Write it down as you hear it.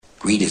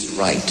Read is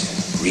right.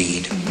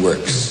 Read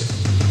works.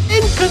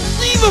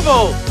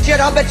 Inconceivable! Shit,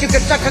 I'll bet you could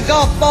suck a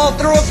golf ball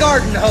through a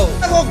garden hose.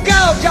 I will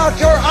gouge out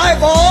your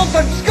eyeballs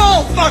and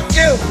skull fuck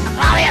you!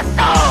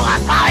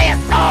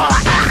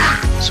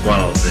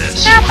 Swallow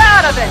this. Snap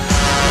out of it!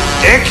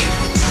 Dick,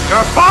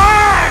 you're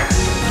fired!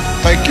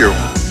 Thank you.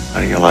 How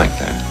do you like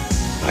that?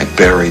 I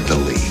buried the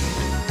lead.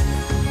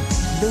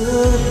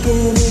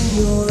 Looking in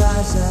your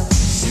eyes, I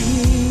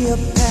see a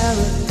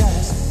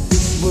paradise.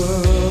 This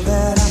world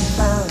that I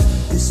found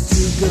is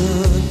too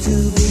good to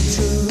be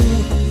true.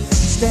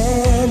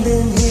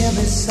 Standing here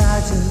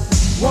beside you,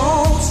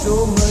 want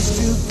so much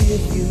to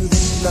give you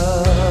this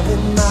love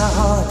in my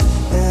heart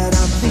that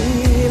I'm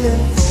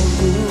feeling for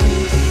you.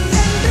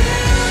 And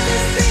build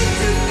this thing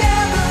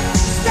together,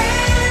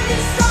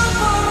 standing strong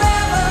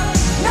forever.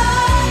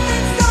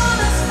 Nothing's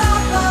gonna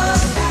stop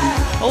us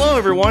now. Hello,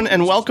 everyone,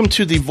 and welcome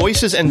to the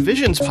Voices and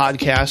Visions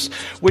podcast,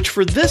 which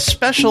for this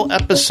special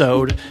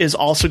episode is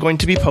also going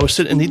to be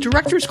posted in the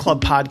Directors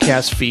Club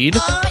podcast feed.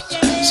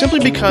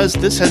 Simply because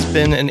this has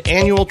been an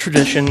annual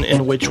tradition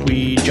in which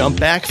we jump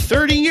back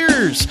 30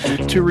 years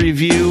to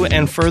review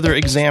and further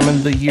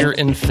examine the year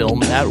in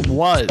film that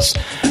was.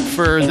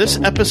 For this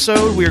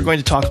episode, we are going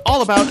to talk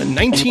all about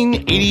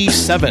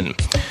 1987.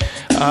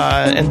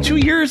 And 2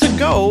 years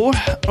ago,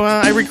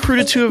 I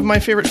recruited two of my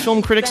favorite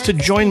film critics to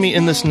join me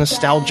in this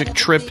nostalgic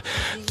trip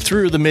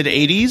through the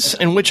mid-'80s,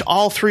 in which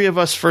all three of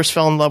us first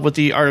fell in love with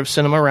the art of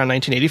cinema around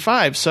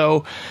 1985.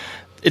 So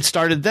it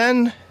started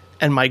then,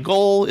 and my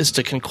goal is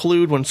to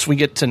conclude once we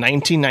get to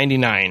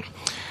 1999.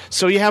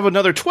 So you have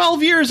another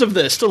 12 years of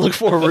this to look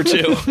forward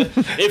to.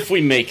 If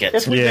we make it.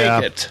 If we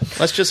make it.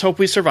 Let's just hope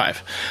we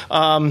survive.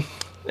 And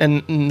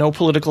no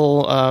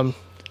political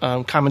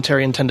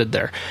commentary intended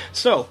there.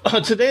 So,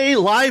 today,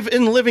 live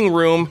in the living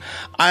room,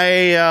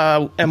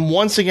 I am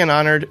once again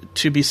honored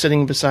to be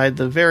sitting beside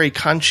the very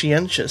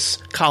conscientious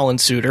Colin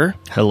Suter.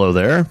 Hello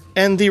there.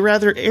 And the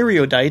rather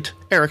erudite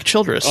Eric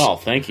Childress. Oh,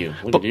 thank you.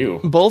 Look at you.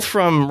 Both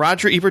from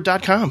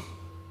RogerEbert.com.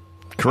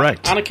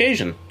 Correct. On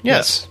occasion.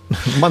 Yes.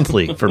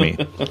 Monthly for me.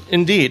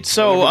 Indeed.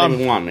 So, they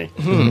would want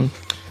me.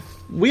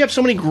 We have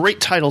so many great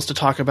titles to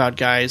talk about,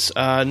 guys.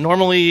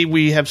 Normally,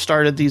 we have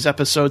started these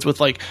episodes with,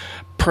 like,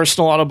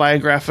 personal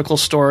autobiographical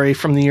story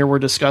from the year we're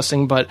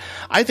discussing, but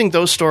I think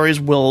those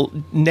stories will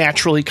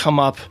naturally come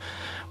up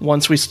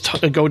once we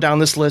go down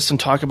this list and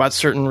talk about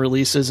certain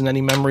releases and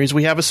any memories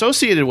we have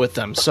associated with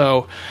them.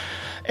 So,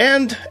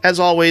 and as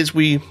always,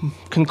 we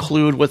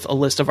conclude with a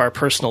list of our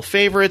personal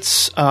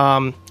favorites,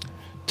 top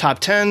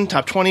 10,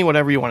 top 20,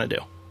 whatever you want to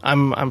do.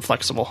 I'm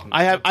flexible.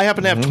 I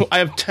happen to have I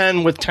have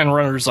 10 with 10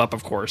 runners up,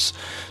 of course.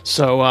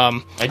 So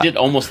I did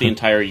almost the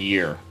entire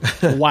year.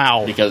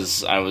 Wow.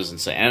 Because I was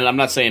insane. And I'm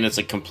not saying it's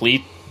a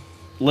complete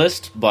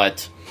list,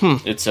 but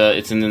it's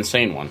an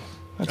insane one.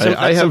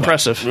 That's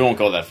impressive. We won't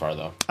go that far,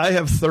 though. I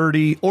have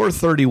 30 or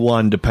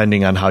 31,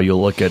 depending on how you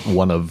look at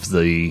one of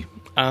the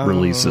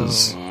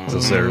releases.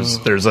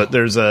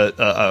 There's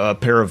a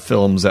pair of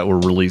films that were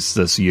released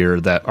this year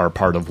that are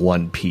part of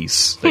one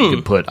piece that you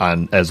can put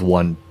on as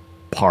one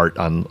part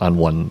on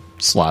one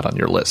slot on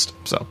your list.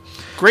 So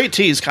great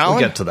tease, Colin.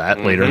 We'll get to that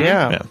later.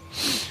 Yeah.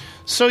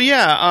 So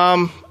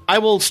I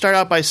will start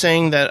out by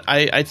saying that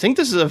I think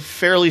this is a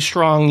fairly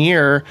strong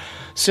year,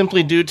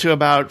 simply due to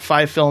about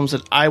 5 films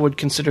that I would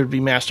consider to be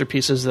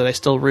masterpieces that I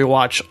still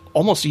rewatch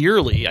almost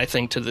yearly, I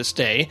think, to this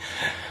day.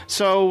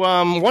 So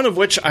one of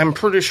which I'm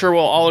pretty sure we'll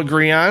all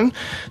agree on.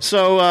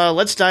 So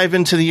let's dive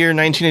into the year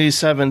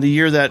 1987, the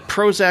year that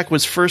Prozac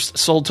was first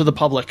sold to the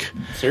public.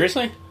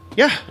 Seriously?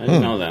 Yeah. I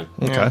didn't know that.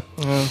 Okay.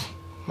 Yeah.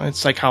 It's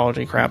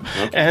psychology crap.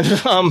 Okay. And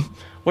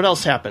what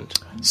else happened?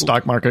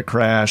 Stock market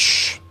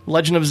crash.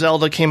 Legend of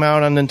Zelda came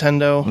out on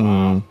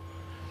Nintendo.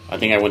 I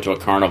think I went to a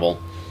carnival.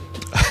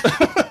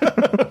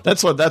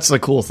 That's the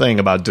cool thing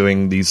about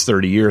doing these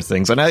 30-year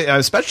things. And I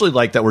especially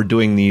like that we're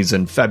doing these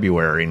in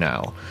February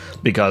now,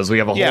 because we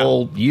have a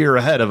whole year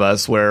ahead of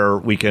us where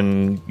we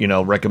can,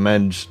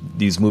 recommend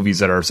these movies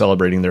that are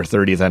celebrating their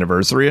 30th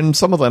anniversary, and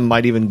some of them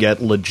might even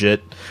get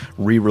legit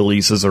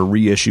re-releases or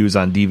reissues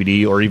on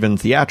DVD or even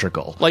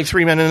theatrical. Like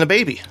Three Men and a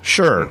Baby.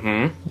 Sure.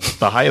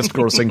 The highest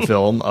grossing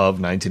film of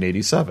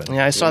 1987.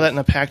 Yeah, I saw that in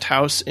a packed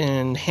house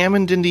in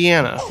Hammond,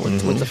 Indiana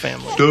with the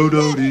family.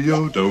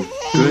 Do-do-de-o-do.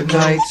 Good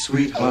night,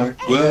 sweetheart.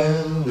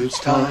 Well, it's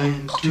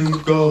time to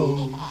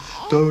go.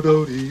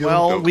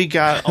 Well, we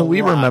got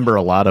we remember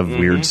a lot of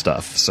weird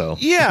stuff, so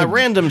yeah,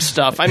 random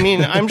stuff. I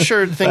mean, I'm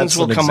sure things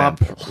will come up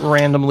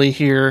randomly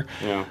here.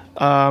 Yeah.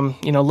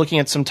 Looking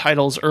at some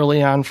titles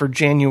early on for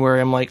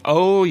January, I'm like,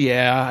 oh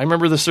yeah, I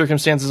remember the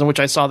circumstances in which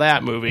I saw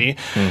that movie.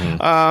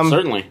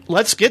 Certainly.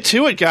 Let's get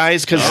to it,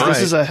 guys, because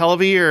this is a hell of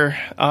a year.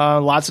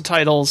 Lots of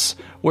titles.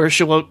 Where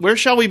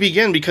shall we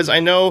begin? Because I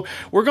know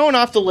we're going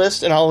off the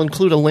list, and I'll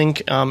include a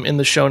link in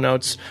the show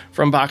notes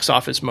from Box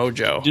Office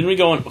Mojo. Didn't we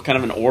go in kind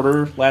of an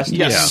order last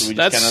year? Yes.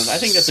 I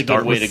think that's a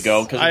good way to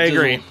go. Cause I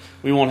agree.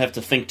 We won't have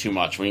to think too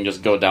much. We can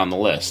just go down the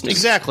list.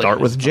 Exactly. Start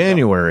with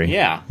January.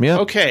 Yeah.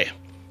 Okay.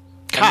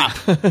 Cop.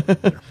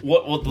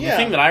 The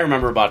thing that I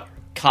remember about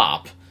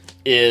Cop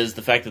is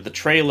the fact that the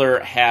trailer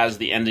has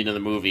the ending of the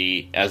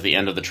movie as the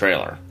end of the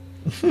trailer.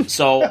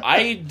 So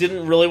I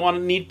didn't really want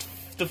to need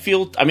to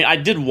feel... I mean, I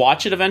did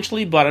watch it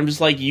eventually, but I'm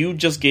just like, you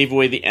just gave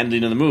away the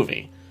ending of the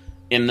movie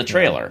in the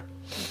trailer.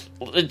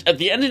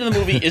 The ending of the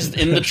movie is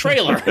in the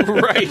trailer.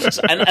 Right.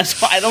 And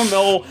so I don't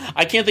know...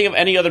 I can't think of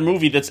any other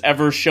movie that's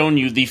ever shown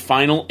you the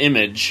final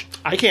image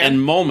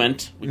and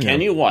moment.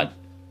 Can you? What?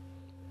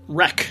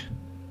 Wreck.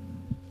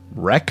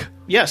 Wreck?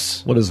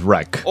 Yes. What is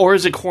Wreck? Or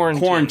is it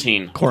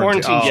Quarantine?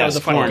 Quarantine. Oh, Yes,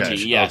 the final Quarantine.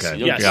 image. Yes.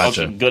 Okay. Yes.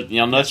 Gotcha. Okay, good.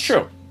 That's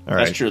true. All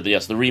That's right. true.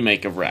 Yes, the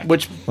remake of Wreck.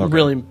 Which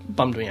really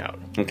bummed me out.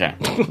 Okay.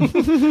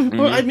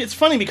 Well, I mean, it's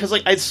funny because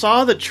I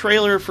saw the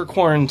trailer for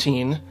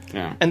Quarantine,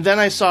 and then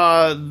I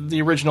saw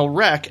the original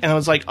Wreck, and I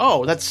was like,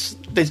 oh,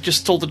 they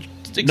just stole the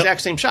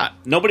exact same shot.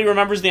 Nobody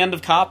remembers the end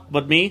of Cop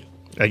but me?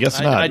 I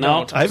guess not. I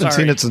don't. I haven't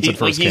seen it since it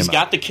first came He's out.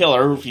 got the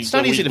killer. It's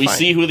not easy to we find.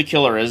 see who the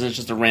killer is. And it's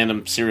just a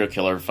random serial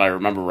killer, if I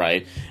remember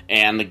right.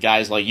 And the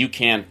guy's like, "You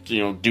can't,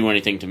 do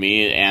anything to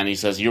me." And he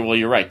says,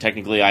 "You're right.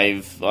 Technically, I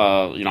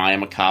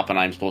am a cop, and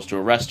I'm supposed to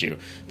arrest you.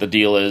 The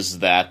deal is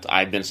that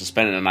I've been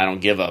suspended, and I don't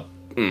give up."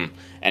 And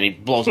he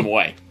blows him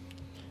away.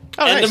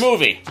 End the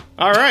movie.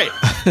 All right.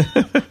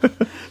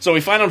 So we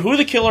find out who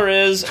the killer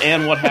is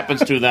and what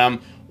happens to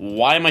them.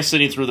 Why am I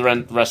sitting through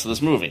the rest of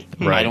this movie?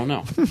 Right. I don't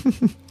know.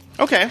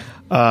 Okay.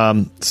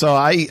 So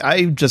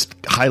I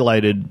just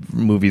highlighted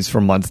movies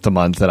from month to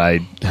month that I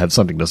have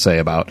something to say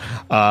about.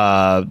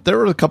 There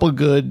were a couple of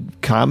good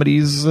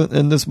comedies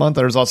in this month.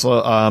 There's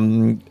also a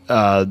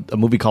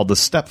movie called The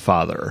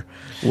Stepfather,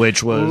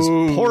 which was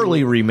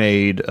poorly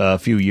remade a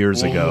few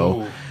years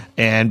ago.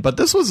 But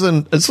this was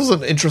an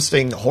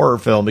interesting horror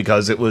film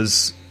because it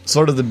was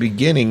sort of the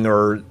beginning,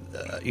 or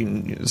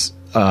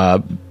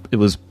it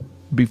was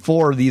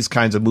before these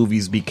kinds of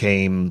movies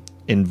became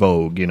in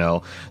vogue,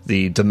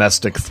 the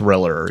domestic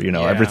thriller,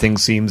 everything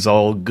seems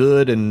all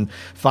good and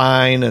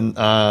fine and,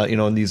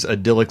 in these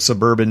idyllic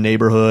suburban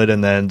neighborhood,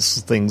 and then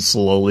things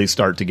slowly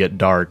start to get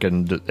dark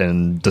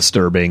and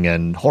disturbing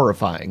and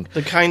horrifying.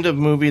 The kind of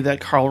movie that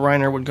Carl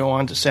Reiner would go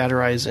on to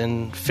satirize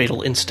in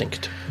Fatal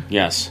Instinct.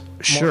 Yes.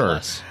 More or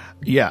less.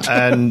 Yeah,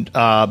 and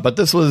but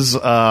this was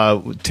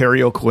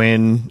Terry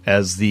O'Quinn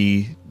as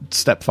the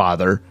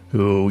stepfather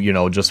who,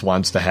 just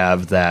wants to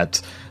have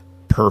that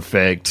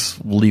perfect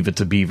Leave It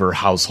to Beaver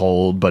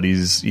household, but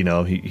he's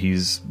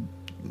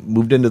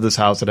moved into this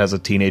house that has a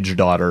teenage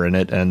daughter in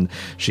it, and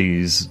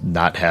she's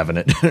not having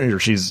it, or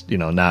she's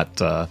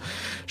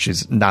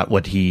she's not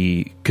what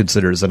he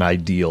considers an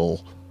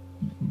ideal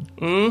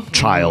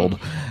child,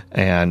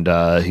 and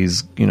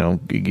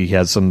he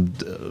has some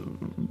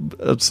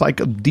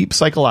deep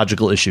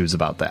psychological issues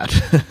about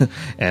that,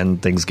 and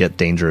things get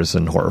dangerous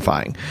and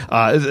horrifying.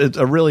 It's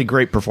a really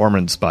great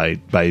performance by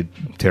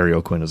Terry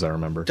O'Quinn, as I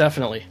remember.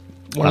 Definitely.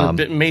 One of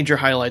the major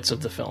highlights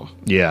of the film.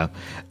 Yeah.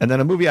 And then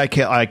a movie I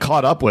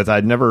caught up with,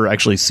 I'd never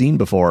actually seen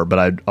before, but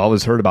I'd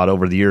always heard about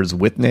over the years,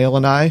 With Nail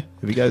and I.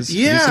 Have you guys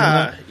seen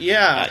that?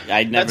 Yeah.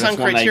 That's on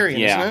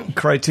Criterion, isn't it?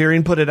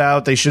 Criterion put it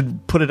out. They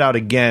should put it out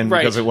again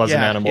because it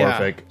wasn't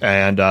anamorphic.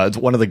 Yeah. And it's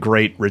one of the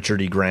great Richard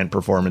E. Grant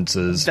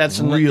performances. That's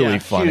really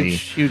funny.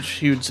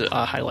 Huge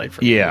highlight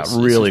for me. Yeah,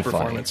 really his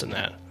funny. performance in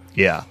that.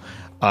 Yeah.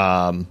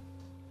 And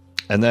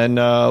then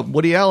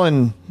Woody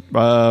Allen,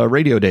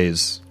 Radio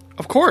Days.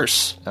 Of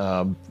course.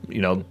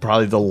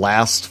 Probably the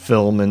last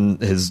film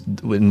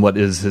in what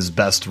is his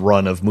best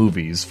run of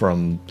movies,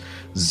 from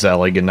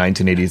Zelig in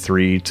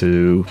 1983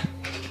 to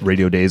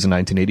Radio Days in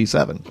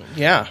 1987.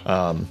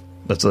 Yeah.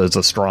 It's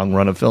a strong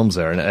run of films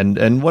there,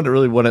 and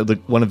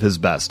one of his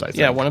best, I think.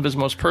 Yeah, one of his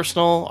most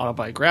personal,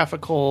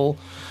 autobiographical,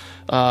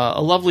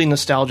 a lovely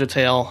nostalgia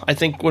tale. I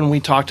think when we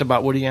talked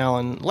about Woody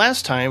Allen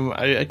last time,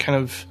 I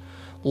kind of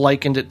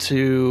likened it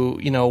to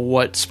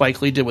what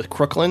Spike Lee did with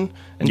Crooklyn,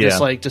 and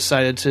just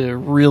decided to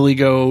really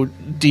go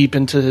deep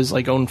into his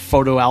own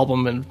photo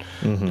album and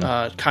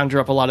conjure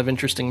up a lot of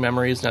interesting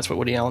memories, and that's what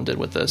Woody Allen did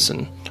with this.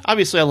 And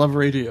obviously I love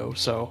radio,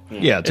 so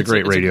it's a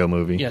great radio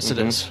movie. Yes, it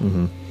is.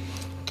 Mm-hmm.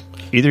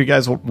 Either of you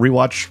guys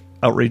rewatch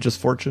Outrageous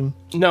Fortune?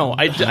 No,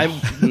 I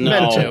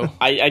meant to.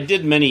 I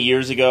did many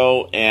years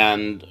ago,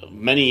 and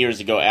many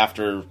years ago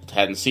after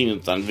hadn't seen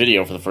it on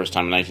video for the first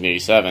time in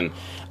 1987.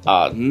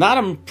 Not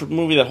a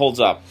movie that holds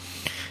up.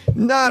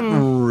 Not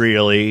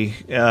really.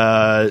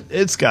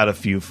 It's got a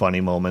few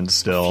funny moments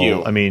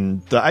still. I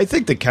mean, I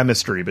think the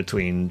chemistry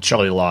between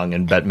Shelley Long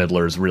and Bette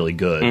Midler is really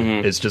good.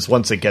 Mm-hmm. It's just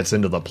once it gets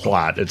into the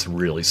plot, it's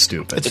really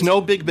stupid. It's no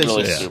Big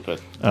Business. Really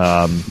stupid.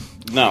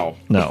 No,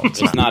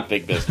 it's not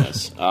Big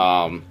Business.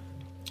 I'm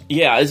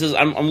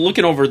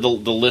looking over the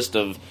list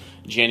of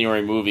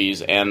January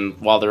movies, and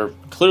while there are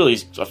clearly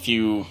a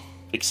few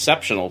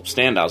exceptional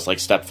standouts like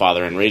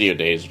Stepfather and Radio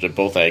Days, which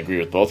I agree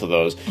with both of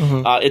those,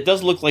 it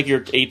does look like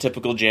your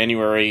atypical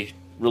January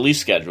release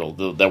schedule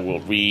that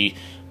we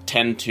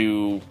tend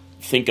to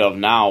think of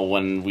now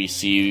when we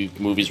see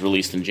movies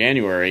released in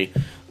January,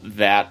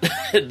 that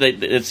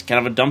it's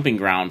kind of a dumping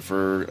ground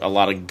for a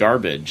lot of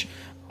garbage.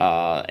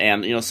 I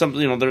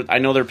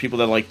know there are people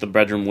that like The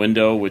Bedroom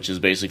Window, which is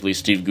basically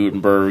Steve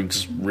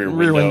Guttenberg's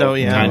Rear Window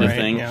kind of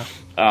thing. Yeah.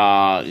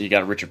 You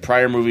got a Richard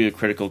Pryor movie, A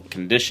Critical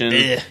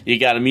Condition. You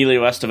got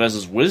Emilio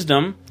Estevez's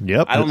Wisdom.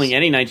 Yep. I don't think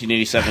any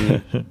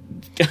 1987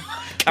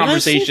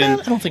 conversation.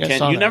 I don't think I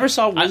saw You that. never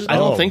saw Wisdom? I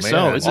don't think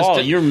so. Is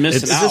this you're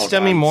missing out. Is this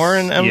Demi Moore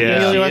and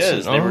Emilio He Estevez?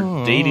 is. They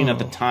were dating at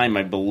the time,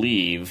 I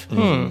believe,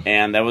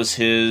 and that was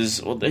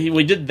his. Well,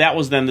 we did that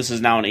was then. This is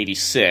now in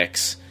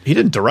 '86. He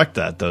didn't direct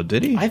that though,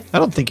 did he? I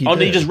don't think he did. Oh,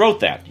 he just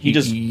wrote that. He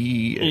just,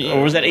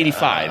 or was that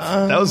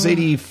 '85? That was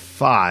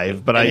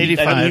 '85, but I think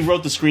he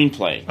wrote the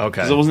screenplay.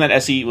 Okay, so wasn't that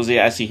S.E. Was it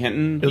S.E.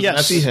 Hinton? It was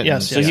S.E. Hinton.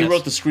 Yes. So he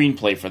wrote the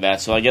screenplay for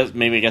that. So I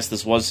guess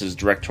this was his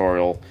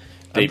directorial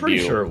debut. I'm pretty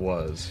sure it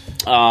was.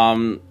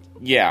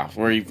 Yeah,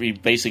 where he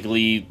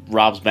basically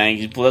robs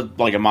banks. He's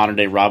like a modern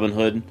day Robin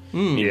Hood.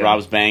 He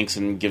robs banks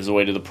and gives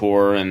away to the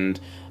poor. And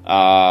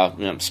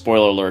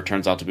spoiler alert,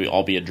 turns out to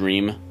all be a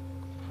dream.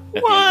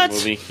 At the end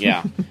of the movie.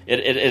 Yeah,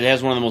 it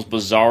has one of the most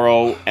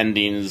bizarro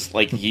endings.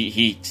 Like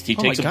he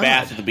takes a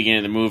bath at the beginning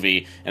of the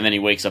movie, and then he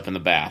wakes up in the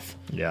bath.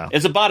 Yeah,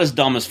 it's about as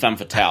dumb as Femme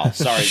Fatale.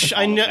 Sorry,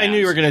 I knew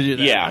you were going to do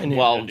that. Yeah,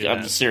 well,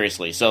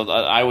 seriously. So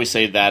I always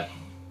say that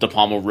De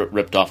Palma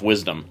ripped off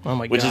Wisdom,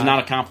 which is not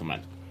a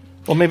compliment.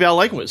 Well, maybe I'll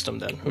like Wisdom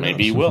then.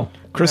 Maybe you will.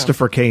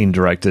 Christopher Kane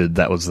directed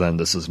That Was Then,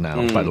 This Is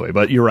Now, by the way.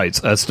 But you're right,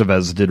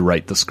 Estevez did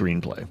write the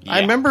screenplay. Yeah. I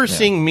remember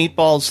seeing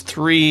Meatballs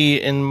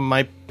 3 in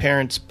my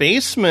parents'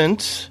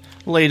 basement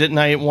late at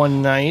night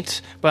one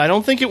night, but I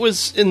don't think it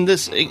was in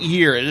this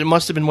year. It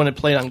must have been when it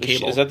played on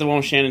cable. Is that the one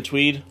with Shannon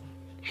Tweed?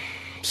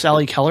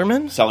 Sally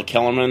Kellerman?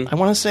 I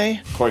want to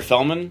say. Corey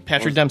Feldman?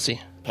 Patrick Dempsey.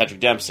 So,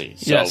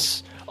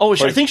 yes. Oh,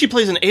 I think she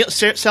plays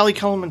Sally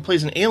Kellerman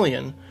plays an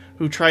alien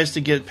who tries to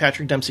get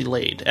Patrick Dempsey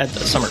laid at the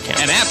summer camp.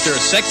 And after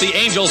sexy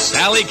angel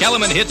Sally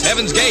Kellerman hits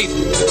Heaven's Gate,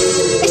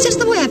 it's just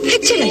the way I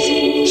pictured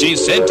it.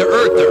 She's sent to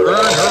Earth to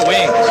earn her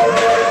wings.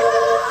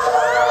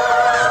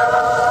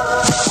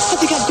 I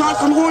think I've gone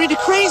from horny to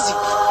crazy.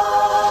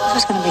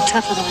 This is going to be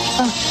tougher than I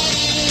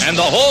thought. And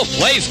the whole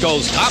place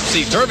goes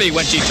topsy-turvy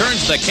when she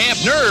turns the camp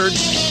nerd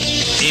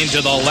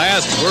into the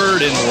last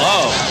word in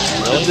love.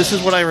 Really? This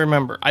is what I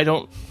remember. I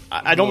don't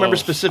remember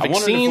specific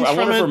scenes from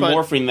it. I wonder if we're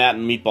morphing that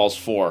in Meatballs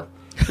 4.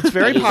 It's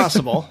very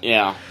possible.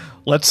 Yeah.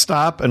 Let's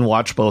stop and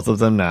watch both of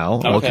them now.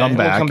 Okay. We'll come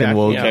back and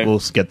we'll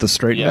get this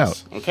straightened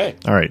out. Okay.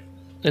 All right.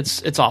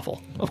 It's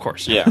awful, of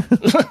course. Yeah.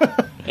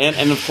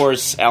 and of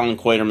course, Alan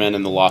Quaterman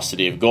in The Lost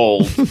City of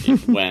Gold,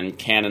 when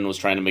Cannon was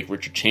trying to make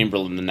Richard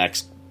Chamberlain the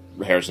next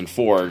Harrison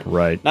Ford.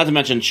 Right. Not to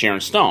mention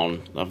Sharon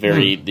Stone,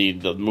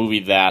 the movie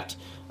that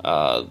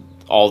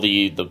all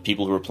the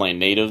people who were playing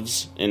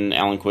natives in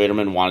Alan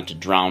Quaterman wanted to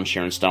drown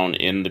Sharon Stone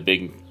in the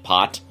big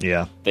pot.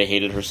 Yeah. They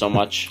hated her so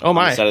much. Oh,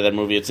 my. On the set of that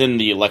movie. It's in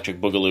the Electric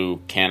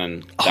Boogaloo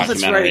Cannon documentary.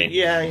 That's right.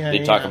 Yeah.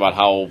 They talk about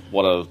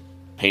what a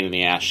pain in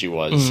the ass she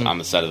was on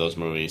the set of those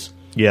movies.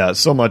 Yeah,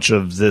 so much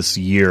of this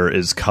year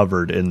is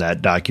covered in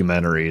that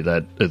documentary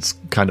that it's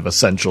kind of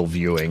essential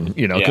viewing,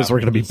 because we're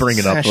going to be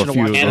bringing up a few of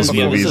those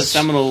movies. This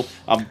is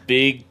a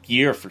big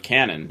year for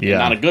Cannon. Yeah.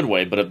 Not a good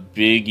way, but a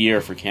big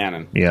year for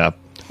Cannon. Yeah.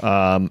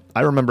 I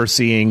remember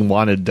seeing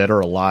Wanted Dead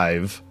or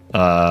Alive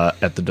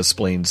at the Des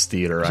Plaines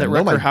Theater. Is that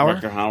Rutger Hauer?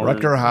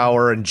 Rutger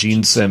Hauer and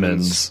Gene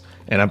Simmons.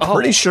 And I'm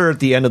pretty sure at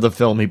the end of the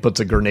film he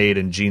puts a grenade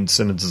in Gene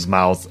Simmons'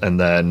 mouth and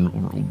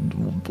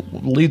then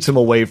leads him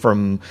away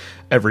from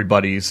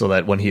everybody so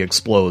that when he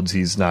explodes,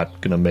 he's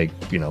not going to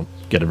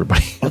get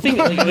everybody. I think,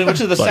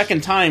 which is the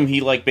second time he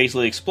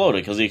basically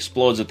exploded, because he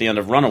explodes at the end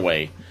of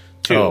Runaway.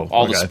 Too.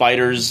 All the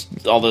spiders,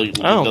 all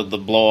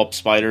the blow up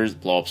spiders,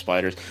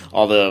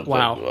 all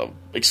the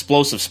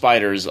explosive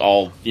spiders,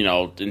 all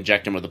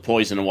inject him with the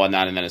poison and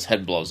whatnot, and then his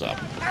head blows up.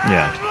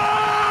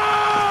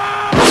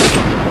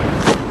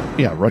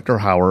 Yeah, Rutger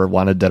Hauer,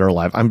 Wanted Dead or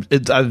Alive.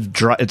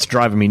 It's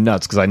driving me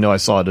nuts because I know I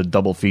saw it a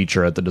double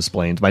feature at the Des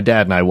Plaines. My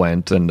dad and I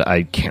went, and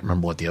I can't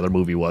remember what the other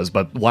movie was,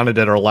 but Wanted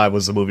Dead or Alive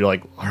was the movie all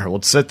right,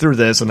 let's sit through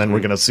this, and then we're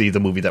going to see the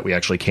movie that we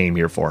actually came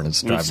here for, and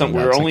it's driving me nuts.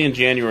 We were only in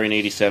January in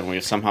 '87. We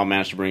have somehow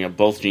managed to bring up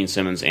both Gene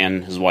Simmons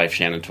and his wife,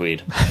 Shannon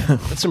Tweed.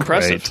 That's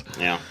impressive. Great.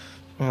 Yeah.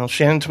 Well,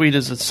 Shannon Tweed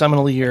is a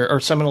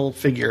seminal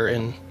figure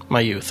in my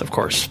youth, of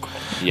course.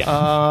 Yeah.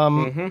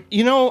 I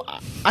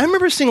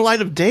remember seeing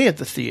Light of Day at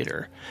the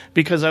theater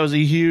because I was a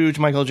huge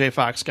Michael J.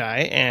 Fox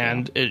guy,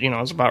 and it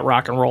was about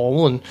rock and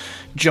roll, and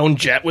Joan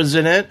Jett was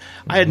in it.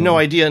 I had no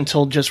idea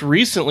until just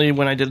recently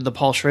when I did the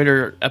Paul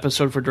Schrader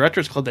episode for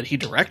Directors Club that he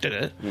directed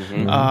it.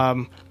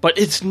 But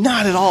it's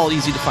not at all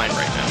easy to find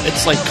right now.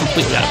 It's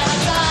completely out of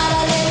print.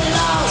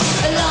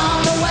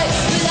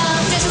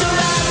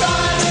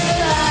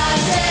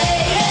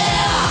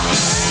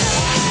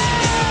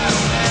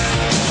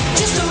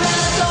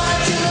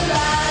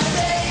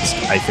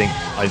 I think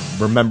I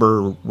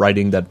remember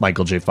writing that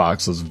Michael J.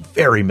 Fox was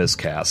very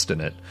miscast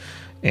in it,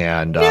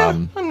 and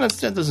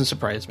that doesn't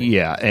surprise me.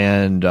 Yeah,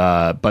 and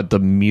but the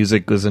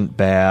music wasn't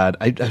bad.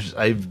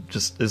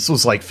 This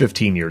was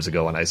 15 years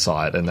ago when I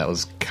saw it, and that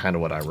was kind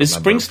of what I remember. Is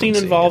Springsteen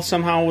involved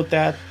somehow with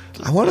that?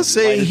 I want to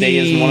say he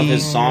is one of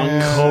his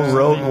songs.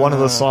 Co-wrote one of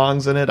the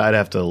songs in it. I'd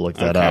have to look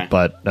that up,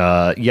 but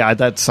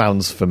that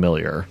sounds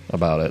familiar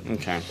about it.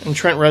 Okay. And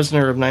Trent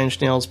Reznor of Nine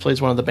Inch Nails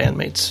plays one of the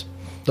bandmates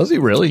Does he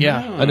really?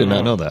 Yeah. I did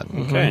not know that.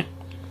 Okay.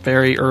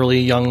 Very early,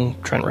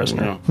 young Trent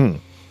Reznor.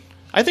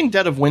 I think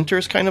Dead of Winter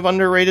is kind of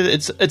underrated.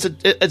 It's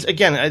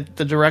again,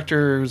 the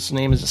director's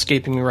name is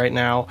escaping me right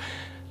now.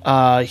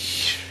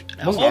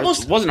 It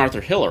wasn't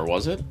Arthur Hiller,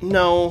 was it?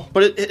 No,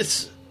 but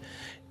it's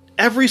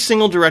every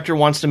single director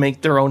wants to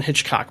make their own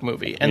Hitchcock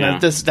movie,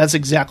 and that's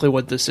exactly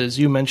what this is.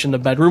 You mentioned The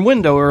Bedroom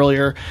Window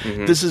earlier.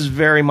 This is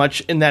very much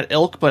in that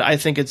ilk, but I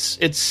think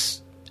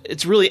it's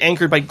really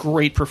anchored by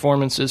great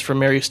performances from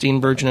Mary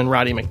Steenburgen and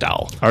Roddy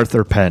McDowall.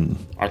 Arthur Penn.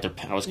 I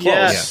was close.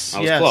 Yes, I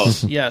was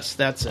close. Yes,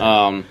 that's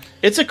it.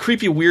 It's a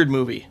creepy, weird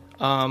movie.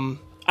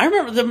 I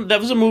remember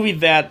that was a movie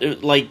that,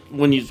 I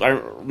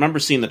remember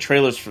seeing the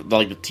trailers for,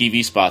 the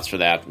TV spots for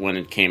that when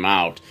it came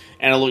out,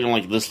 and it looked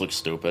like, this looks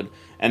stupid.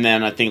 And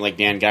then I think,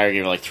 Dan Geiger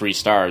gave it, 3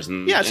 stars.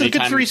 And yeah, it's a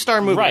good 3-star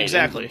movie, right,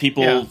 exactly.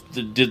 People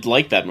did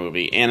like that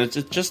movie, and it's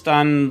just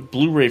on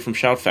Blu-ray from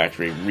Shout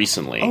Factory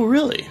recently. Oh,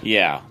 really?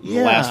 Yeah.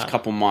 The last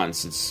couple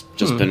months, it's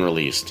just been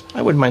released.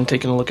 I wouldn't mind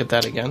taking a look at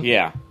that again.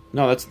 Yeah.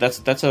 No,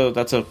 that's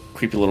a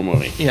creepy little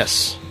movie.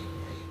 Yes.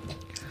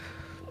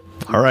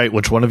 All right,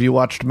 which one of you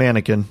watched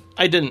Mannequin?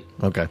 I didn't.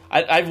 Okay.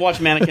 I've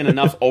watched Mannequin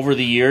enough over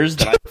the years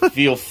that I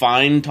feel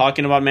fine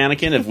talking about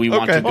Mannequin if we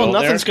want to go well,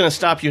 there. nothing's going to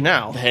stop you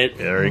now.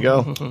 There you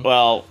go.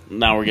 Well,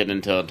 now we're getting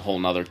into a whole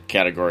nother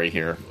category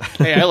here.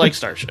 Hey, I like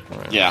Starship.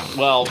 Yeah,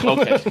 well,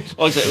 okay.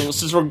 Well,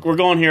 since we're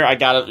going here, we're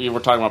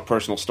talking about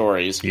personal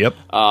stories. Yep.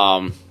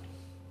 Colin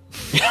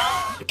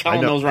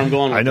knows where I'm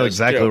going with I know this,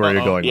 exactly too. where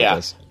you're going with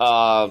this.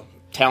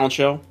 Talent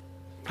show,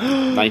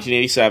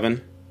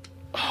 1987.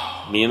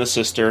 Me and the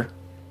sister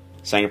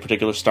sang a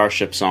particular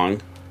Starship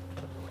song.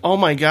 Oh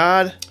my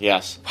God!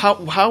 Yes. How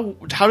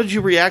did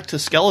you react to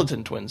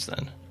Skeleton Twins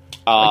then?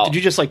 Did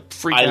you just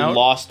freak out? I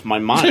lost my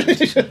mind.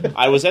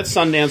 I was at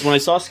Sundance when I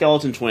saw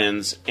Skeleton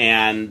Twins,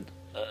 and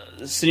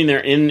sitting there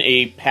in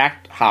a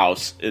packed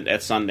house at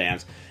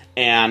Sundance,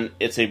 and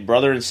it's a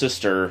brother and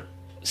sister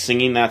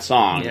singing that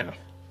song. Yeah.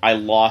 I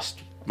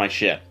lost my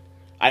shit.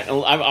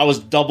 I was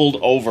doubled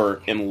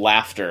over in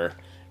laughter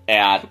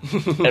at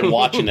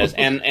watching this,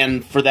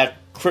 and for that.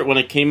 When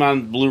it came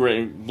on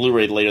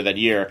Blu-ray later that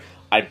year,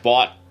 I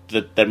bought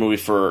that movie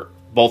for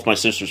both my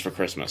sisters for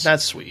Christmas.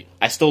 That's sweet.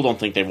 I still don't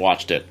think they've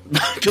watched it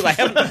because I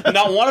haven't.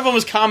 Not one of them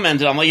has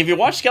commented. I'm like, have you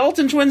watched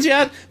Skeleton Twins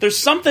yet? There's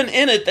something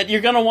in it that you're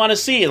gonna want to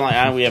see.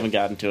 And we haven't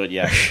gotten to it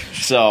yet.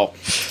 So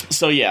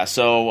that's yeah.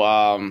 So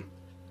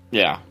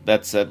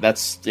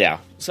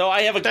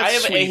I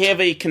have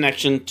a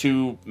connection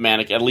to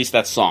Mannequin, at least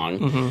that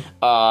song.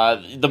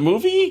 The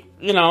movie,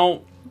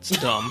 It's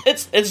dumb.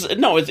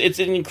 It's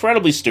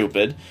incredibly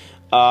stupid.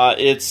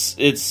 It's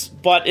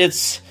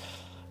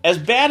as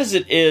bad as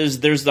it is.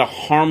 There's the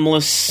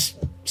harmless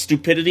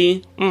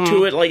stupidity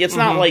to it. It's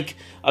not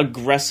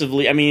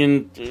aggressively. I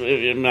mean, I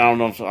don't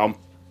know if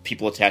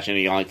people attach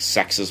any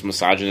sexist,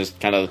 misogynist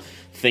kind of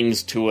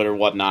things to it or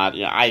whatnot.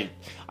 I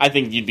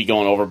think you'd be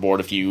going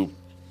overboard if you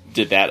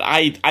did that.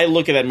 I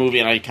look at that movie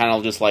and I kind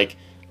of just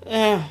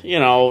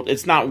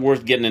it's not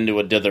worth getting into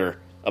a dither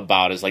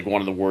about as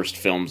one of the worst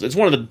films. It's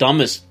one of the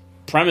dumbest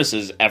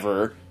premises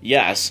ever,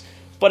 yes,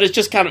 but it's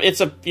just it's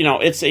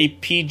a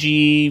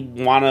PG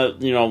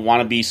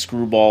wannabe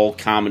screwball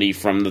comedy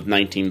from the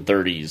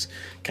 1930s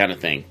kind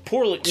of thing.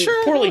 Poorly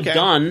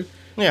done,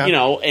 yeah.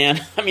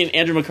 And I mean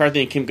Andrew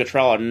McCarthy and Kim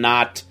Cattrall are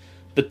not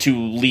the two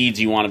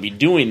leads you want to be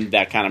doing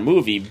that kind of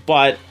movie,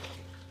 but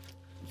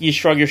you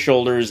shrug your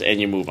shoulders and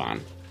you move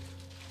on.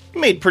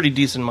 Made pretty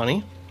decent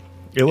money.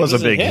 It was a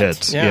big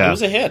hit. Yeah, it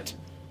was a hit.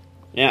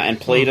 Yeah, and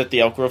played at the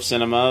Elk Grove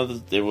Cinema.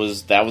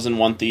 That was in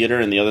one theater,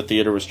 and the other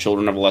theater was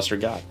Children of a Lesser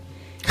God.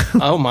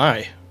 Oh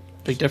my,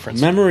 big difference.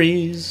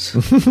 Memories.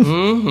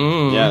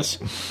 Yes.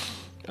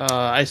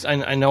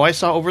 I know I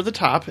saw Over the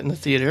Top in the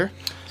theater.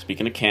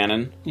 Speaking of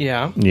canon.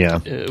 Yeah. Yeah.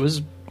 It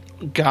was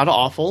god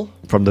awful.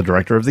 From the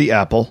director of The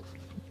Apple.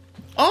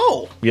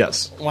 Oh.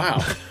 Yes.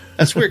 Wow.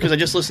 That's weird because I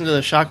just listened to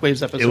the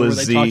Shockwaves episode where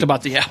they talked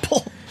about The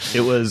Apple.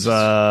 It was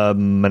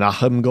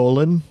Menachem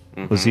Golan.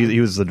 Was he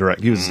was the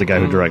the guy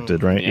who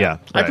directed, right? Yeah.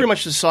 I pretty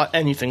much just saw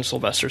anything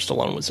Sylvester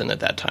Stallone was in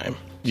at that time.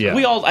 Yeah.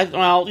 At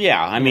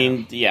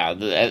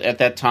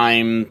that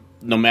time,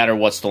 no matter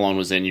what Stallone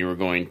was in, you were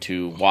going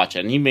to watch it,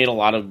 and he made a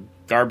lot of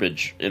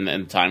garbage in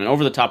the time. And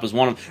Over the Top is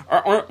one of,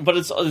 but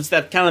it's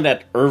that kind of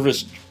that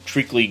Irvis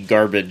Treakley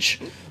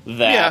garbage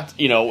that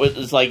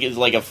it's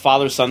like a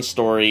father-son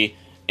story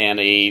and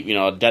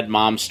a dead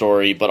mom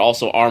story, but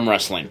also arm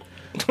wrestling.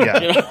 Yeah,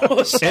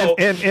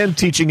 and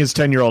teaching his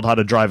 10-year-old how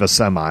to drive a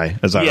semi,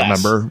 as I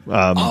remember.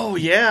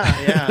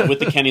 With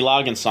the Kenny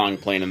Loggins song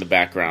playing in the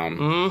background,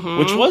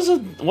 which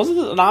wasn't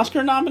it an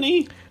Oscar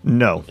nominee?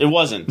 No, it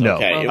wasn't. No,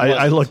 okay,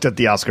 I looked at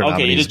the Oscar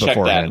nominees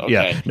beforehand. Okay.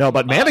 Yeah, no,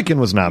 but Mannequin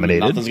was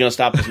nominated. Nothing's Gonna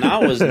Stop Us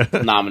Now was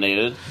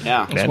nominated.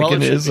 Yeah,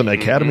 Mannequin is an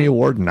Academy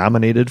Award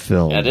nominated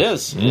film. It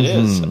is. It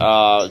is.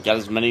 Got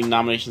as many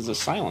nominations as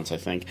Silence, I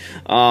think.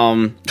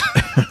 I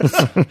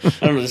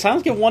don't know. Did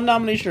Silence get one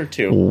nomination or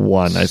two?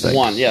 One, I think.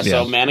 One. Yeah.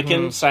 So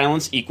Mannequin,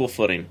 Silence, equal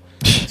footing.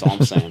 That's all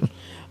I'm saying.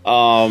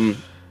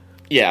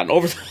 And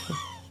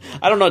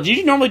I don't know. Do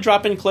you normally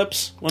drop in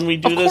clips when we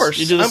do this? Of course.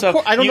 You do this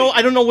stuff? I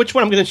don't know which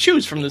one I'm going to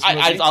choose from this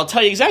movie. I'll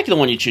tell you exactly the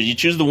one you choose. You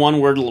choose the one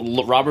where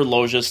Robert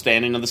Loggia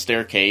standing on the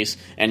staircase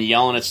and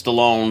yelling at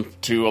Stallone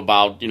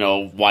about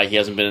why he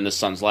hasn't been in his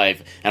son's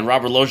life, and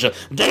Robert Loggia,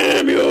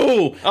 damn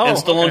you! And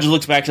Stallone just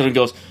looks back to him and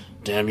goes,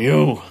 damn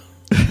you.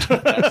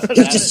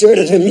 You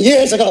deserted him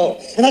years ago,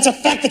 and that's a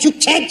fact that you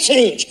can't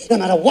change, no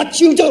matter what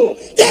you do.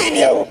 Damn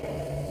you!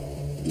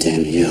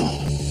 Damn you.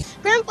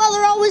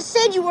 Grandfather always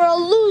said you were a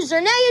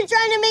loser. Now you're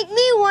trying to make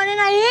me one,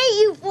 and I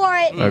hate you for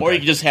it. Okay. Or you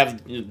could just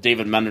have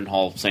David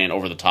Mendenhall saying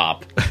 "over the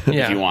top"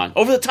 if you want.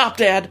 Over the top,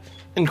 Dad.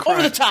 And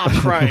over the top,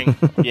 crying.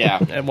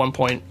 Yeah, at one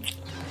point,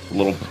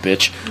 little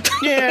bitch.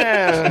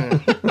 Yeah.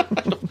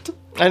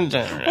 What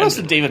else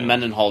did David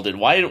Mendenhall did?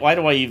 Why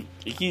do I?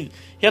 He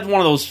had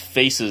one of those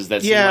faces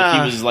that seemed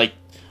like he was like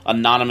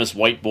anonymous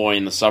white boy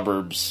in the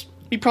suburbs.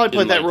 He probably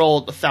played that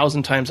role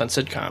 1,000 times on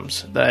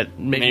sitcoms. That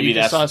maybe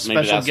you saw a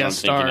special guest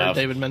star,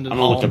 David Mendenhall.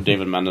 I'm gonna look up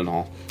David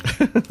Mendenhall.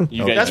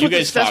 That's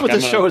what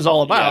this show is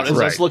all about. Is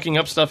us looking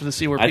up stuff to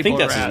see where people are at. I think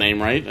that's his name,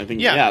 right? I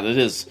think yeah, that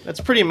is. That's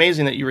pretty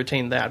amazing that you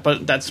retained that.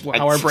 But that's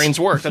how our brains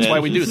work. That's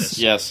why we do this.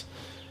 Yes.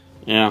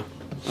 Yeah.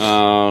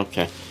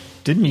 Okay.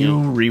 Didn't you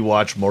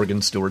rewatch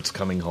Morgan Stewart's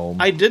Coming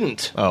Home? I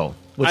didn't. Oh.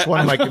 Which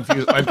one am I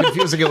confused? I'm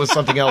confusing it with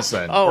something else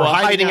then. Oh,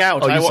 Hiding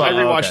Out. I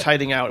rewatched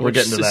Hiding Out. We're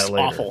getting to that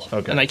later. Awful.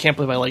 Okay. And I can't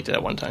believe I liked it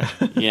at one time.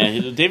 Yeah,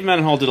 David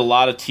Mendenhall did a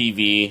lot of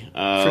TV,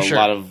 For sure. a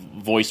lot of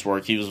voice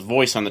work. He was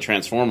voice on the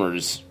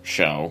Transformers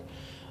show,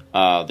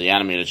 the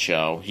animated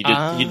show. He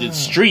did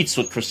Streets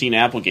with Christine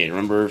Applegate.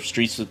 Remember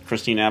Streets with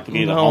Christine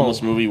Applegate, the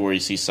homeless movie where you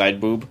see side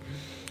boob?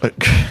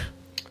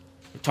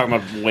 Talking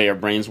about the way our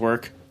brains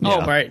work. Yeah.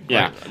 Oh, right.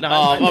 Yeah. Right. No,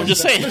 I'm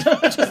just saying.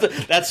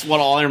 That's what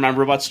all I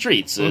remember about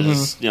Streets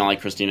is,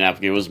 like Christina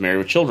Applegate was married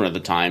with children at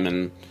the time,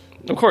 and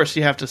of course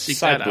you have to seek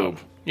side that boob.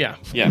 out. Yeah.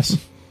 Yes.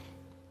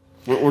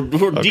 We're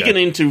digging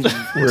into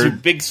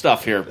big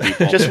stuff here,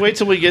 people. Just wait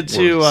till we get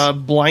to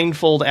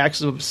Blindfold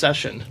Acts of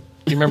Obsession.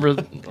 You remember?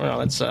 Well,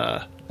 that's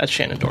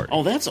Shannon Doherty.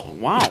 Oh,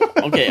 wow.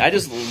 Okay,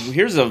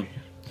 here's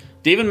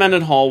David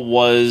Mendenhall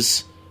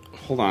was.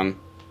 Hold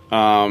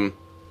on.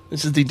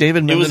 This is the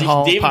David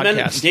Mendenhall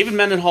podcast. David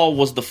Mendenhall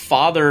was the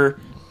father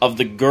of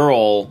the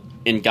girl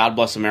in God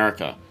Bless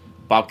America,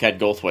 Bobcat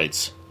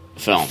Goldthwait's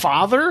film.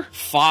 Father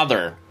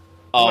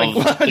of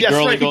the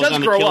girl that goes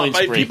on the killing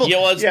spree.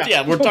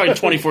 We're talking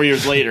 24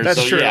 years later.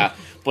 That's true. Yeah,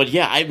 but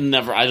yeah,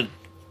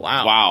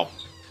 wow.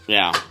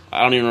 Yeah,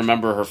 I don't even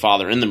remember her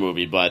father in the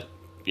movie, but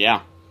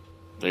yeah,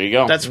 there you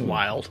go. That's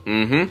wild.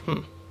 Mm-hmm.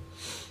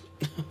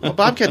 Well,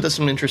 Bobcat does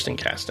some interesting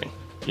casting.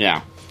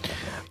 Yeah.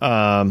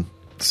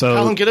 So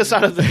Colin, get us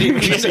out of the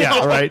yeah,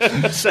 all right.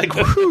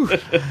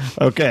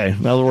 Okay,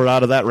 now that we're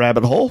out of that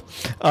rabbit hole,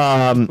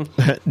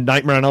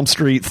 Nightmare on Elm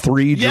Street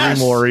 3: Dream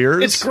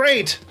Warriors. It's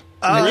great.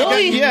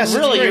 Really? Yes,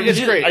 really. It's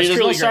great. There's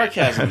really no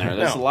sarcasm there.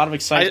 There's a lot of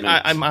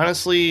excitement. I'm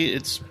honestly,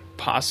 it's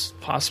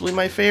possibly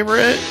my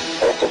favorite.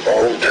 At the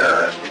same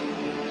time,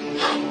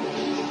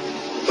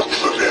 look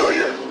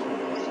familiar.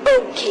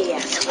 Okay,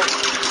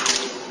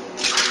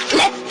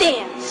 let's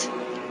dance.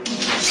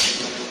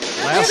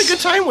 I had a good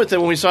time with it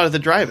when we saw it at the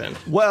drive-in.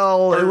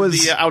 Well, it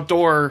was the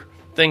outdoor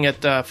thing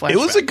at Flashback. It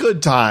was a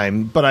good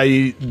time, but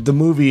the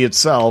movie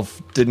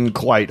itself didn't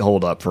quite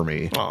hold up for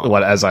me.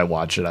 As I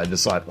watched it, I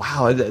just thought,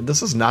 wow,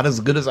 this is not as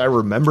good as I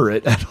remember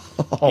it at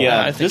all.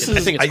 Yeah, I think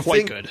it's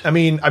quite good. I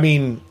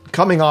mean,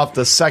 coming off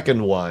the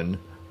second one,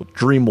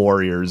 Dream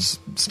Warriors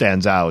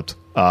stands out.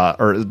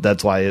 Or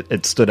that's why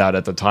it stood out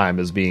at the time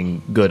as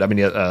being good. I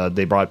mean,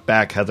 they brought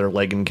back Heather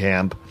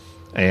Langenkamp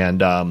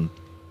and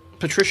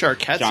Patricia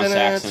Arquette's John in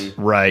Saxon. it.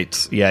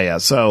 Right. Yeah.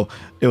 So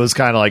it was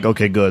kind of like,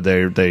 okay, good.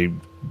 They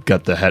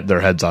got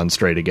their heads on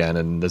straight again,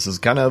 and this is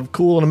kind of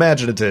cool and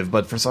imaginative.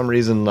 But for some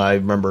reason, I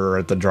remember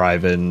at the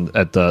drive-in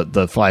at the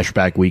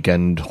Flashback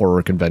Weekend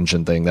horror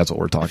convention thing. That's what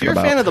we're talking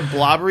about. If you're a fan of the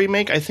Blob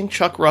remake, I think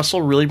Chuck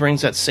Russell really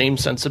brings that same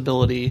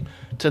sensibility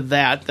to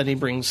that he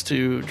brings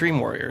to Dream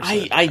Warriors.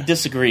 I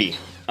disagree.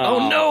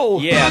 Oh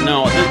no! Yeah,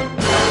 no.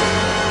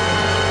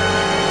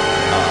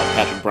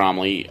 Patrick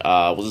Bromley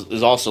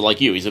is also like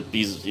you. He's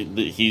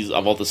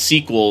of all the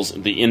sequels,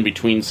 the in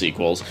between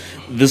sequels.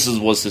 This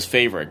was his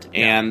favorite,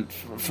 and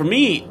for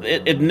me,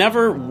 it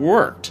never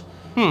worked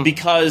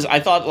because I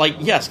thought, like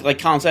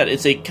Colin said,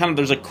 it's a kind of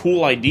there's a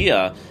cool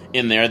idea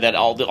in there that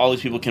all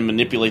these people can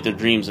manipulate their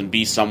dreams and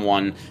be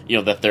someone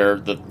that they're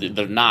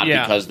not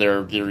because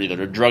they're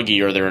either a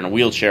druggie or they're in a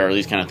wheelchair or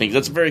these kind of things.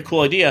 That's a very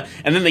cool idea.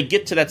 And then they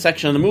get to that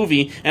section of the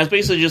movie and it's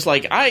basically just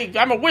like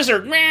I'm a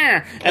wizard,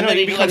 meh! And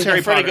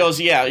then Freddy goes,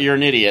 yeah, you're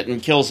an idiot,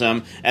 and kills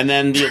him. And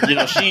then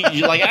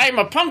she's like, I'm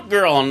a punk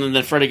girl, and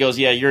then Freddy goes,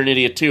 yeah, you're an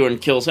idiot too, and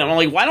kills him. I'm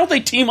like, why don't they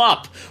team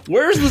up?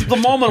 Where's the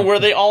moment where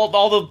they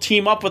all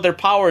team up with their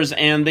powers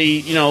and they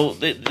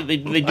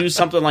do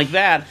something like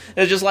that?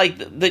 It's just like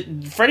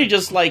Freddy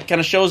just like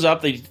kind of shows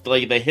up. They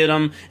hit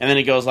him, and then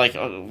he goes like,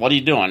 "What are you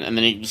doing?" And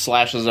then he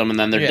slashes them, and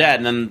then they're dead.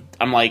 And then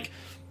I'm like,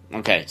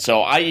 okay.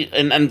 So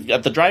and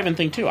at the drive-in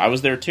thing too, I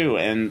was there too,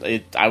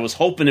 and I was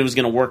hoping it was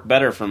going to work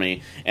better for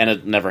me, and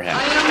it never had.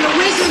 I am the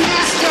Wizard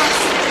Master.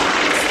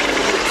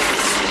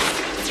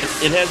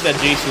 It has that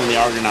Jason and the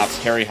Argonauts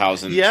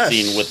Harryhausen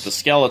scene with the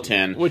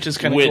skeleton, which is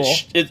kind of cool.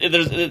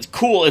 It's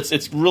cool.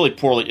 It's really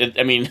poorly.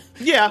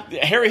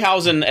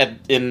 Harryhausen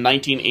in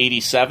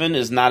 1987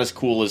 is not as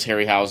cool as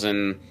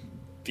Harryhausen.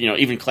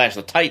 Even Clash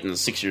of the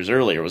Titans 6 years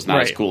earlier was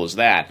not as cool as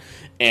that.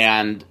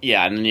 And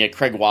then you had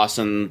Craig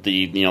Wasson,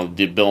 the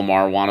Bill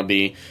Maher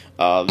wannabe.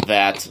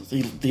 That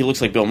he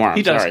looks like Bill Maher.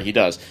 He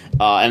does.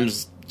 And it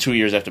was 2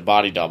 years after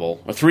Body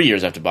Double, or 3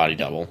 years after Body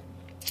Double.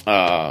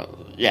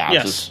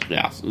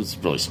 It's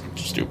really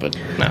stupid.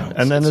 No,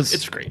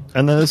 it's great.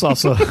 And then this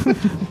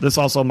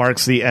also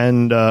marks the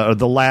end, or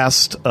the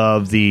last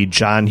of the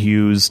John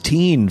Hughes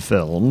teen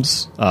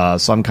films.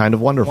 Some Kind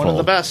of Wonderful, one of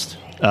the best.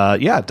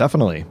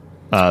 Definitely.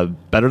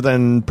 Better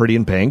than Pretty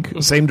in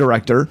Pink. Same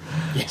director,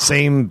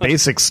 same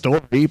basic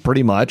story,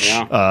 pretty much.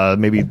 Yeah.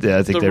 Maybe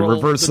I think they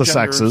reverse the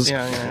sexes.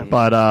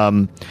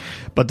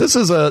 But this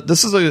is a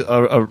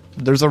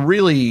there's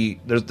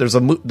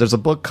a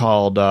book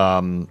called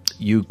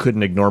You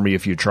Couldn't Ignore Me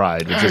If You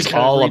Tried, which is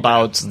all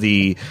about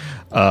the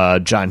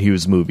John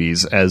Hughes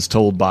movies as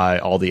told by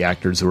all the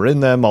actors who were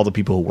in them, all the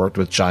people who worked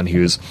with John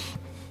Hughes.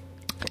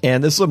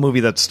 And this is a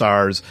movie that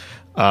stars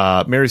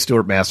Mary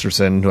Stuart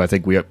Masterson, who I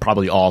think we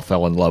probably all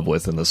fell in love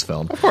with in this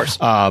film. Of course.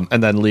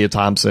 And then Leah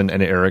Thompson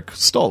and Eric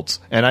Stoltz.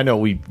 And I know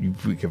we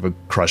have a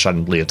crush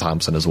on Leah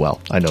Thompson as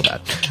well. I know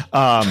that.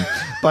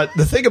 But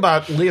the thing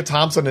about Leah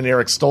Thompson and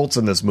Eric Stoltz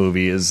in this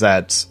movie is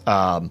that,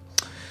 Eric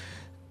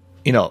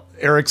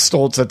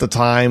Stoltz at the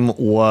time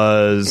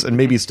was, and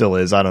maybe still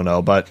is, I don't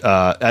know, but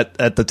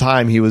at the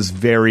time he was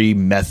very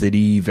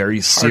methody,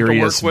 very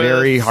serious,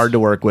 very hard to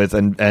work with,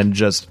 and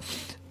just...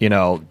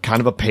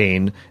 kind of a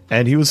pain,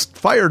 and he was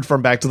fired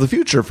from Back to the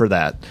Future for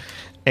that.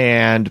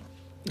 And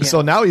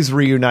so now he's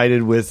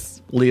reunited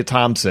with Leah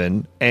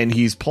Thompson, and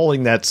he's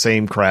pulling that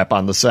same crap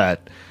on the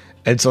set.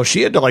 And so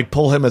she had to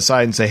pull him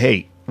aside and say,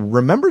 hey,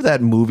 remember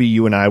that movie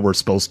you and I were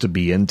supposed to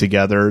be in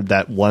together?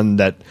 That one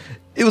that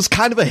it was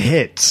kind of a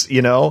hit,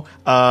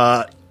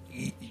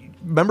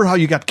 remember how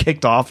you got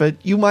kicked off it?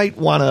 You might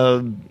want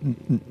to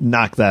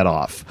knock that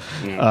off.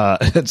 Yeah.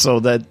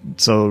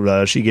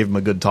 So she gave him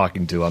a good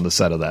talking to on the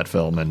set of that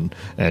film and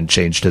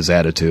changed his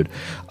attitude.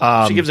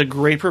 She gives a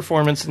great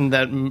performance in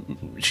that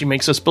she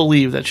makes us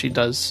believe that she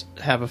does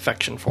have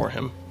affection for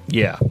him.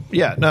 Yeah.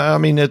 Yeah. No, I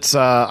mean, it's,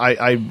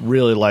 I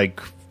really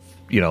like,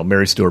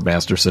 Mary Stuart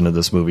Masterson in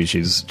this movie.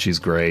 She's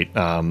great.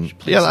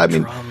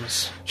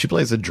 Drums. She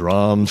plays the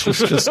drums. She's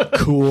just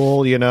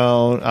cool,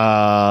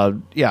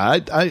 I've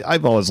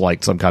always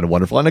liked Some Kind of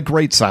Wonderful, and a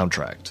great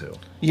soundtrack too.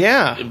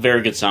 Yeah,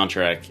 very good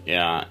soundtrack.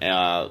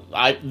 Yeah,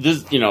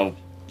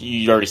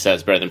 you already said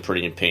it's better than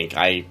Pretty in Pink.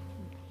 I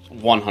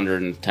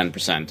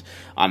 110%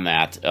 on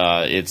that.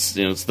 It's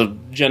the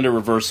gender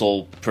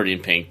reversal Pretty in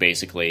Pink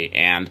basically,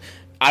 and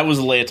I was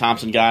a Leah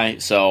Thompson guy,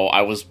 so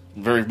I was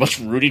very much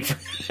rooting for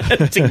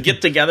to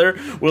get together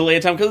with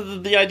Leah Thompson,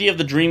 because the idea of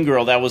the dream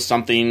girl, that was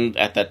something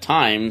at that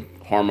time,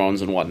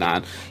 hormones and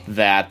whatnot,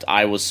 that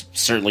I was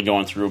certainly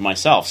going through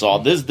myself. So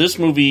this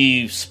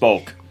movie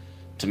spoke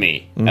to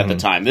me at the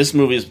time. This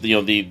movie is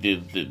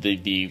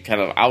the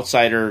kind of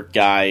outsider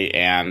guy,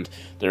 and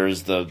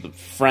there's the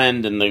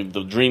friend and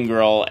the dream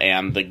girl,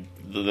 and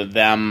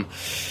them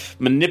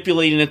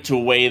manipulating it to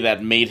a way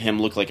that made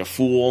him look like a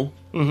fool.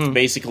 Mm-hmm.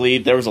 Basically,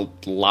 there was a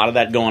lot of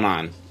that going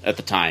on at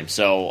the time.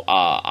 So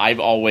I've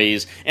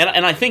always,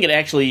 and I think it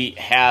actually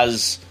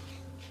has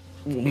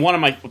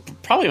one of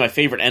probably my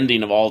favorite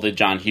ending of all the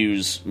John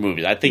Hughes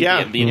movies. I think,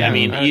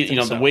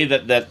 the way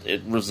that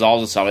it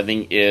resolves itself, I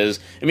think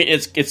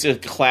it's a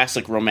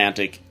classic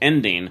romantic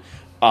ending.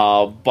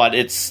 But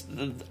it's,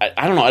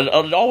 I don't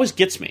know, it always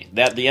gets me,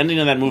 that the ending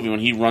of that movie when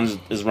he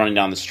is running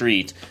down the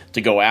street to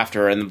go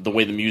after her, and the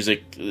way the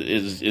music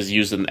is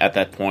used at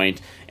that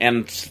point,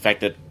 and the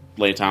fact that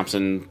Leah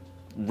Thompson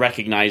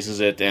recognizes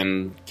it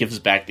and gives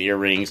back the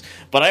earrings.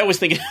 But I always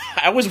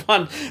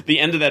want the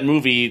end of that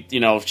movie,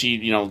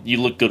 you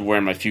look good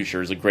wearing my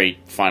future is a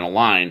great final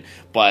line,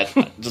 but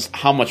just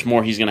how much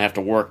more he's going to have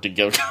to work to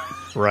go.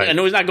 Right. I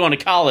know he's not going to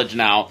college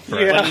now,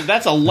 but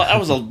that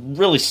was a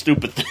really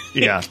stupid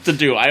thing to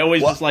do. I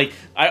always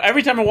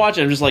every time I watch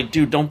it, I'm just like,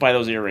 dude, don't buy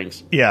those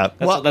earrings. Yeah.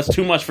 That's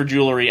too much for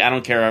jewelry. I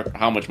don't care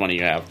how much money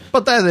you have.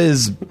 But that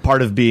is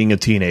part of being a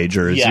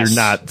teenager, is you're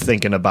not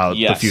thinking about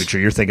the future.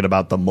 You're thinking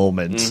about the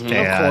moment. Mm-hmm.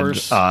 And, of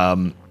course.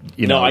 I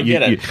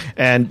get it.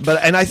 And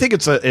I think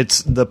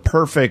it's the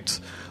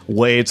perfect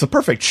way. It's a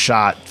perfect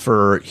shot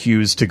for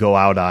Hughes to go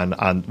out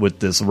on with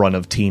this run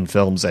of teen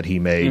films that he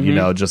made.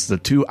 Mm-hmm. Just the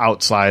two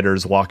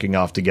outsiders walking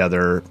off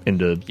together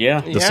into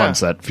the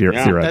sunset.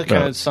 That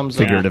kind of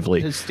sums up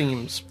his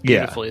themes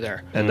beautifully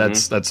there. And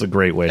that's a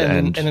great way to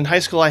end. And in high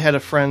school, I had a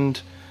friend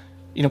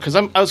because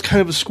I was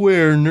kind of a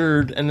square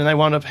nerd, and then I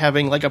wound up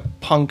having like a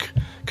punk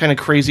kind of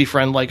crazy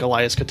friend like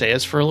Elias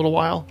Koteas for a little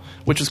while,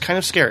 which was kind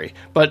of scary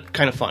but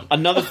kind of fun.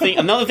 Another thing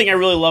I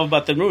really love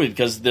about the movie,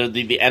 because they're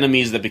the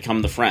enemies that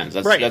become the friends.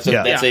 That's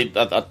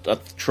a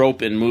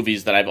trope in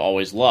movies that I've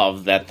always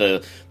loved, that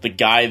the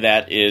guy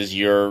that is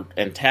your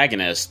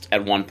antagonist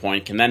at one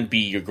point can then be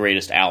your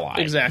greatest ally.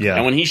 Exactly. Yeah.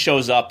 And when he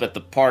shows up at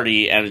the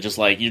party and it's just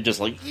like you're just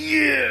like,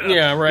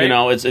 yeah, right.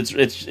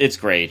 It's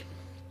great.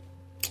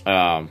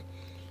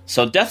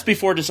 So Death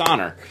Before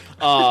Dishonor.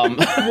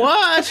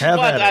 What?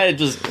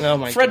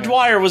 Fred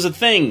Dwyer was a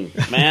thing,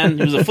 man.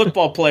 He was a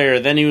football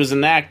player, then he was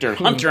an actor.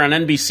 Hunter on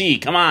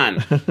NBC. Come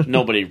on.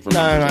 Nobody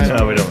remembers.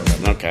 No, we don't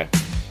remember. Okay.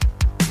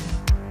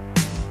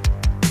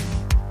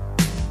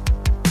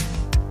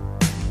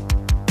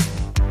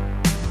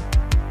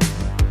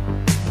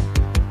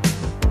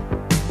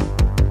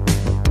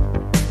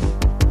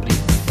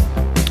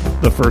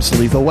 The first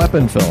Lethal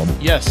Weapon film.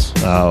 Yes.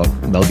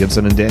 Mel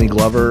Gibson and Danny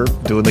Glover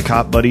doing the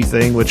cop buddy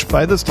thing, which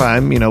by this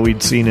time,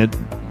 we'd seen it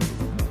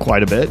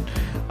quite a bit.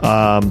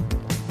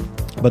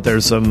 But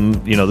there's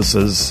this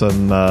is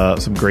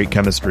some great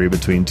chemistry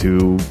between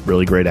two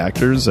really great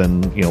actors,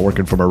 and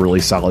working from a really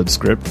solid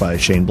script by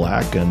Shane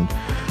Black, and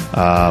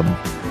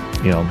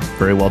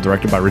very well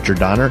directed by Richard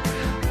Donner.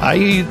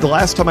 The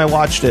last time I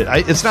watched it,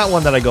 it's not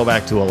one that I go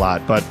back to a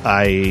lot, but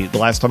the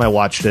last time I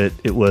watched it,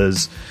 it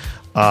was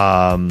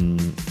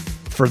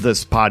for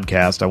this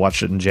podcast. I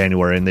watched it in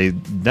January, and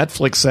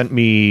Netflix sent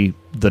me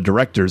the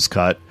director's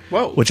cut,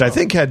 which I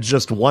think had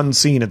just one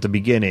scene at the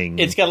beginning.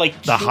 It's got like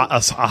a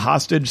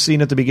hostage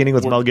scene at the beginning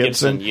with Mel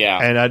Gibson,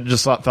 and I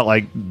just felt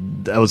like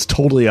that was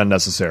totally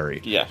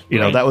unnecessary. Yeah,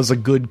 that was a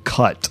good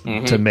cut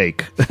to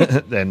make,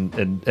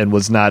 and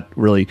was not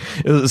really.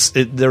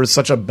 There was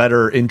such a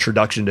better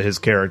introduction to his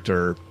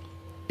character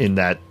in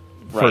that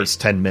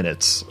first 10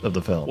 minutes of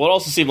the film. Well, it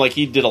also seemed like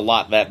he did a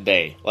lot that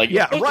day.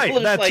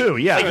 That too.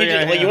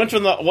 Yeah, you went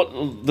from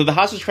the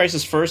hostage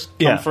crisis first,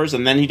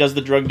 and then he does the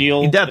drug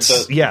deal.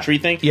 The tree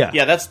thing.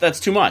 Yeah, that's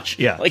too much.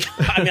 Yeah,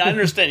 I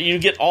understand. You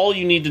get all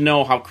you need to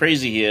know how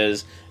crazy he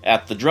is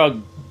at the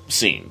drug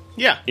scene.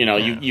 Yeah,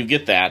 you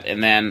get that,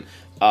 and then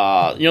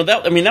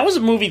that was a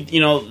movie.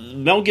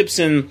 Mel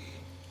Gibson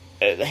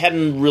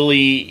hadn't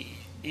really.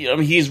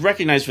 He's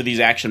recognized for these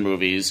action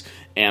movies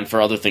and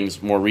for other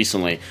things more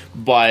recently,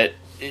 but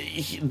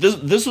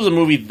this was a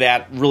movie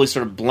that really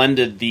sort of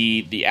blended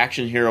the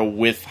action hero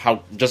with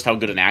how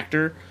good an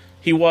actor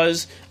he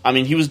was.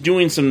 He was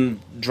doing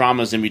some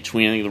dramas in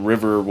between. I think The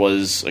River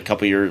was a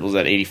couple years. Was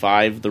that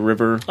 85? The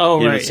River.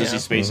 Oh, right. Sissy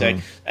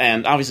Spacek,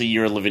 and obviously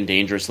You're Living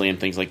Dangerously and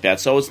things like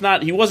that. So it's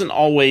not. He wasn't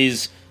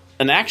always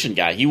an action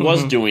guy. He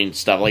was doing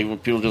stuff like when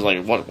people just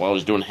like, what? Well, I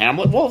was doing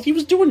Hamlet. Well, he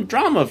was doing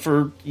drama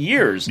for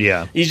years.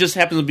 Yeah, he just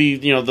happens to be,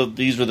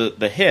 these were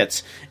the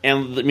hits.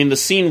 And the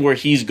scene where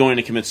he's going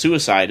to commit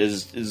suicide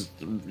is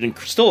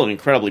still an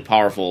incredibly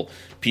powerful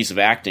piece of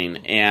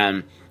acting.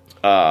 And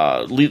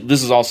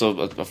this is also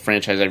a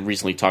franchise I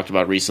recently talked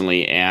about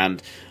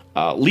and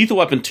Lethal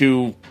Weapon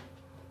 2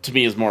 to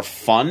me is more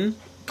fun.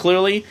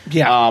 Clearly,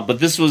 but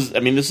this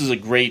is a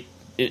great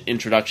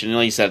introduction. And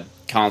like you said,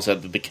 Colin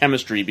said that the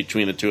chemistry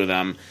between the two of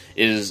them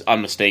is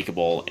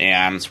unmistakable,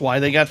 and that's why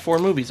they got 4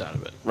 movies out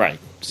of it. Right,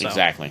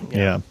 exactly.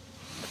 Yeah.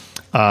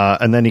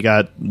 And then you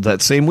got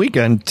that same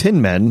weekend,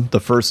 Tin Men, the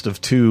first of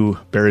 2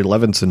 Barry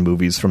Levinson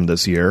movies from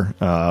this year.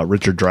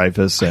 Richard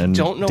Dreyfuss and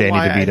Danny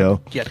DeVito.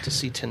 I yet to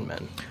see Tin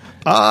Men.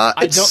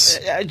 Because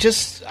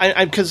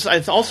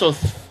I also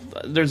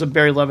there's a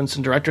Barry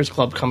Levinson Directors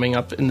Club coming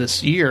up in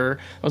this year.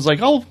 I was like,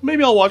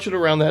 maybe I'll watch it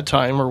around that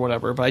time or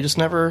whatever. But I just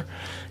never.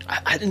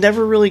 It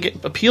never really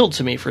appealed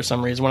to me for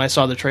some reason when I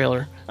saw the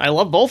trailer. I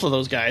love both of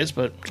those guys,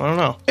 but I don't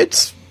know.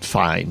 It's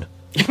fine.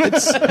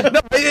 It's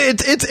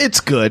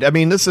good.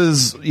 This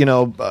is a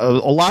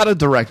lot of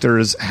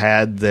directors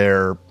had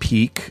their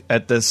peak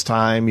at this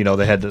time.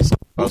 They had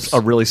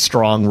a really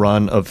strong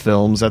run of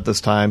films at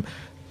this time.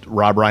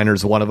 Rob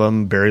Reiner's one of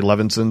them. Barry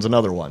Levinson's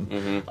another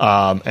one,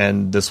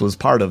 and this was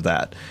part of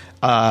that.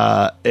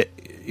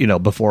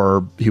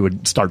 Before he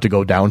would start to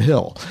go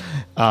downhill.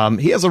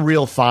 He has a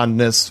real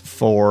fondness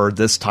for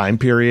this time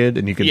period,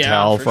 and you can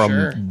tell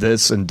from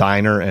this and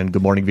Diner and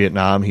Good Morning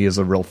Vietnam, he has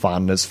a real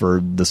fondness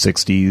for the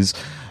 60s.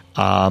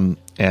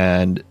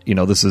 And,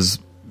 this is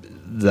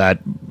that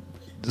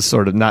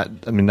sort of not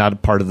a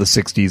part of the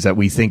 60s that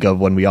we think of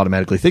when we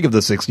automatically think of the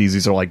 60s.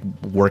 These are like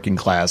working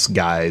class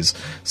guys,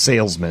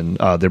 salesmen.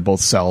 They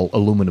both sell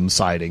aluminum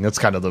siding. That's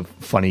kind of the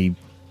funny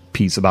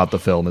piece about the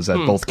film, is that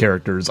both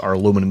characters are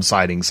aluminum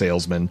siding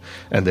salesmen,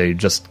 and they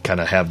just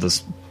kind of have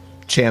this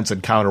chance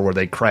encounter where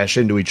they crash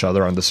into each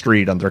other on the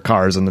street on their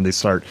cars, and then they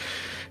start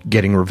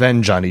getting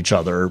revenge on each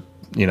other,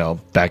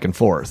 back and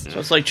forth. So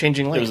it's like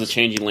changing lanes. It was the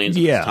changing lanes at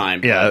the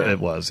time. Yeah, it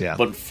was,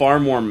 but far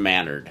more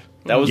mannered.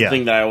 That was the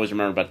thing that I always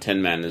remember about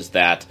Tin Men, is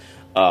that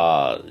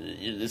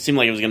it seemed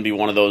like it was going to be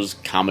one of those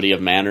comedy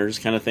of manners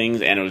kind of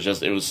things, and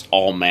it was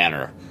all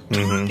manner.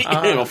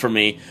 For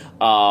me,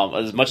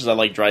 as much as I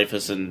like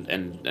Dreyfuss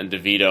and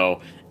DeVito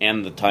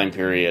and the time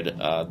period,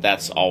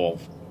 that's all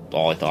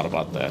all I thought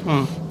about that.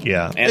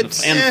 Yeah,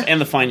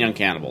 and the Fine Young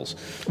Cannibals.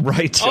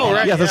 Right. Oh,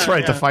 right. Yeah, that's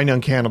right. Yeah. The Fine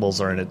Young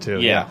Cannibals are in it too.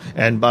 Yeah.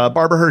 And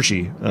Barbara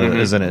Hershey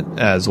is in it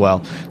as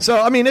well.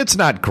 So I mean, it's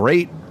not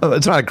great.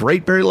 It's not a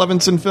great Barry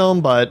Levinson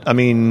film, but I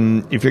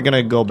mean, if you're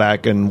gonna go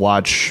back and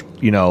watch,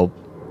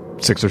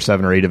 6 or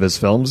 7 or 8 of his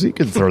films, you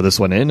can throw this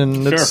one in,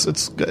 and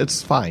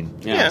it's fine.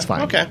 Yeah, it's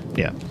fine. Okay.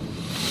 Yeah.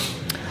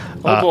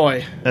 Oh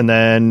boy. And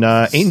then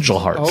Angel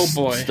Heart. Oh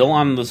boy. Still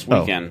on this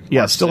weekend.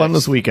 Yeah, March still 6th. on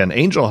this weekend.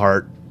 Angel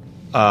Heart,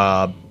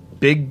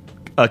 big,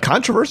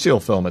 controversial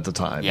film at the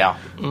time. Yeah.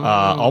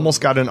 Almost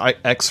got an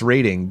X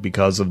rating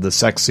because of the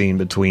sex scene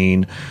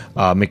between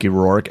Mickey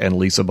Rourke and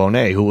Lisa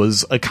Bonet, who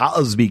was a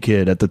Cosby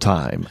kid at the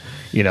time.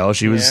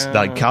 She was,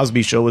 the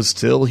Cosby Show was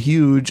still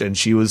huge, and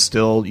she was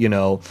still,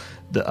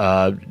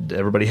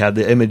 everybody had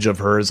the image of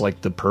her as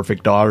like the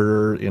perfect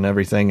daughter and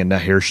everything, and now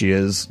here she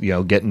is,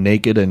 getting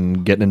naked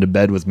and getting into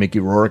bed with Mickey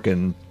Rourke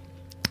and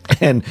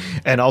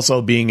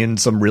also being in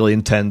some really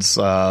intense,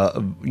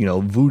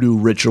 voodoo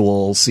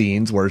ritual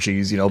scenes where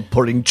she's,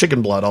 putting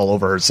chicken blood all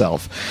over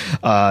herself.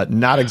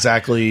 Not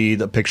exactly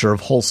the picture of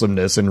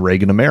wholesomeness in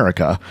Reagan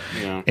America.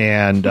 Yeah.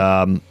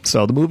 And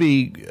so the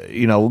movie,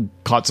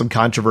 caught some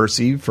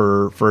controversy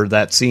for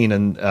that scene,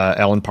 and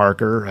Alan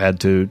Parker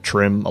had to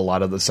trim a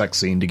lot of the sex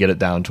scene to get it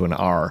down to an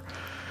R.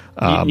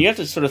 You have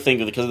to sort of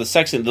think, because of the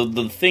sex scene,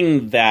 the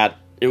thing that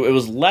it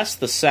was less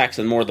the sex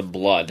and more the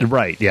blood,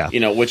 right? Yeah,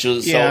 which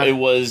was so it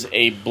was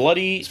a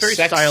bloody,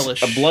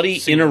 stylish, a bloody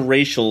scene.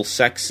 Interracial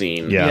sex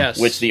scene,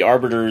 which the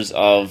arbiters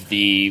of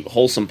the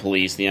wholesome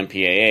police, the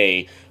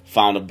MPAA,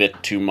 found a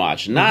bit too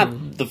much.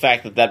 Not the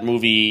fact that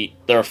movie,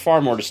 there are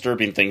far more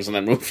disturbing things in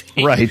that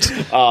movie, right?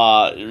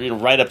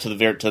 Right up to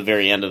the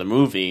very end of the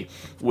movie,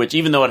 which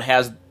even though it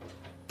has,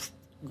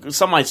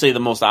 some might say, the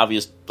most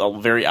obvious,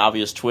 a very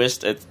obvious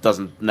twist, it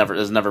has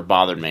never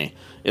bothered me.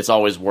 It's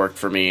always worked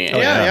for me.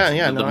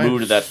 Yeah. The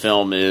mood of that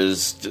film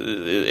is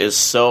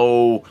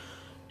so.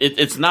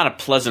 It's not a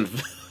pleasant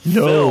film.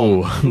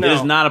 No. It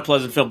is not a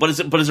pleasant film, but it's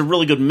a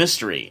really good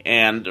mystery.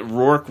 And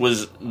Rourke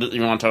was.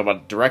 You want to talk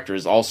about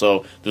directors?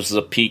 Also, this is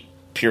a peak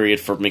period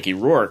for Mickey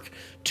Rourke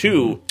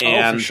too.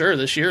 And for sure,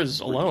 this year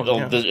is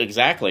alone.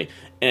 Exactly.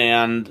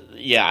 And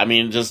I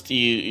mean, just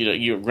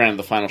you granted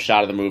the final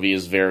shot of the movie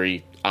is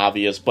very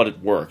obvious, but it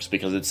works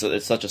because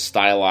it's such a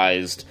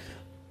stylized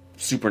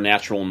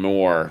supernatural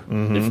noir,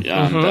 and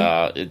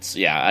it's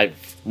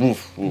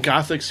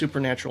gothic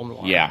supernatural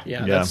noir. Yeah.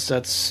 That's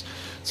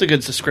a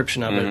good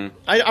description of it.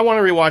 I want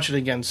to rewatch it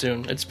again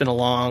soon. It's been a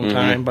long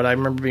time, but I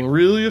remember being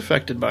really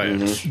affected by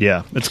it.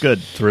 Yeah, it's good.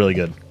 It's really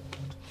good.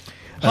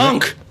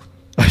 Hunk.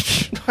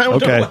 I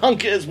don't know what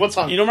Hunk is. What's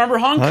Hunk? You don't remember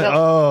Hunk?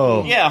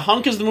 Oh, yeah.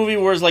 Hunk is the movie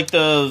where it's like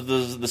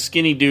the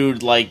skinny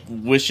dude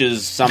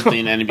wishes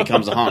something and he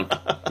becomes a hunk.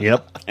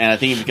 Yep. And I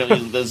think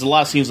there's a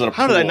lot of scenes at a pool.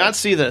 How did I not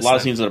see this? A lot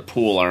of scenes at a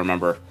pool. I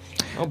remember.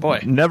 Oh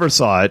boy, never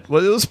saw it.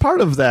 Well, it was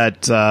part of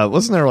that.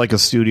 Wasn't there like a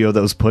studio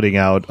that was putting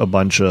out a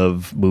bunch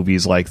of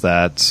movies like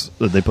that?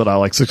 They put out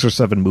like 6 or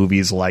 7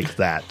 movies like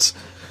that.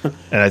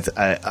 And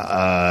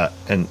I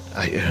can't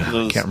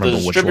remember which one.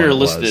 The distributor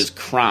listed is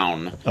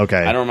Crown.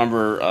 Okay, I don't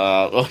remember.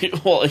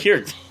 Well,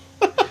 here.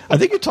 I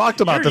think you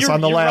talked about this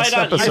on the last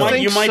episode.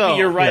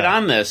 You're right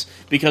on this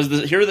because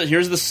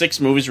here's the 6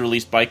 movies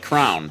released by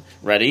Crown.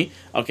 Ready?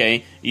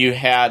 Okay, you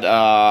had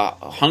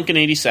Hunk in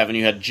 '87.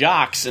 You had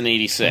Jocks in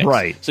 '86.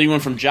 Right. So you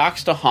went from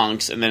Jocks to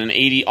Hunks, and then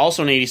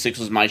also in '86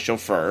 was My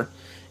Chauffeur.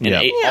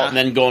 And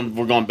then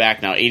we're going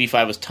back now.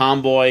 '85 was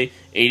Tomboy.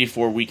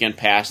 '84 Weekend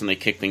Pass, and they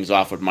kicked things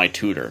off with My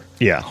Tutor.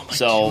 Yeah.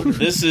 So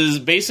this is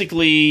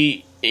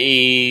basically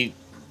a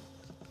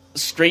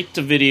straight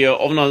to video.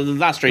 Oh no,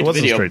 not straight to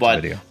video,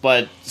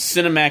 but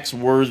Cinemax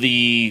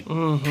worthy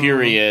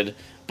period,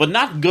 but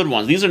not good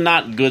ones. These are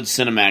not good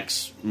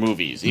Cinemax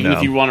movies. Even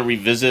if you want to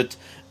revisit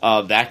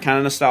that kind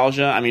of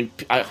nostalgia. I mean,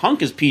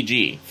 Hunk is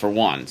PG for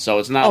one, so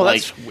it's not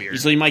that's weird.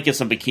 So you might get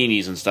some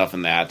bikinis and stuff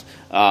in that.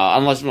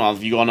 Unless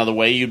if you go another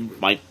way, you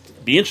might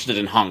be interested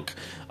in Hunk.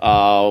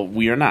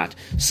 We are not.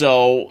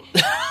 So,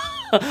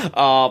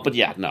 but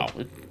yeah, no.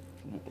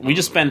 We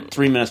just spent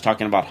 3 minutes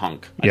talking about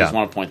Hunk. I just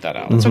want to point that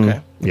out. That's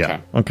okay. Yeah.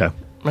 Okay.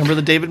 Remember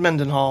the David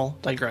Mendenhall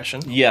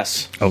digression?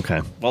 Yes.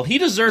 Okay. Well, he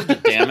deserved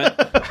it, damn it.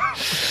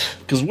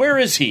 Because where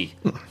is he?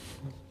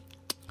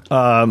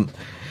 And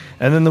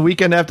then the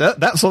weekend after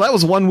that, so that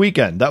was one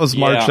weekend. That was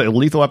March.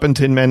 Lethal Weapon,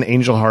 Tin Men,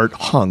 Angel Heart,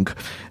 Hunk.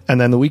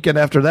 And then the weekend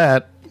after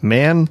that,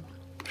 man,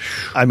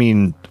 I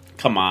mean,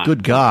 come on.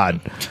 Good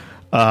God.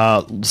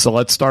 So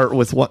let's start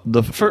with what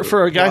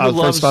for a guy who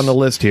loves first on the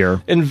list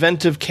here,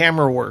 inventive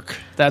camera work.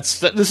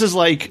 This is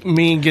like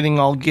me getting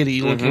all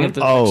giddy looking at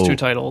the next 2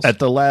 titles. At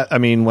the I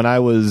mean, when I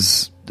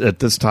was at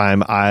this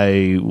time,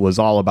 I was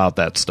all about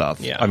that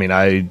stuff. Yeah. I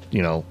mean,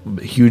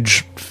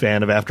 huge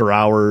fan of After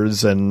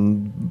Hours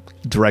and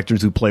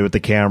directors who play with the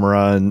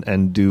camera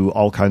and do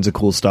all kinds of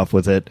cool stuff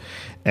with it.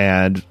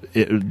 And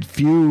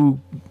few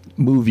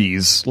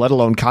movies, let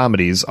alone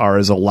comedies, are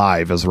as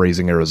alive as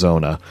Raising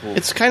Arizona.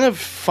 It's kind of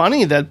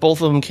funny that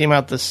both of them came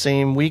out the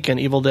same weekend,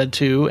 Evil Dead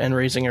 2 and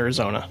Raising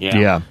Arizona.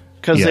 Yeah.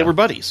 because they were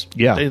buddies.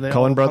 Yeah, they Coen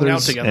all hung out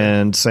brothers together.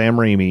 and Sam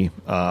Raimi,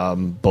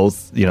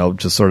 both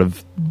just sort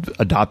of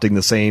adopting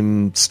the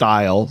same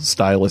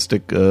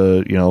stylistic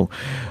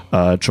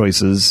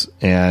choices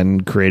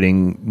and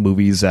creating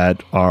movies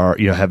that are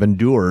have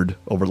endured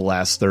over the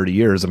last 30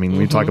 years. I mean,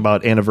 when we talk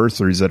about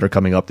anniversaries that are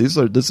coming up, these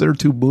are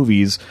two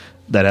movies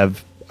that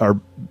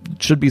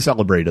should be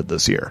celebrated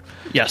this year.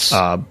 Yes,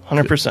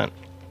 100%.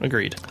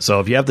 Agreed.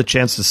 So if you have the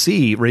chance to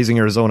see Raising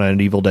Arizona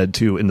and Evil Dead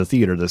 2 in the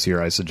theater this year,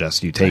 I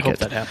suggest you take I hope it.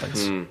 that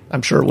happens.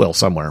 I'm sure it will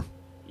somewhere.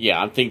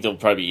 Yeah, I think there'll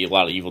probably be a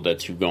lot of Evil Dead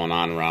 2 going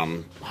on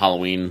around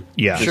Halloween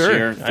this Sure.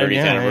 year,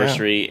 30th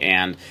anniversary.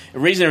 And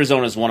Raising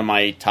Arizona is one of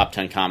my top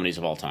 10 comedies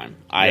of all time.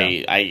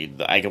 I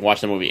can watch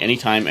that movie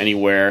anytime,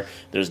 anywhere.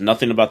 There's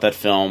nothing about that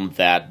film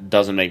that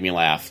doesn't make me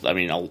laugh. I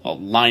mean, a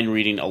line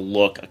reading, a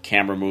look, a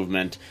camera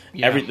movement.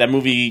 That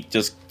movie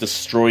just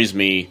destroys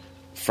me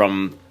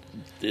from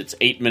its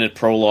 8-minute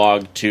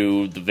prologue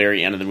to the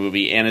very end of the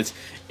movie. And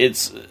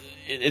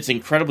it's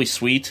incredibly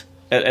sweet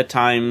at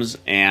times,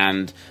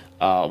 and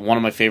one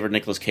of my favorite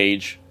Nicolas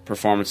Cage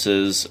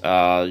performances.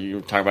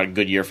 You talk about a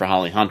good year for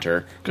Holly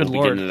Hunter. Good we'll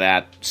Lord. be getting to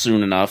that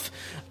soon enough.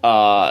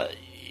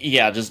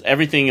 Just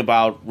everything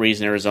about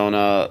Raising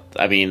Arizona.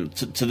 I mean,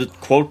 to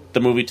quote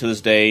the movie to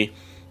this day,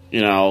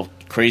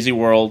 crazy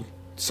world.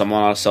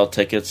 Someone ought to sell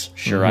tickets.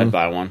 Sure, I'd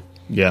buy one.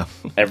 Yeah.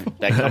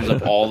 That comes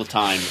up all the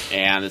time,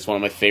 and it's one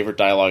of my favorite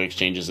dialogue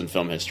exchanges in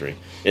film history.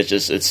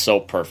 It's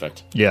so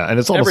perfect. Yeah, and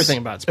it's almost everything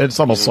about it's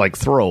almost like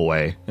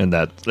throwaway in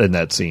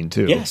that scene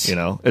too. Yes.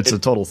 It's a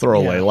total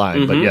throwaway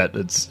line, but yet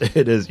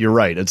it is. You're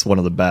right. It's one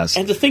of the best.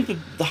 And to think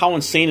that how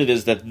insane it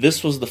is that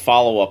this was the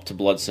follow up to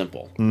Blood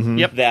Simple.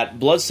 Yep. That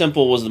Blood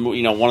Simple was the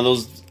one of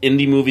those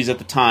indie movies at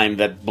the time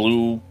that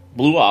blew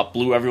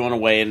everyone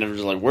away, and it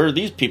was like, where do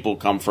these people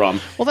come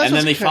from? Well, that's and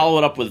then they what's follow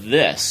it up with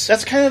this.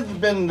 That's kind of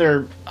been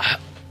their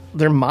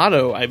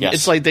motto. I mean, Yes.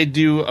 It's like they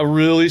do a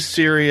really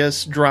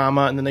serious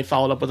drama, and then they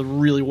follow it up with a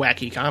really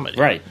wacky comedy.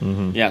 Right.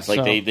 Yeah, it's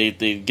like they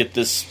get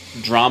this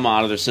drama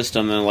out of their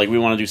system, and they're like, we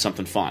want to do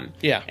something fun.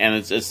 Yeah. And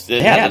it has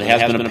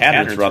been a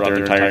pattern throughout their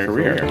entire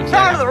career.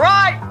 Turn to the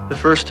right! The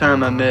first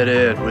time I met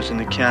Ed was in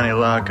the county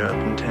lockup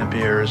in Tempe,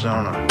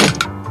 Arizona.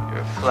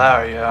 You're a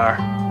flower, you are.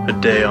 A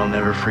day I'll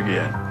never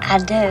forget. I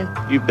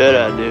do. You bet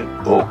I do.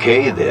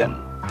 Okay, then.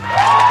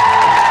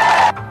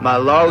 My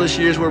lawless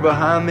years were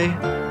behind me.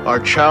 Our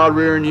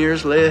child-rearing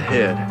years lay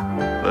ahead.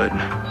 But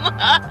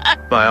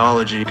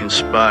biology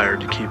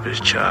conspired to keep us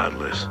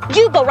childless.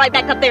 You go right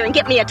back up there and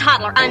get me a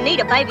toddler. I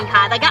need a baby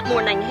hide. I got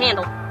more than I can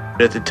handle.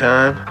 At the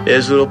time,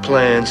 Ed's little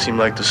plan seemed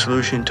like the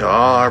solution to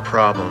all our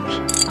problems.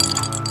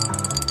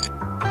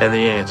 And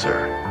the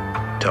answer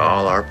to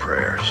all our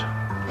prayers.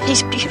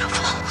 He's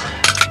beautiful.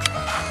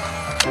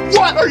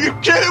 What? Are you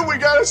kidding? We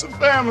got us a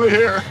family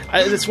here.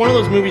 It's one of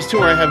those movies, too,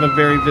 where I have a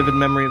very vivid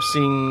memory of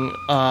seeing,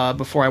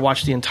 before I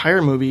watched the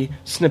entire movie,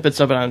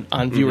 snippets of it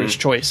on Viewer's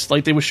Choice.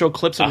 Like, they would show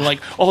clips of it like,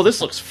 oh, this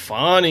looks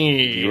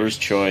funny. Viewer's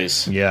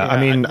Choice. Yeah, I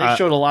mean... They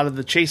showed a lot of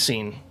the chase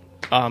scene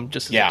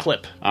just as a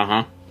clip.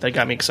 Uh-huh. That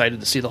got me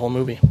excited to see the whole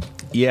movie.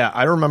 Yeah,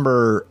 I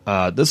remember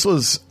this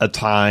was a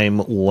time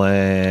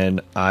when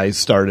I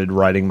started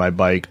riding my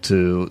bike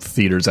to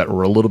theaters that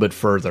were a little bit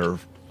further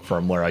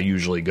from where I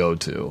usually go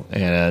to.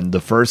 And the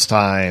first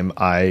time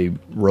I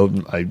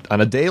rode on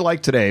a day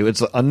like today,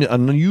 it's an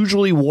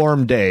unusually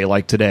warm day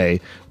like today.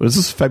 This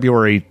is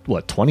February,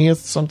 20th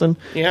something?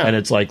 Yeah. And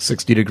it's like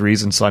 60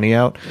 degrees and sunny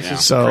out. This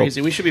is so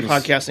crazy. We should be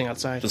podcasting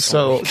outside.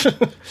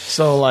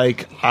 So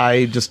like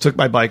I just took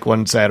my bike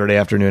one Saturday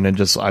afternoon and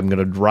I'm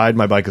going to ride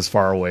my bike as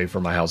far away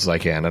from my house as I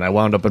can. And I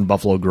wound up in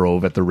Buffalo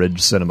Grove at the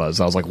Ridge Cinemas.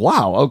 I was like,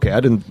 wow, okay,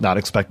 I did not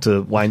expect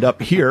to wind up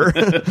here.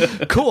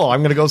 Cool, I'm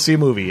going to go see a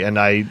movie. And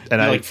I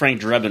like Frank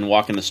Drebin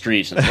walking the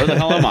streets. And where the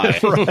hell am I?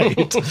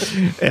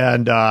 Right.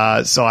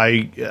 And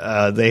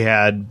so they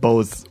had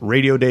both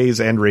Radio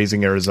Days and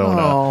Raising Arizona.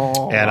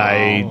 Aww. And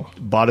I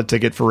bought a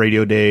ticket for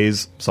Radio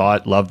Days, saw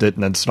it, loved it,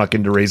 and then snuck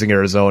into Raising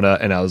Arizona.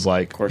 And I was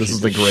like, this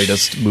is the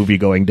greatest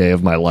movie-going day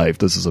of my life.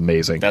 This is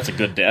amazing. That's a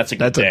good day. That's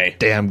a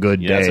damn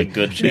good day. That's a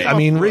good day. I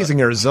mean,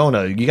 Raising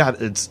Arizona,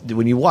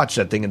 when you watch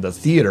that thing in the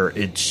theater,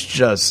 it's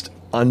just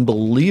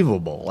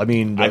unbelievable. I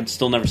mean, I've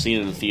still never seen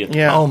it in the theater.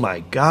 Yeah. Oh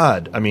my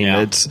God. I mean,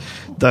 it's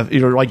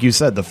like you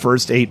said, the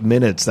first 8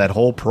 minutes, that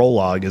whole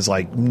prologue is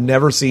like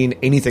never seen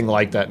anything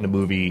like that in a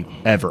movie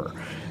ever.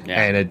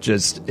 Yeah. And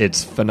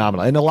it's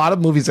phenomenal. And a lot of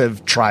movies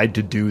have tried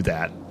to do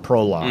that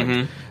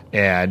prologue.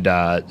 And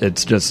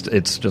it's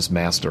just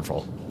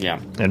masterful.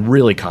 Yeah. And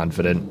really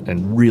confident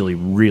and really,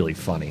 really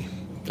funny.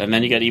 And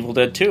then you got Evil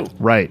Dead 2.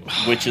 Right.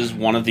 Which is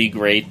one of the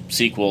great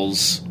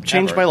sequels.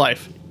 Changed my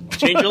life.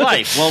 Change your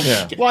life.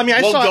 Well, well, I mean,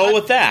 I saw go it,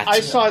 with that.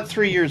 I saw it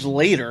 3 years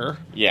later.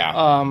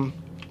 Yeah.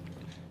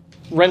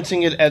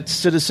 Renting it at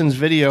Citizens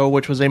Video,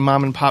 which was a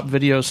mom and pop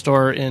video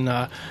store in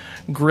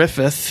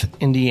Griffith,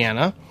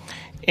 Indiana,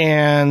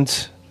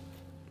 and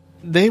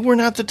they were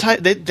not the type.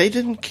 They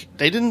didn't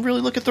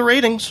really look at the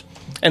ratings.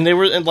 And they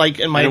were and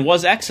it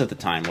was X at the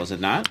time, was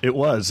it not? It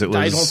was.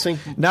 I don't think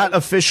not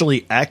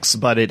officially X,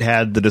 but it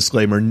had the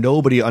disclaimer: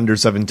 nobody under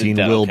 17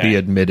 will be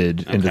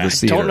admitted into the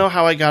theater. I don't know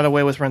how I got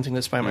away with renting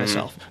this by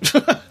myself.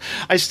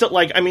 I still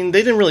they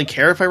didn't really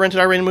care if I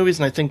rented R-rated movies,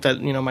 and I think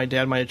that my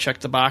dad might have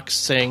checked the box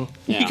saying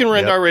you can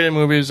rent R-rated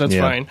movies. That's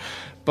fine.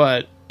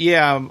 But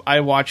yeah, I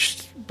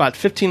watched about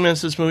 15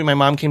 minutes of this movie. My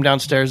mom came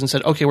downstairs and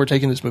said, "Okay, we're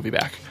taking this movie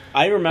back."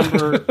 I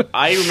remember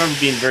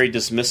being very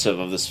dismissive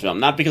of this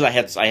film, not because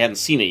I hadn't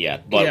seen it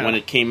yet, but when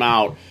it came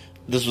out,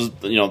 this was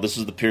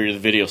the period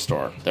of the video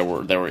store that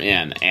we're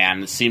in,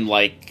 and it seemed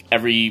like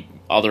every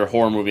other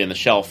horror movie on the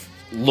shelf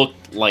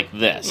looked like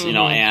this,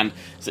 and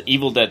it's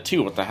Evil Dead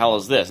 2. What the hell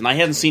is this? And I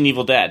hadn't seen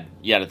Evil Dead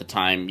yet at the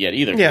time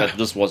either. Because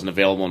this wasn't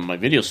available in my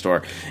video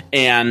store,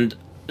 and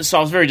so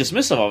I was very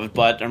dismissive of it.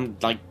 But I'm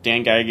like,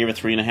 Dan Geiger gave it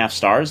 3.5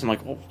 stars. I'm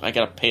like, well, I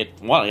gotta pay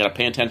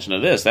attention to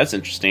this. That's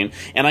interesting.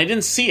 And I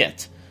didn't see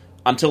it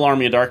until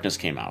Army of Darkness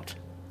came out.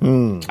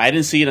 I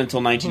didn't see it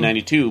until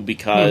 1992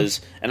 because,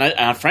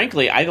 and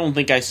frankly, I don't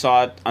think I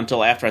saw it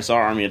until after I saw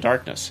Army of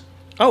Darkness.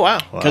 Oh, wow.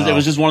 Because it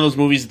was just one of those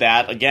movies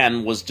that,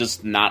 again, was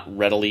just not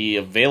readily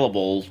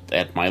available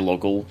at my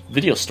local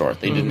video store.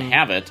 They didn't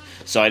have it,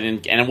 so I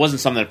didn't, and it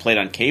wasn't something that played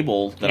on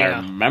cable that I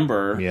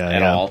remember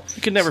at all.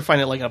 You could never find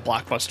it like a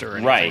Blockbuster or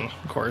anything,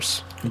 of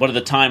course. But at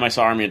the time I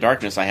saw Army of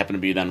Darkness, I happened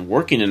to be then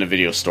working in a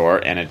video store,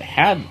 and it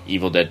had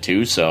Evil Dead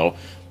 2, so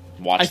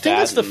watched I think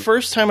that's the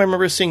first time I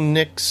remember seeing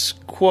Nick's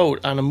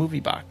quote on a movie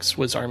box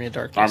was Army of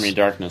Darkness. Army of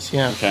Darkness.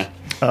 Yeah. Okay.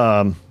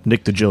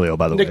 Nick DiGilio,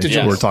 by the way.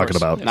 DiGilio, we're talking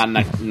about. Not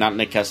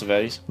Nick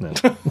Cassavetes? No.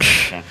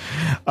 Okay.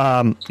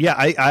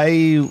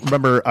 I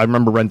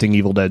remember renting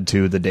Evil Dead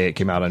 2 the day it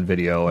came out on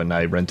video, and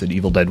I rented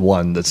Evil Dead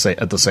 1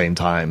 at the same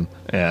time.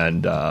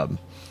 And I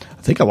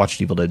think I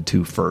watched Evil Dead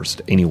 2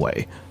 first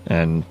anyway,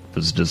 and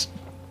was just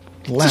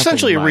it's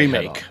essentially a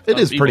remake. It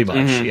is pretty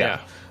much,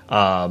 yeah.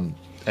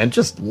 And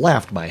just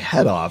laughed my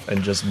head off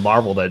and just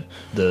marveled at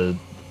the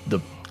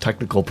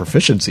technical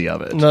proficiency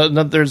of it. No,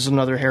 there's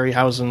another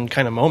Harryhausen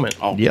kind of moment.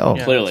 Oh,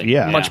 clearly.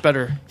 Yeah. Much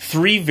better.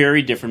 3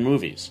 very different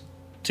movies,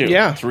 too.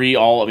 Yeah. 3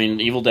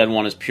 Evil Dead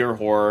 1 is pure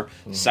horror.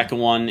 Second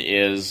one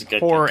is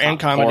horror and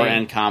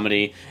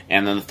comedy.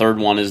 And then the third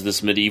one is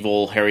this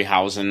medieval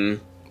Harryhausen.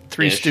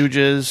 Three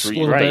Stooges, a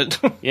little bit.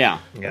 Yeah.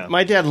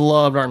 My dad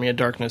loved Army of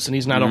Darkness, and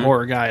he's not a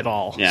horror guy at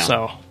all. Yeah.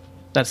 So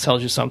that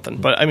tells you something.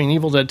 But,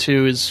 Evil Dead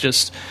 2 is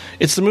just...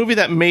 It's the movie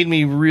that made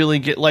me really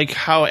get... Like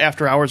how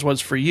After Hours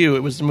was for you, it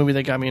was the movie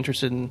that got me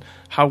interested in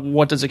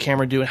what does a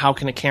camera do, and how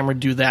can a camera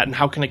do that, and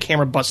how can a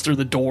camera bust through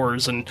the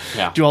doors, and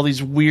do all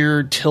these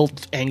weird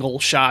tilt angle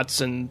shots,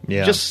 and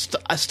just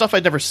stuff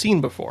I'd never seen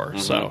before.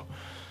 So,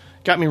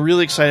 got me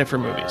really excited for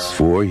movies.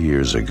 4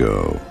 years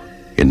ago,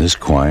 in this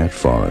quiet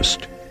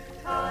forest,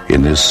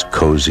 in this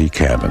cozy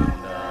cabin,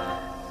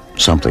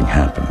 something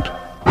happened.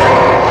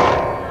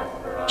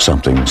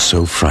 Something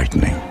so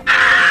frightening.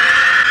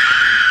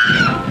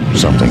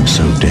 Something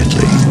so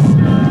deadly.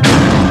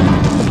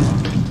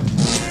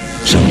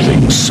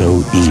 Something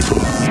so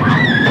evil.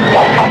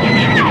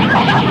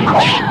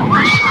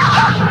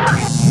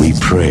 We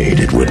prayed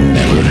it would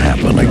never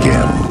happen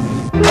again.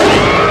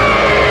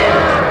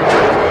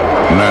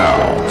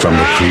 Now, from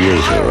the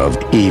creator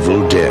of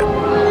Evil Dead,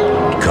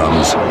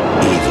 comes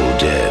Evil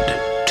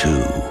Dead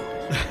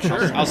 2.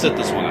 Sure. I'll sit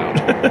this one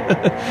out.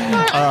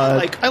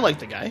 I like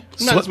the guy.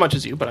 Not as much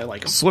as you, but I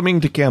like him.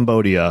 Swimming to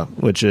Cambodia,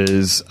 which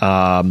is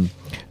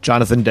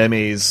Jonathan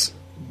Demme's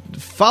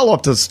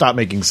follow-up to Stop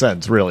Making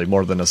Sense, really,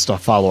 more than a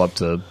follow-up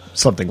to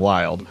Something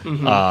Wild.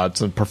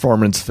 It's a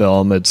performance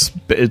film. It's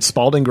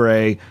Spalding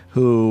Gray,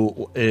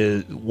 who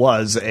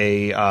was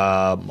a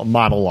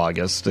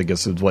monologuist, I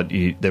guess is what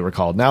they were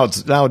called. Now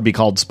it would be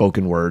called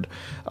spoken word.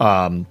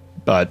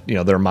 But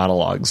they're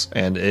monologues,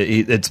 and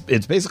it's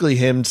basically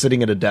him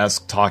sitting at a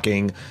desk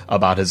talking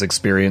about his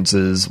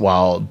experiences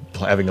while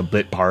having a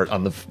bit part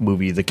on the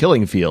movie The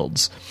Killing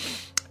Fields.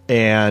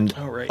 And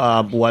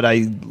what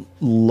I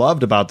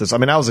loved about this,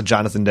 I was a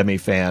Jonathan Demme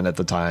fan at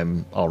the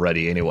time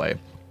already, anyway,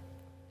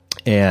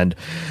 and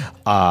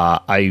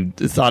I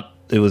thought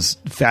it was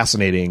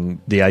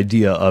fascinating, the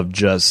idea of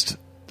just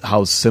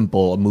how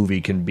simple a movie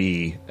can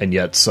be and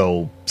yet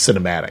so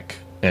cinematic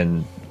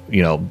and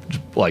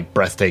like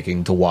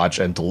breathtaking to watch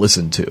and to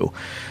listen to.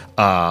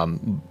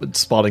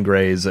 Spalding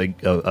Gray is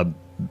a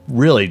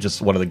really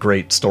just one of the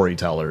great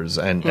storytellers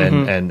and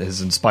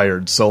has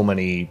inspired so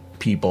many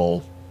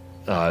people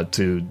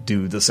to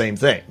do the same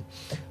thing.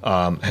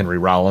 Henry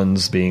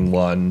Rollins being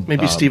one.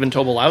 Maybe Stephen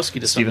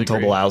Tobolowsky to some degree.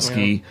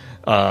 Tobolowsky.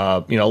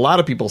 Yeah. A lot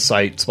of people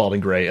cite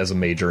Spalding Gray as a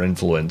major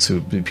influence,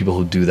 people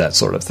who do that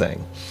sort of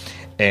thing.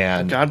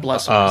 And God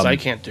bless him, because I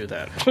can't do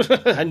that.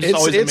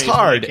 It's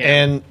hard,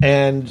 and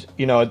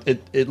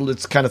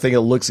it's kind of thing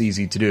that looks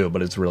easy to do,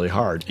 but it's really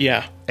hard.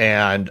 Yeah.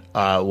 And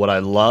what I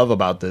love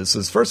about this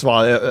is, first of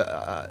all,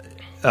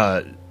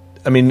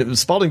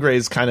 Spalding Gray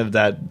is kind of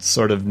that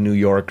sort of New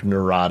York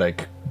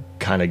neurotic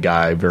kind of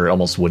guy, very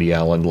almost Woody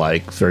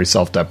Allen-like, very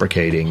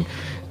self-deprecating,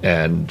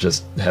 and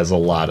just has a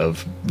lot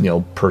of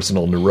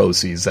personal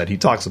neuroses that he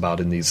talks about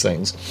in these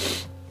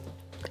things.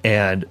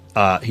 And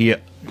he,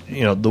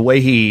 the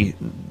way he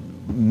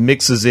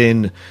mixes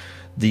in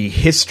the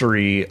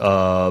history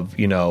of,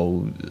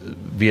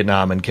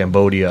 Vietnam and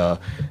Cambodia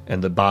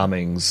and the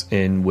bombings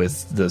in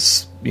with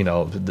this,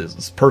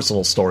 this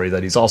personal story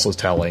that he's also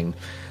telling,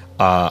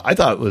 I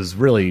thought was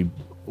really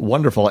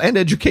wonderful and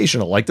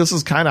educational. Like, this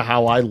is kind of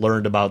how I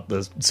learned about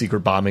the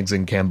secret bombings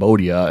in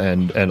Cambodia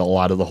and a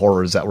lot of the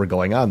horrors that were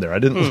going on there.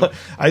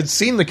 I'd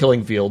seen The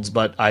Killing Fields,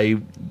 but I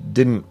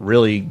didn't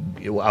really,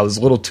 I was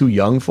a little too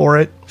young for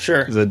it.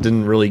 Sure. 'Cause I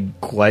didn't really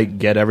quite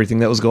get everything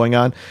that was going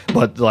on.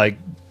 But, like,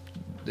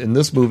 in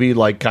this movie,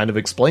 like, kind of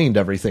explained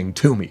everything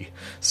to me.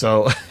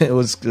 So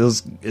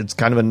it's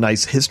kind of a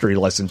nice history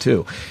lesson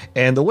too.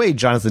 And the way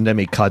Jonathan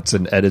Demme cuts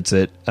and edits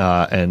it,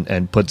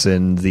 and puts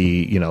in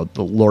the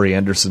Laurie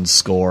Anderson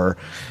score,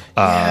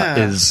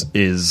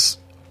 is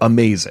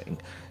amazing.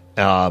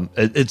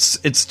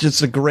 It's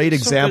just a great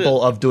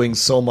example of doing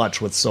so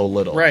much with so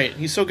little. Right.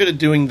 He's so good at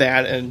doing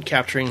that and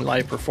capturing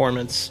live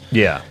performance.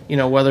 Yeah.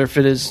 Whether if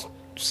it is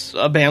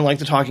a band like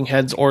the Talking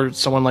Heads or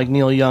someone like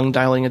Neil Young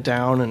dialing it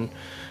down. And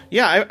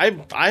yeah,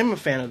 I'm a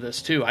fan of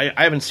this too. I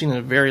haven't seen it in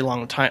a very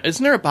long time.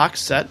 Isn't there a box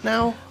set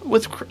now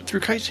through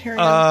Criterion?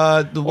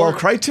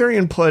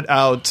 Criterion put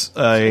out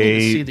I need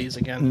to see these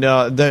again.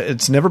 No,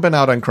 it's never been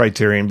out on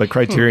Criterion, but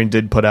Criterion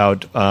did put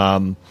out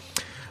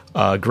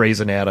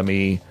Grey's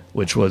Anatomy,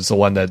 which was the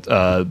one that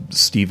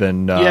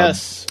Steven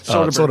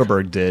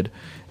Soderbergh did,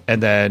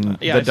 and then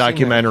the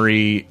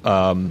documentary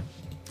And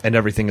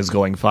Everything Is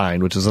Going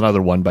Fine, which is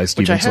another one by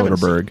Steven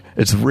Soderbergh.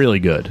 It's really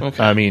good.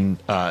 Okay. I mean,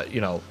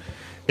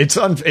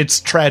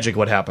 it's tragic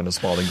what happened to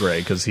Spalding Gray,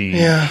 because he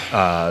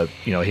got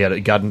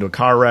into a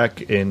car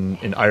wreck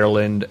in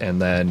Ireland,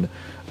 and then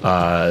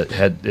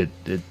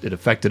it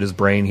affected his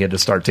brain. He had to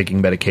start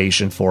taking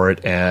medication for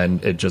it,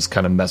 and it just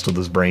kind of messed with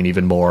his brain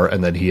even more,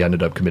 and then he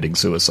ended up committing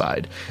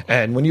suicide.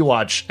 And when you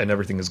watch And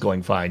Everything Is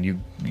Going Fine,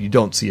 you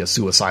don't see a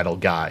suicidal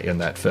guy in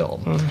that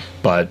film.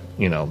 But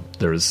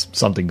there's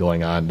something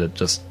going on that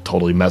just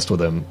totally messed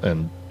with him,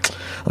 and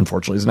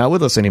unfortunately he's not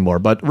with us anymore.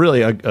 But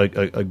really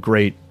a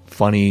great,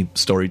 funny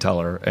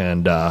storyteller,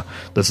 and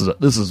this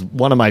is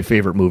one of my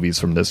favorite movies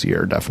from this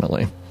year,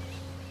 definitely.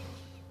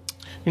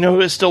 You know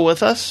who is still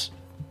with us?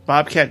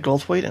 Bobcat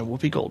Goldthwait and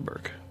Whoopi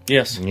Goldberg.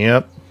 Yes.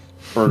 Yep.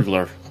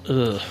 Burglar.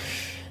 Ugh.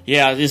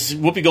 Yeah, this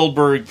Whoopi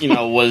Goldberg,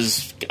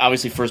 was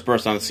obviously first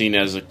burst on the scene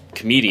as a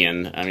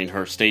comedian. I mean,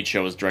 her stage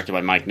show was directed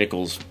by Mike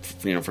Nichols,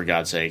 for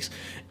God's sakes,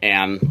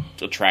 and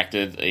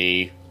attracted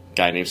a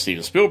guy named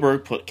Steven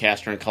Spielberg,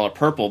 cast her in Color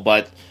Purple,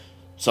 and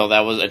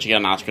she got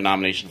an Oscar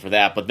nomination for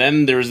that. But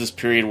then there was this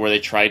period where they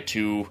tried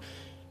to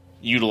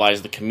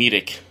utilize the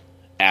comedic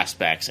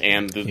aspects,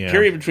 and the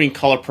period between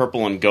Color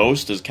Purple and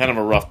Ghost is kind of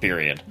a rough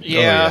period.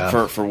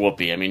 For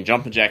Whoopi. I mean,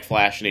 Jumpin' Jack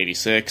Flash in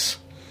 '86.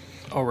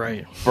 Oh,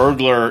 right.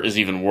 Burglar is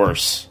even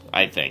worse,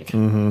 I think.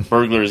 Mm-hmm.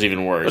 Burglar is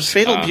even worse. But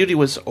Fatal Beauty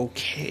was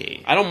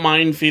okay. I don't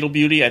mind Fatal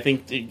Beauty. I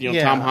think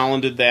Tom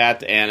Holland did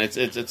that, and it's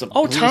a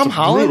Tom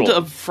Holland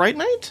of Fright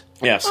Night?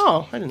 Yes.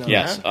 Oh, I didn't know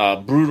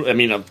that. Brutal. I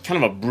mean,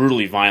 kind of a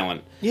brutally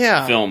violent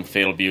film,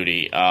 Fatal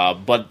Beauty.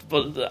 But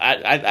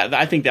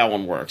I think that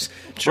one works.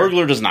 Sure.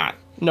 Burglar does not.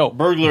 No.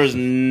 Burglar is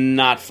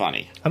not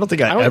funny. I don't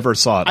think I ever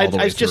saw it all the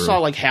way through. I just saw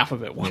like half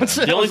of it once.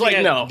 The only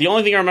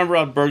thing I remember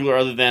about Burglar,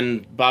 other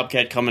than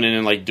Bobcat coming in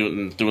and like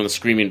doing the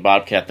screaming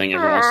Bobcat thing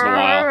every once in a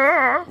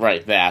while,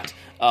 right? That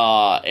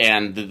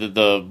and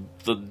the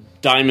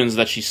diamonds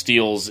that she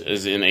steals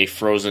is in a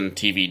frozen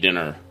TV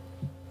dinner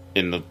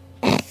in the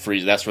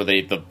freeze. That's where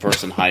the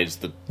person hides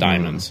the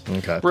diamonds.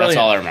 Okay, brilliant. That's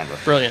all I remember.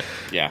 Brilliant.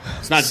 Yeah,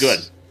 it's not good.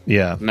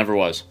 Yeah, never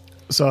was.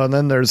 So and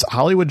then there's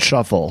Hollywood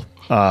Shuffle,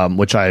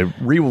 which I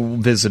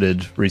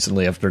revisited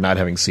recently after not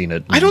having seen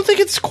it. I don't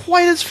think it's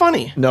quite as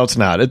funny. No, it's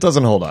not. It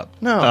doesn't hold up.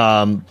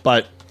 No.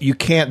 But you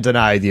can't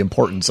deny the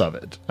importance of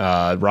it.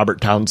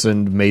 Robert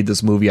Townsend made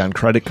this movie on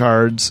credit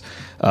cards,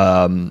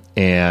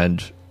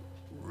 and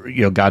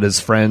got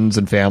his friends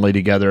and family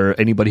together,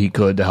 anybody he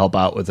could, to help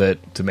out with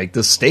it, to make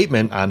this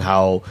statement on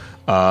how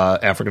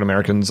African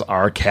Americans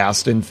are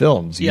cast in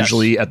films. Yes.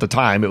 Usually at the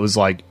time it was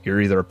like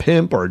you're either a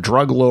pimp or a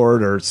drug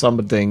lord or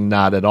something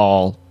not at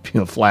all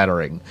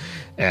flattering.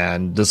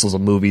 And this was a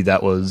movie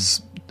that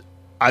was,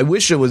 I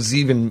wish it was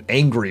even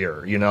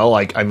angrier,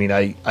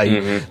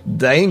 the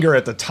anger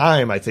at the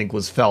time I think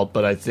was felt,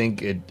 but I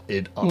think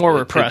it more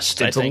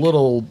repressed. It's a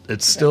little,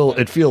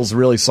 it feels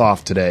really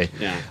soft today.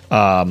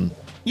 Yeah.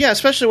 Yeah,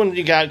 especially when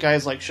you got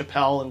guys like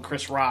Chappelle and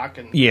Chris Rock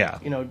and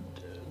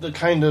the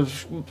kind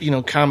of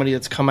comedy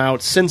that's come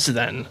out since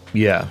then.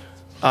 Yeah.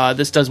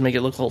 This does make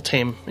it look a little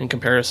tame in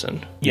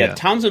comparison. Yeah,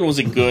 Townsend was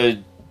a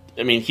good.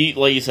 I mean, he,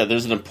 like you said,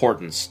 there's an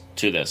importance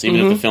to this, even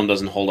if the film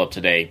doesn't hold up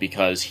today,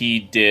 because he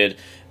did,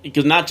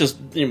 not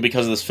just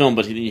because of this film,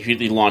 but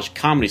he launched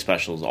comedy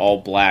specials, all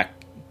black,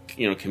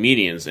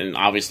 comedians, and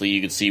obviously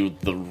you could see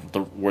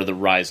where the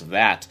rise of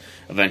that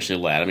eventually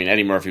led. I mean,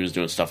 Eddie Murphy was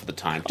doing stuff at the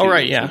time too. Oh,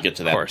 right, yeah, we'll get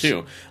to that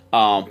too.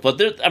 But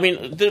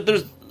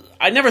there's.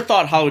 I never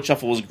thought Hollywood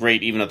Shuffle was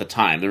great even at the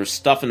time. There was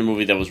stuff in the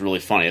movie that was really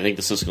funny. I think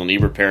the Siskel and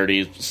Ebert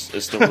parody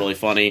is still really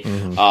funny.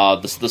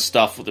 The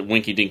stuff with the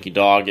Winky Dinky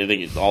Dog, I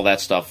think all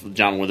that stuff,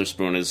 John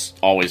Witherspoon is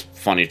always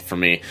funny for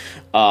me.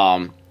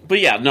 But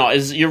yeah, no,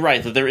 you're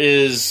right that there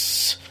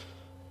is.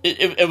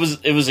 It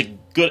was a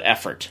good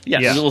effort.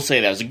 Yes. We'll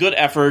say that. It was a good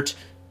effort.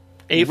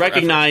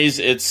 Recognize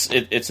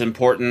its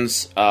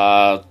importance.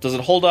 Does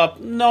it hold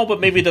up? No, but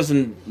maybe it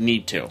doesn't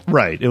need to.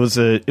 Right. It was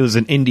an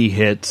indie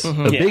hit, a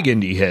big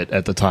indie hit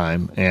at the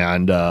time,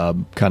 and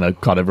kind of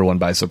caught everyone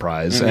by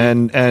surprise,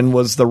 and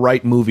was the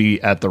right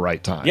movie at the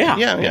right time.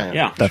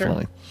 Yeah,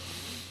 definitely. Sure.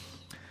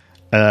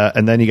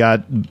 And then you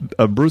got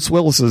Bruce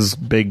Willis's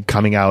big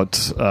coming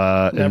out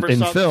never in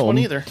saw film. This one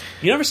either.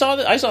 You never saw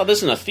that? I saw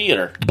this in a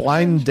theater.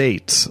 Blind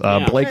Date.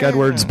 Blake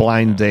Edwards'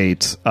 Blind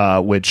Date,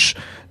 which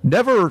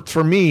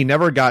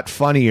never got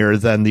funnier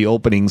than the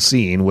opening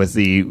scene with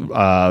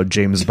the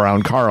James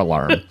Brown car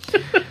alarm.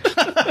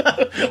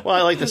 Well,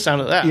 I like the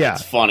sound of that. Yeah,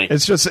 it's funny.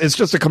 It's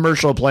just a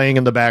commercial playing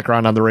in the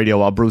background on the radio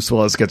while Bruce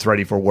Willis gets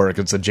ready for work.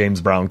 It's a James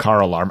Brown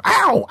car alarm.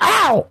 Ow!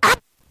 Ow!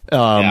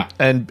 Ow!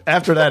 And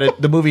after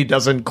that, the movie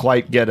doesn't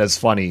quite get as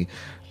funny.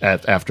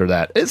 After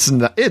that, it's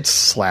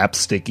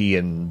slapsticky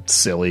and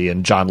silly,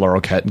 and John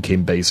Larroquette and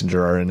Kim Basinger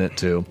are in it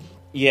too.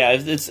 Yeah,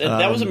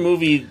 that was a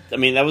movie. I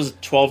mean, that was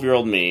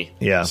 12-year-old me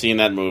seeing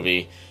that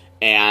movie,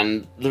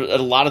 and a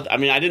lot of. I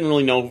mean, I didn't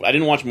really know. I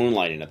didn't watch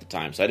Moonlighting at the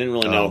time, so I didn't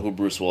really know who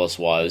Bruce Willis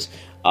was.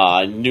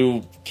 I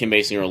knew Kim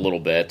Basinger a little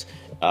bit.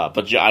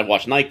 But I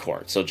watched Night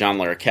Court, so John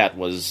Larroquette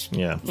was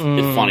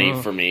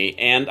funny for me,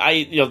 and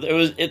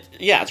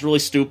it's really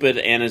stupid,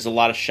 and there's a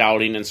lot of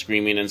shouting and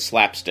screaming and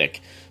slapstick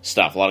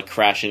stuff, a lot of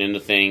crashing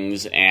into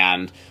things,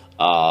 and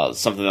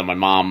something that my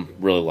mom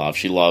really loves.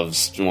 She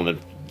loves when the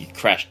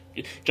crash.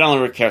 John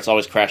Larroquette's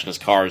always crashing his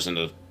cars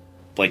into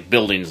like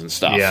buildings and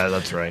stuff. Yeah,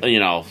 that's right.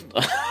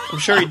 I'm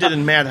sure he did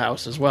in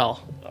Madhouse as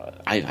well.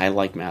 I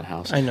like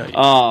Madhouse. I know you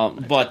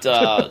but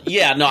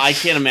I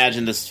can't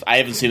imagine this. I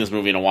haven't seen this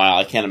movie in a while.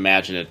 I can't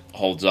imagine it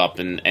holds up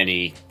in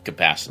any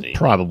capacity.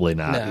 Probably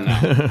not.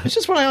 No. It's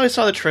just when I always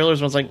saw the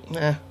trailers, I was like,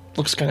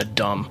 looks kind of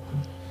dumb.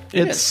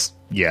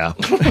 Yeah.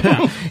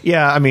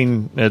 I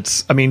mean,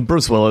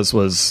 Bruce Willis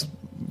was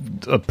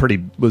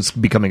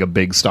becoming a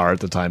big star at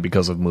the time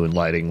because of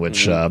Moonlighting,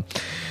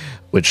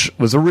 which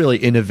was a really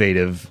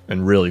innovative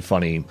and really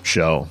funny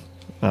show.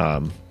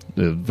 One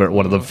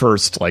of the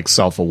first like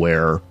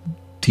self-aware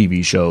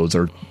TV shows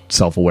or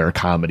self-aware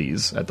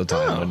comedies at the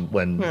time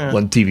when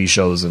TV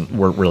shows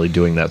weren't really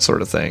doing that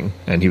sort of thing,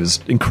 and he was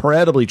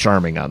incredibly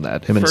charming on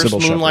that. Him first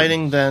and Sybil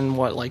Moonlighting, Shepherd. Then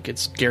what? Like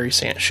it's Gary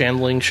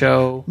Shandling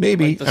show?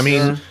 Maybe.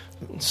 Like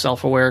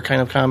self-aware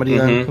kind of comedy.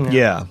 Then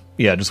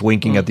yeah, just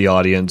winking at the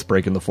audience,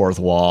 breaking the fourth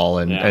wall,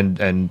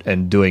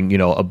 and doing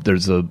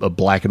there's a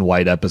black and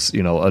white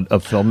episode, a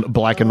film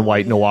black and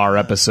white noir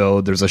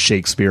episode. There's a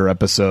Shakespeare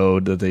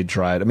episode that they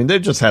tried. I mean, they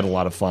just had a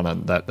lot of fun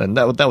on that, and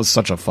that was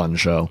such a fun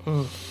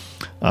show.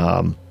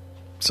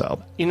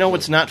 So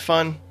what's not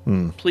fun?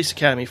 Police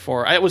Academy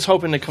 4. I was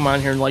hoping to come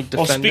on here and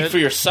defend it. Speak for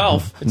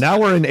yourself. Now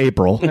we're in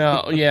April.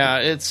 No,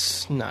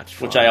 it's not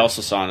fun. Which I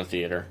also saw in a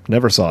theater.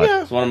 Never saw it.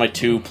 It's one of my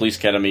 2 Police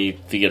Academy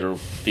theater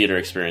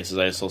experiences.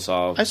 I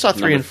saw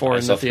 3 and 4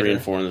 in the theater. 3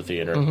 and 4 in the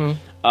theater.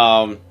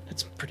 Mm-hmm.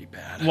 It's pretty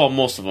bad. Well,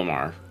 most of them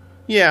are.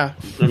 Yeah.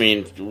 I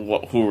mean,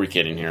 who are we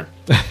kidding here?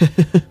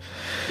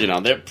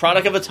 They're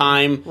product of a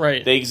time.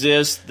 Right. They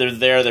exist. They're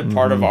there. They're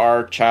part of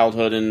our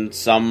childhood in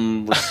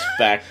some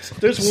respect.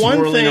 There's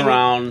one thing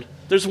around.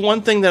 There's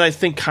one thing that I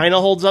think kind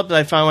of holds up that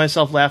I found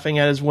myself laughing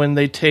at is when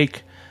they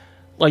take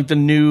the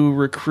new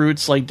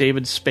recruits like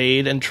David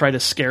Spade and try to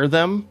scare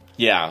them.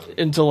 Yeah.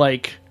 Into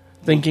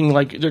thinking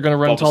they're going to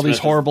run into all these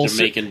horrible. They're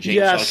making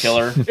James a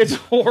killer. It's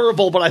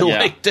horrible, but I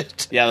liked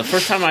it. Yeah, the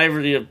first time I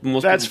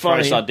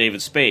saw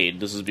David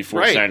Spade. This is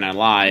before Saturday Night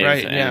Live,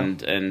 right,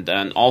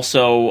 and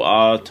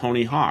also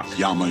Tony Hawk.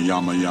 Yama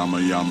yama yama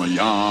yama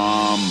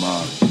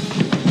yama.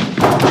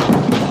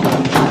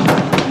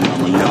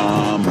 Yama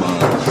yama.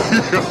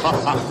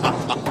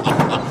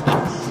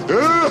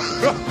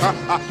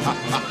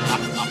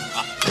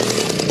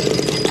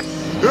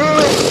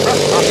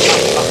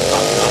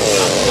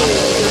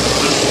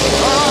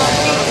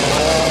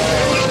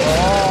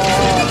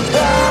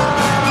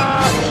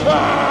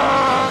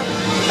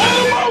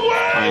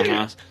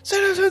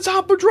 Citizens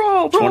on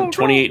patrol,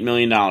 $28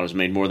 million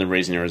made more than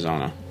Raising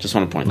Arizona. Just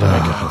want to point that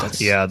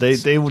out. They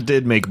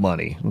did make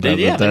money. That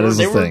is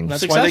the thing.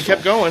 That's why they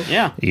kept going.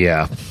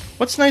 Yeah.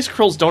 What's Nice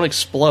Girls Don't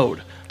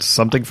Explode?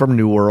 Something from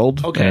New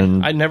World. Okay,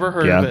 I never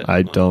heard of it.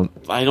 I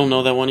don't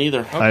know that one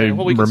either. Okay, I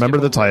remember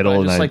the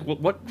title.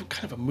 What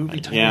kind of a movie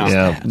title is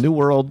Yeah, that? New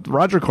World.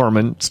 Roger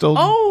Corman still,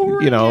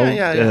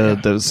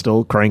 they're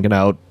still cranking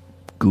out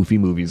goofy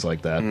movies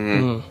like that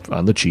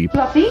on the cheap.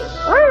 Fluffy, if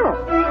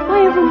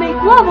I ever make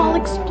love, I'll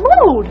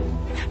explode.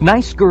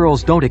 Nice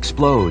Girls Don't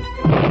Explode.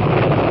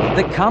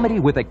 The comedy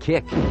with a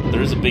kick.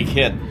 There's a big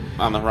hit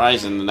on the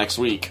horizon the next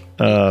week.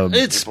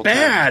 It's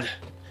bad.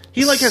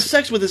 He has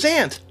sex with his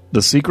aunt.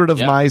 The Secret of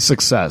My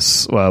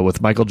Success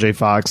with Michael J.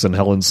 Fox and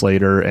Helen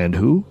Slater and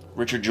who?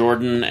 Richard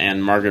Jordan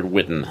and Margaret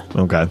Whitten.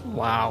 Okay.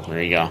 Wow.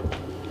 There you go.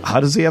 How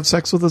does he have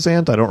sex with his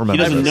aunt? I don't remember. He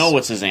doesn't this. know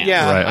it's his aunt.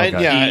 Yeah, Right,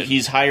 okay.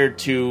 He's hired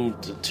to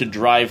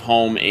drive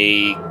home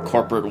a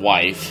corporate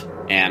wife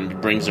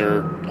and brings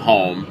her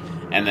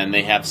home, and then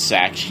they have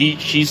sex.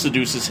 She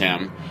seduces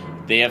him.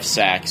 They have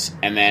sex,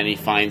 and then he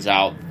finds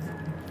out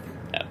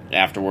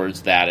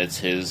afterwards that it's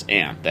his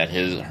aunt, that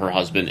her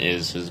husband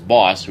is his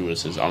boss, who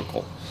is his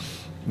uncle.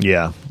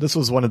 Yeah, this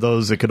was one of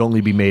those that could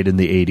only be made in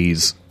the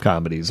 80s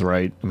comedies,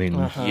 right? I mean,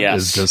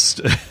 Yes. it's just...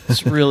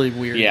 It's really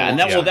weird. Yeah, and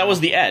that was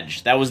the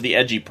edge. That was the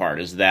edgy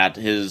part, is that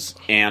his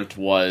aunt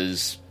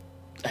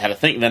had a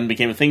thing, then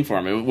became a thing for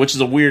him, which is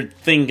a weird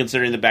thing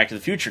considering the Back to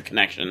the Future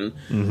connection.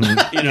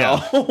 Mm-hmm. You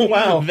know,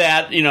 Wow.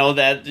 that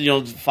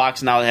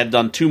Fox now had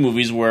done 2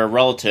 movies where a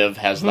relative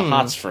has the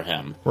hots for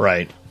him.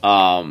 Right.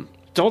 Don't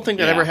think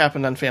that Yeah. ever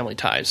happened on Family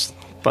Ties,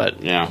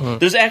 but Yeah,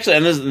 there's actually,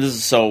 and this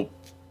is so.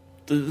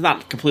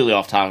 Not completely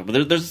off topic,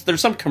 but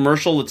there's some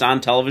commercial that's on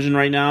television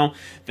right now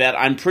that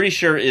I'm pretty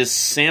sure is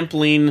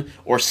sampling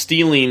or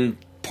stealing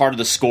part of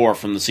the score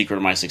from The Secret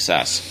of My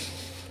Success.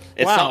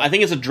 It's Wow. I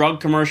think it's a drug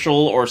commercial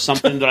or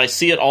something, but I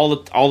see it all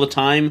the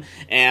time.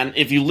 And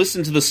if you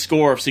listen to the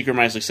score of Secret of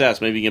My Success,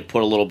 maybe you can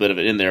put a little bit of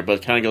it in there. But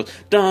it kind of goes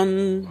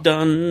dun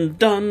dun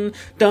dun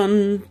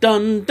dun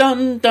dun dun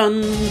dun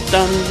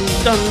dun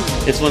dun.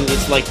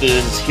 It's like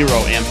his hero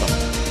anthem.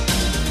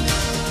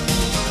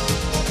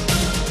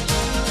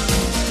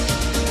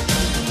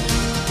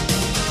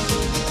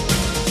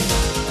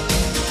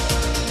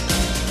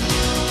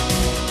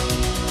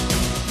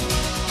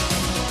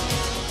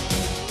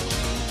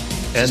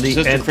 And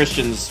Sister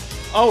Christian's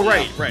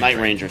right. Night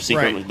Ranger,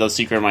 The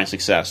Secret of My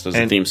Success. There's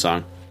a theme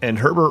song. And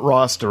Herbert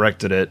Ross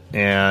directed it,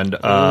 and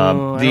I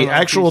the don't know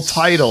actual if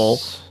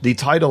he's-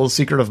 title,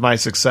 Secret of My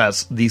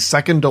Success, the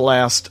second to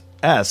last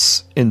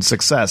S in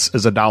success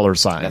is a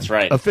 $. That's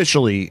right.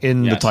 Officially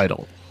in the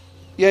title.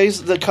 Yeah,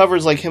 the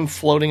cover's like him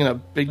floating in a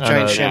big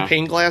giant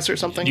champagne glass or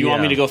something. Do you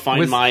want me to go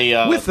find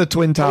my with the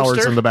Twin Towers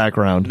poster? in the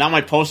background? not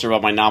my poster,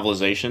 but my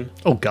novelization?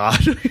 Oh God,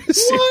 are you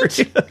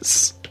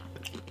serious?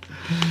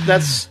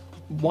 That's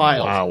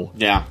wild. Wow.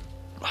 Yeah.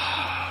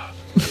 How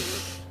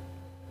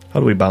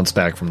do we bounce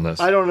back from this?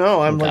 I don't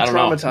know. I'm like I don't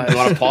know. traumatized. You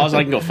want to pause?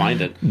 I can go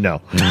find it.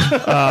 No.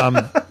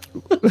 Oh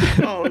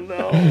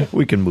no.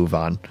 We can move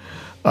on.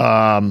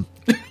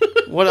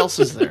 What else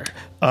is there?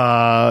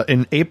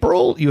 In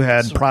April, you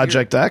had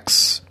Project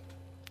X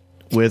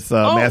with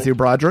Matthew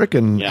Broderick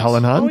and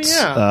Helen Hunt. Oh,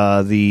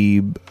 yeah.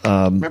 The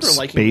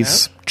liking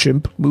space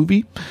chimp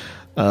movie.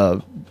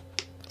 I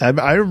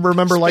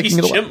remember liking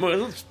it a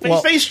lot.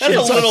 Space That's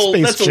chimps. a little,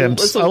 Space that's chimps.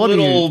 That's a Let me-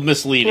 little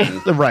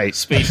misleading. Right.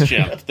 Space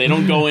chimp. They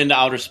don't go into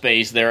outer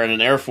space. They're in an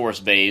Air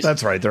Force base.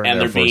 That's right, they're in and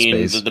Air they're Force being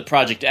base. The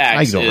Project X.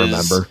 I don't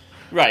remember.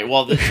 Right.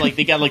 Well, it's like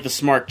they got like the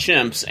smart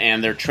chimps,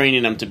 and they're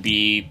training them to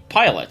be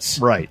pilots.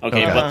 Right.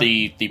 Okay. Okay. But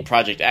the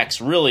Project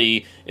X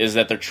really is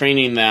that they're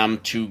training them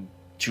to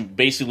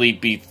basically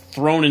be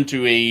thrown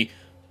into a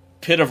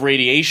pit of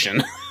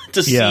radiation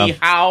to see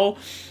how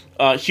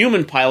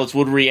human pilots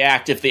would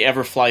react if they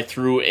ever fly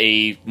through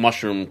a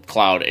mushroom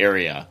cloud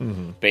area.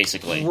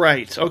 Basically.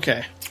 Right.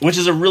 Okay. Which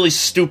is a really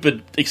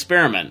stupid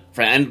experiment.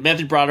 And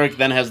Matthew Broderick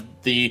then has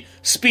the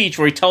speech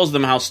where he tells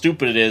them how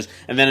stupid it is,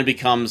 and then it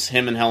becomes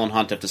him and Helen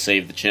Hunt have to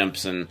save the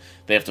chimps, and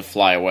they have to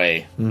fly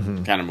away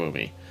kind of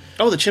movie.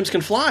 Oh, the chimps can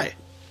fly.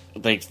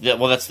 Because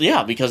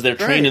they're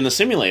trained in the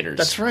simulators.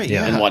 That's right,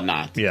 and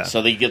whatnot. Yeah.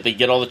 So they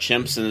get all the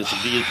chimps, and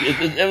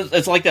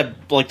it's like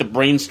the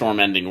Brainstorm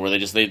ending where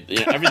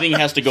everything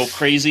has to go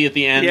crazy at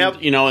the end.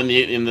 Yep.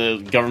 In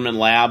the government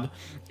lab,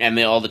 and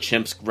all the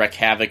chimps wreak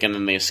havoc, and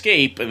then they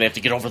escape, and they have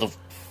to get over the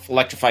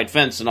electrified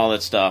fence and all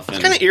that stuff. It's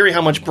kind of eerie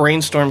how much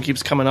Brainstorm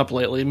keeps coming up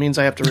lately. It means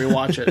I have to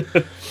rewatch it.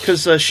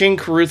 Because Shane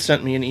Carruth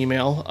sent me an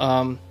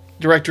email,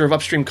 director of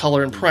Upstream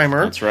Color and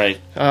Primer. That's right.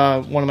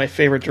 One of my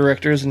favorite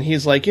directors, and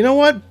he's like, you know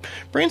what?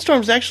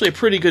 Brainstorm's actually a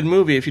pretty good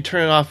movie if you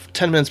turn it off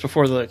 10 minutes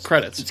before the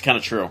credits. It's kind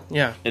of true.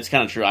 Yeah. It's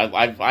kind of true.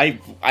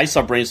 I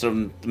saw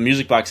Brainstorm. The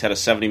Music Box had a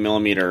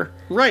 70mm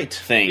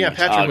thing Yeah,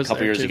 Patrick a was couple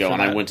there years too ago, for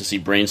and that. I went to see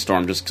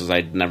Brainstorm just because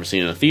I'd never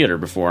seen it in a theater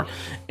before.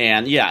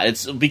 And yeah,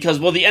 it's because,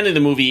 the end of the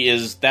movie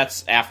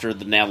that's after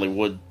the Natalie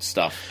Wood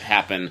stuff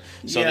happened,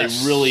 so Yes.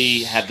 they really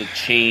had to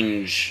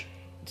change.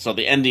 So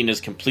the ending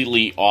is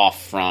completely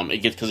off from it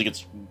gets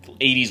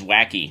 80s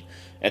wacky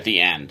at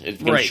the end. It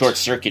becomes Right.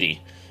 short-circuity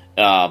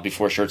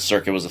before Short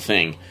Circuit was a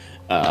thing,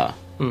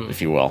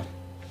 if you will.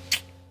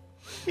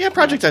 Yeah,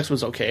 Project X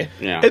was okay.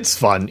 Yeah, It's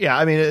fun. Yeah,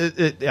 I mean,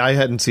 I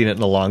hadn't seen it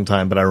in a long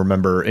time, but I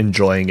remember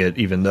enjoying it,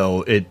 even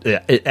though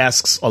it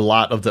asks a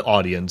lot of the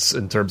audience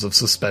in terms of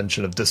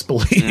suspension of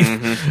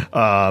disbelief.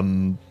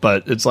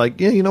 But it's like,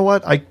 yeah, you know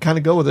what? I kind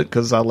of go with it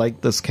because I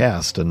like this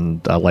cast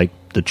and I like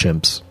the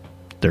chimps.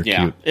 They're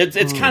cute.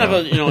 It's kind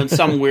of in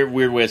some weird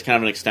way, it's kind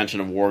of an extension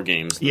of War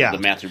Games. The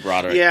Matthew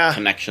Broderick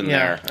connection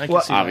there, I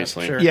can see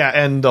obviously. that, sure. Yeah,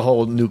 and the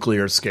whole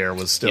nuclear scare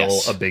was still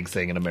Yes. a big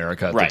thing in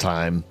America at Right. the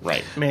time.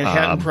 Right.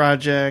 Manhattan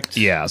Project.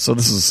 Yeah, so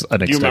this is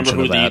an Do you remember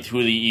extension of that.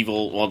 who the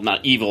evil? Well,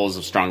 not evil is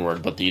a strong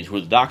word, but who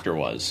the doctor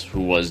was,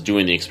 who was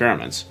doing the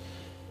experiments?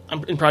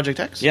 In Project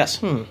X?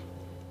 Yes.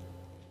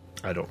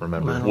 I don't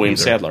remember. William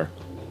Sadler.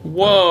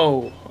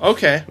 Whoa.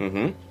 Okay.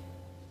 Mm-hmm.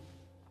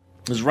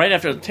 It was right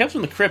after Tales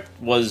from the Crypt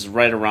was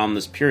right around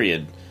this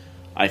period,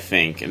 I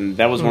think, and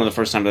that was one of the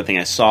first times I think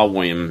I saw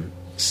William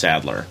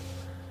Sadler.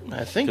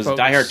 I think because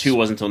Die Hard 2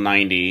 wasn't until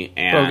 90,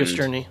 and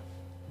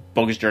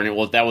Bogus Journey.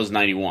 Well, that was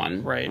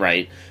 91, right?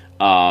 Right.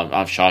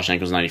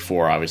 Shawshank was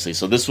 94, obviously.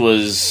 So this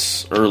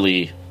was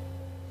early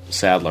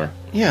Sadler.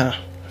 Yeah,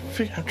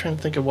 I'm trying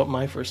to think of what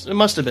my first. It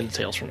must have been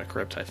Tales from the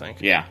Crypt, I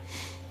think. Yeah.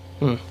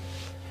 We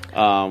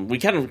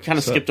kind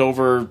of skipped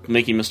over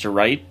Making Mr.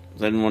 Right.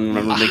 Does anyone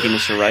remember Making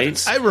Mr.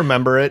 Right? I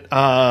remember it.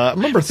 I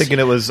remember thinking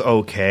it was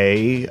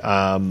okay. Is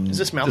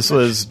this Malkovich? This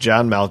was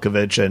John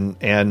Malkovich and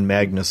Ann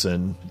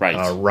Magnuson,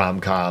 right?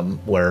 Rom-com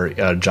where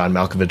John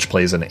Malkovich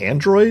plays an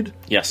android.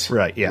 Yes,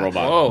 right. Yeah,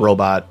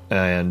 robot,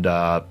 and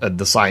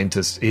the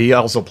scientist. He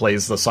also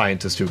plays the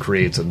scientist who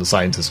creates him. The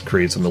scientist who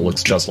creates him that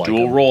looks just like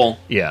dual him. role.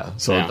 Yeah,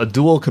 so a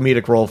dual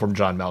comedic role from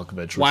John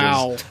Malkovich,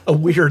 which is a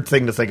weird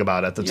thing to think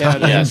about at the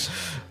time. Yes.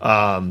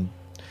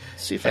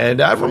 And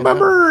I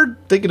remember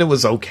thinking it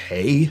was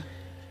okay.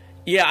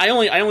 Yeah, I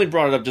only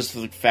brought it up just for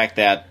the fact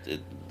that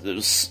it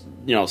was,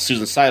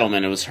 Susan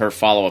Seidelman. It was her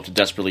follow up to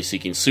Desperately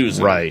Seeking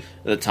Susan, right,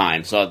 at the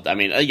time. So I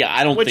mean,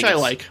 I don't which think I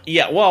like.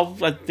 Yeah, well,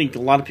 I think a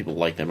lot of people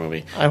like that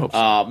movie. I hope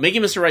so.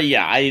 Making Mr. Right.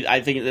 Yeah,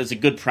 I think it's a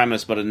good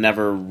premise, but it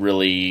never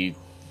really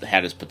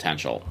had its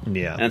potential.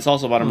 Yeah, and it's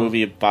also about a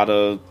movie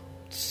about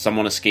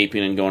someone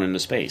escaping and going into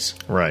space.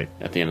 Right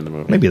at the end of the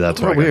movie. Maybe that's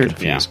why I got weird.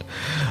 confused.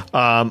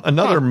 Yeah.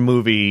 Another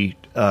movie.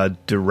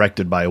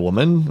 Directed by a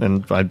woman,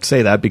 and I'd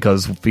say that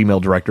because female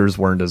directors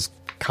weren't as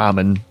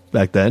common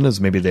back then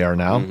as maybe they are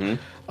now.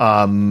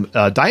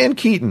 Mm-hmm. Diane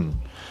Keaton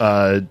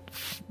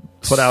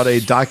put out a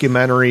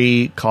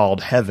documentary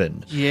called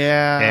Heaven.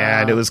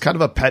 Yeah. And it was kind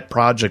of a pet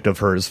project of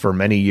hers for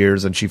many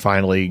years, and she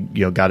finally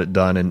got it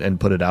done and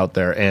put it out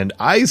there. And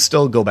I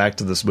still go back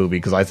to this movie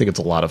because I think it's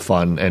a lot of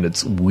fun, and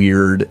it's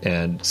weird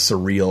and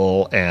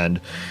surreal, and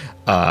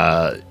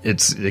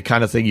it's the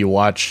kind of thing you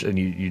watch and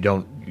you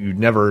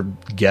never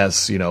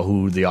guess,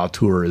 who the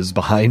auteur is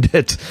behind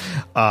it.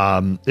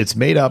 It's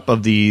made up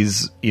of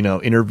these,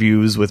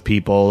 interviews with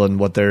people and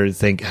what they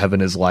think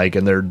heaven is like,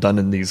 and they're done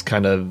in these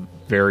kind of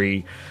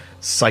very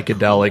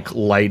psychedelic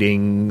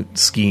lighting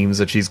schemes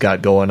that she's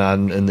got going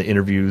on in the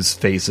interviews'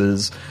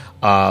 faces.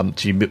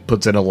 She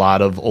puts in a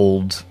lot of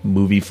old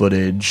movie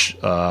footage,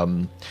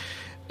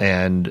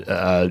 and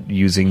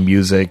using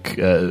music,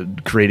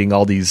 creating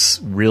all these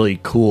really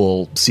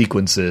cool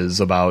sequences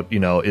about,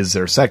 is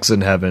there sex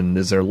in heaven?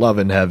 Is there love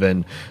in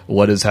heaven?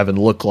 What does heaven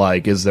look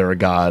like? Is there a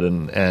God?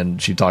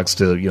 And she talks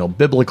to,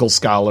 biblical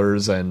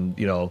scholars and,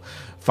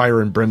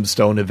 fire and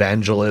brimstone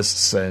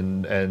evangelists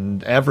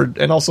and average,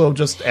 and also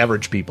just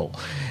average people.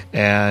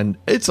 And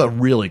it's a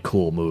really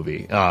cool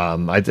movie.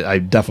 I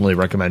definitely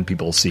recommend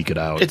people seek it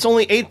out. It's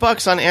only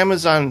 $8 on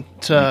Amazon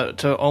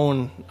to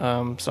own,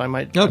 so I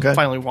might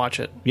finally watch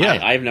it. Yeah,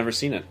 I've never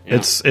seen it. Yeah.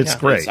 It's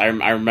great. I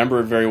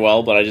remember it very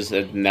well, but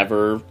I've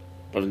never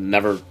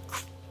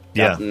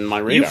gotten my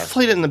radar. You've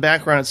played it in the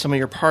background at some of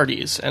your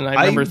parties, and I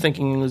remember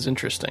thinking it was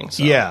interesting.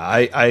 So. Yeah,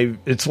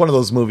 it's one of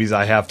those movies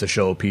I have to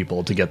show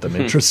people to get them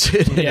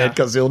interested in it,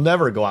 because you'll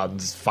never go out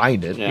and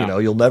find it. Yeah.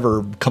 You'll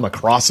never come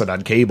across it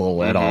on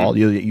cable at all.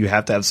 You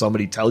have to have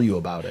somebody tell you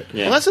about it.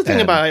 Yeah. Well, that's the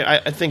thing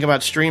I think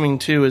about streaming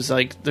too, is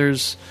like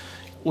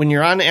when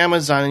you're on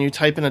Amazon and you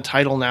type in a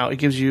title now, it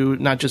gives you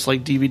not just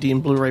like DVD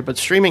and Blu-ray, but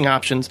streaming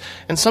options,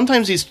 and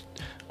sometimes these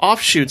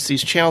offshoots,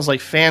 these channels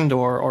like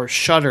Fandor or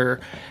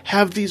Shudder,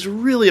 have these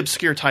really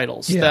obscure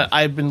titles that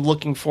I've been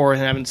looking for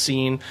and haven't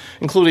seen,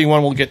 including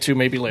one we'll get to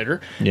maybe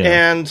later.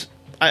 Yeah. And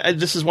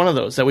this is one of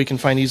those that we can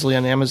find easily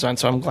on Amazon,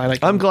 so I'm glad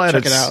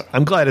check it out.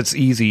 I'm glad it's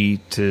easy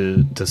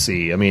to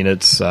see. I mean,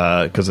 it's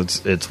because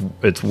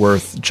it's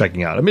worth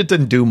checking out. I mean, it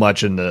didn't do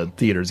much in the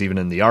theaters, even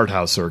in the art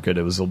house circuit.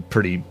 It was a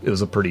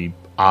pretty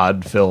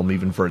odd film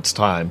even for its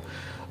time.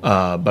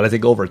 But I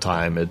think over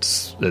time it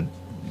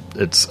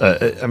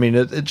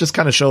just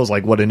kind of shows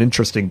like what an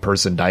interesting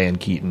person Diane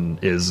Keaton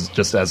is,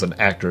 just as an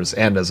actress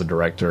and as a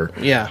director.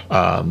 Yeah.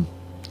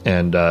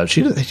 And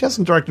she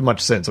hasn't directed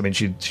much since. I mean,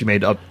 she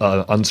made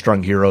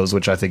Unstrung Heroes,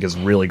 which I think is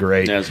really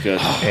great. That's good.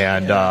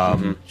 And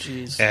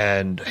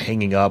and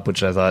Hanging Up,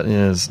 which I thought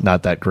is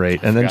not that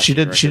great. And then she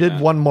did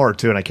one more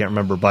too, and I can't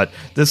remember. But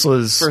this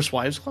was First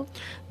Wives Club.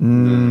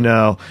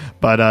 No,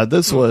 but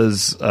this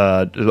was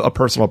a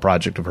personal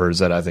project of hers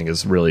that I think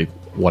is really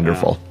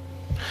wonderful.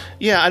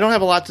 Yeah, I don't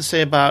have a lot to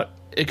say about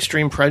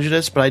Extreme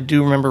Prejudice, but I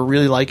do remember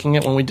really liking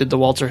it when we did the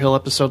Walter Hill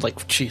episode, like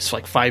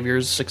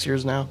 6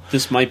 years now.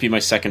 This might be my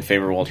second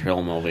favorite Walter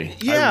Hill movie.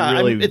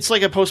 Yeah, it's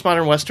like a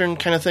postmodern Western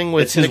kind of thing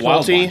with it's his Nick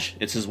Wild Nolte. Bunch.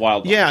 It's his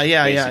Wild Bunch. Yeah.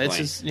 It's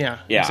his,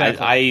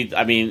 exactly.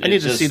 I mean, I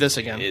need to see this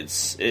again.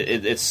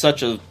 It's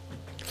such a.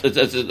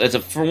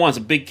 For one, it's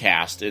a big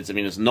cast. It's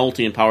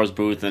Nolte and Powers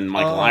Booth and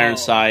Michael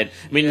Ironside.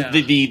 I mean,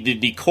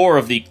 the core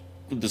of the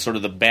sort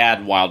of the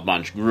bad Wild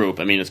Bunch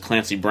group. I mean, it's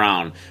Clancy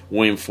Brown,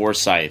 William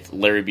Forsythe,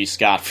 Larry B.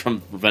 Scott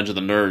from Revenge of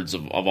the Nerds,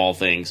 of all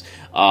things.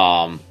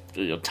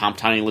 Tom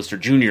Tiny Lister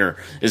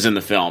Jr. is in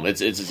the film.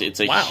 It's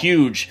a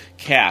huge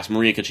cast.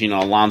 Maria Conchita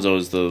Alonso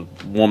is the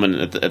woman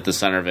at the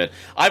center of it.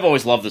 I've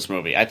always loved this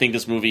movie. I think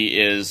this movie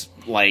is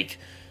like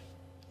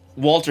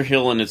Walter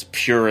Hill in its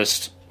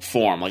purest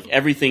form. Like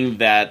everything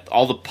that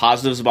all the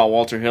positives about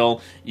Walter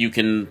Hill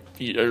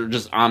are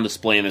just on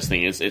display in this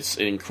thing. It's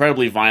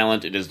incredibly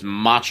violent. It is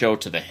macho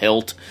to the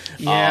hilt.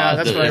 Yeah,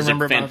 that's what I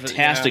remember about it. There's a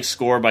fantastic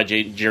score by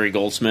Jerry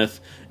Goldsmith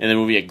in the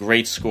movie. A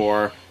great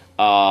score.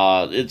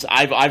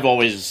 I've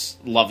always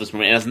loved this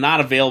movie, and it's not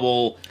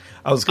available.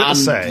 I was going to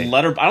say,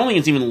 I don't think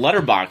it's even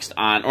letterboxed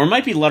on, or it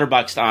might be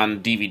letterboxed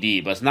on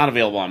DVD, but it's not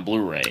available on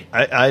Blu-ray.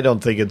 I don't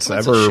think it's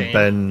ever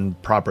been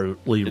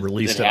properly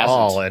released at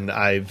all, and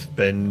I've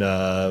been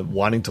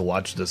wanting to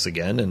watch this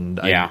again, and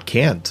I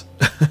can't.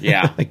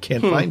 Yeah, I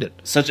can't find it.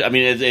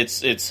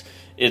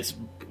 It's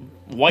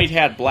white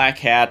hat, black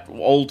hat,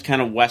 old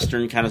kind of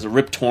Western, kind of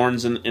Rip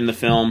Torn's in the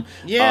film.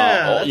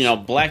 Yeah,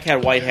 black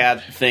hat, white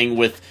hat thing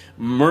with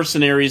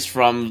mercenaries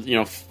from,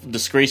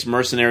 disgraced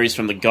mercenaries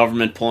from the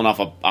government pulling off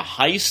a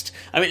heist.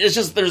 I mean, it's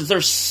just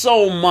there's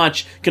so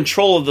much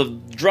control of the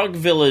drug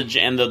village,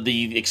 and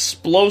the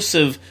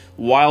explosive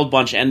Wild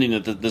Bunch ending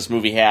that this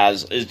movie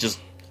has is just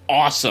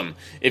awesome.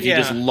 If you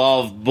just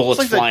love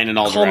bullets flying in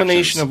all directions.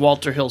 Culmination of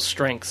Walter Hill's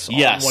strengths on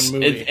one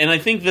movie. And I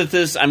think that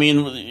this,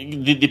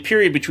 the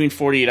period between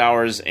 48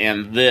 Hours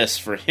and this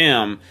for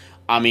him,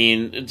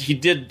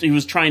 he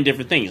was trying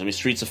different things.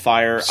 Streets of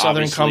Fire,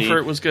 Southern obviously.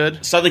 Comfort was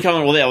good. Southern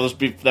Comfort,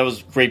 that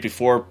was great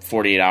before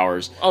 48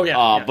 Hours. Oh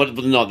yeah, But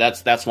no,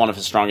 that's one of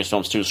his strongest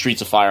films too.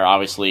 Streets of Fire,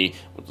 obviously,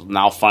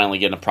 now finally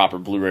getting a proper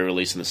Blu-ray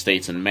release in the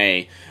States in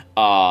May.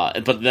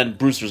 But then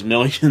Brewster's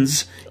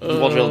Millions,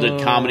 Walter Hill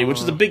did comedy, which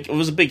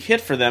was a big hit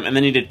for them. And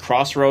then he did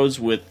Crossroads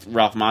with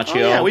Ralph Macchio.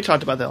 Oh yeah, we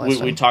talked about that last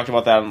time. We talked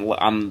about that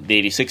on the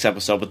 86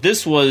 episode. But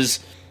this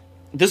was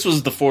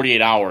the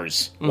 48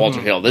 Hours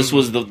Walter Hill. This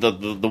was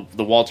the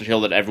Walter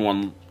Hill that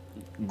everyone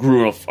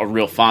grew a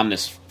real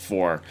fondness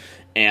for,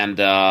 and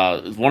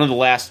one of the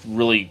last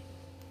really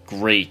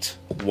great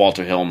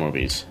Walter Hill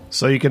movies.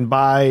 So you can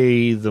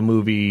buy the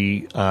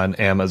movie on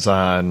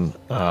Amazon.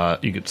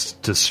 You get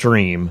to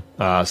stream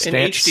in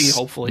HD,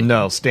 hopefully.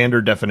 No,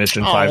 standard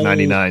definition,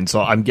 $5.99.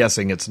 So I'm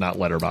guessing it's not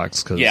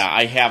letterboxed. Yeah,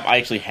 I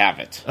actually have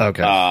it.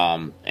 Okay,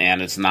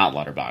 and it's not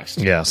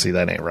letterboxed. Yeah, see,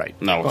 that ain't right.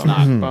 No, it's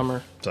not.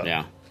 Bummer. So.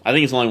 Yeah. I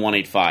think it's only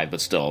 $185,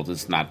 but still,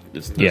 it's not.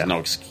 There's no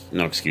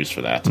excuse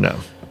for that. No.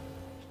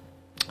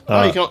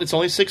 It's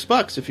only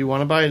 $6 if you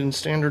want to buy it in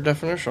standard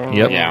definition.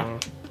 Yep. Yeah.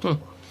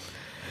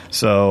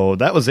 So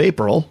that was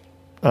April,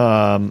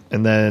 and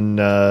then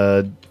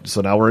so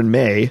now we're in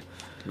May.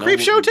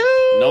 Creepshow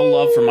 2. No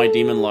love for My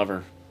Demon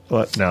Lover.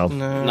 What? No.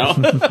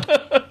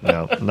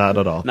 No, not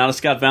at all. Not a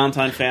Scott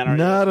Valentine fan, are you?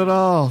 Not at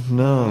all.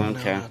 No.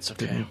 Okay, that's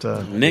okay.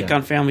 Nick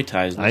on Family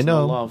Ties. I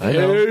know. No love. I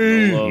know.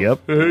 No love. Yep.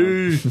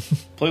 Hey.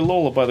 Play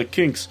Lola by the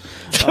Kinks.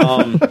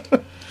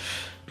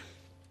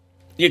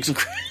 Yeah, so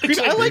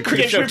I like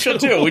Creepshow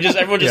 2.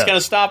 Everyone just kind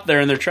of stopped there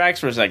in their tracks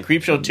for a second.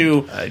 Creepshow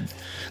 2.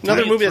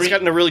 Another movie that's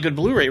gotten a really good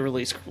Blu-ray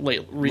release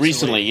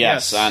recently.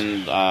 Yes.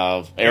 On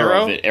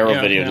Arrow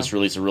Video just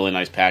released a really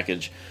nice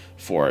package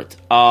for it.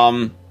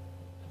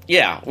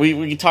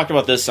 We talked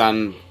about this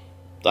on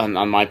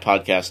my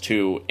podcast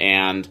too,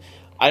 and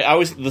I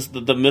always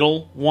the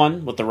middle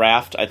one with the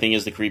raft I think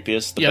is the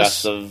creepiest, the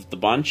best of the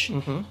bunch.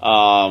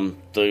 Mm-hmm.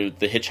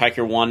 The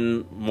hitchhiker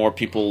one more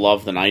people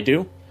love than I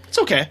do. It's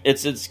okay.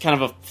 It's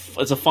kind of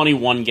a funny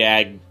one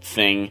gag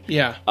thing.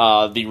 Yeah.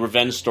 The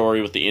revenge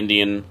story with the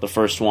Indian, the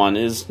first one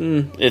is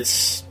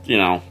it's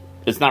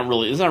not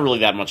really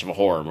that much of a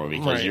horror movie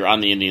because you're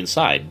on the Indian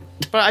side.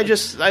 But I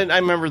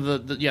remember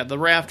the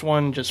raft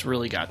one just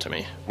really got to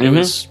me. It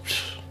was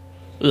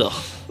ugh.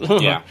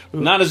 Yeah,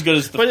 not as good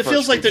as the but it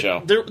first feels like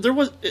show. There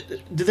was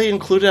did they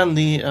include it on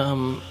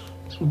the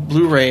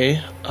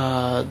Blu-ray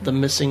the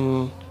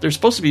missing there were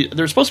supposed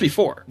to be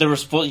 4. There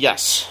was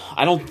yes.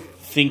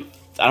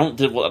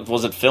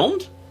 Was it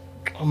filmed?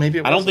 Oh, maybe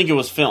it was. I don't think it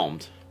was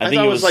filmed. I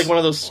think it was like one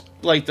of those,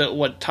 like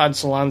what Todd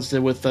Solondz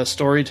did with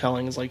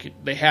storytelling. Is like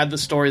they had the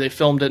story, they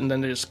filmed it, and then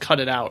they just cut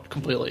it out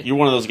completely. You're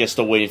one of those guys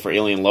still waiting for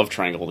Alien Love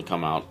Triangle to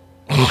come out.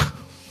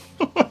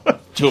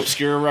 To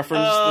obscure a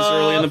reference this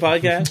early in the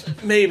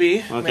podcast?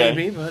 Maybe,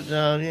 okay. But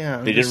yeah.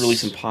 They did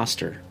release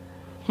Imposter.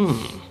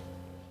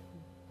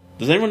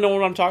 Does anyone know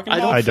what I'm talking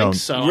about? I don't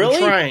think so. Really?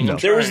 I'm trying. No.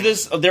 There was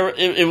this.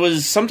 It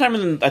was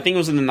sometime I think it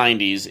was in the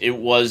 90s. It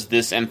was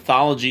this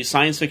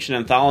science fiction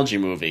anthology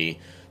movie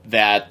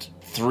that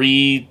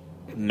 3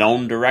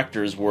 known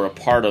directors were a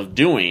part of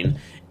doing,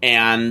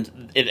 and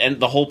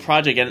the whole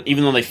project. And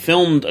even though they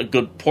filmed a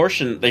good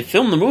portion, they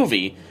filmed the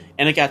movie,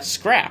 and it got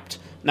scrapped.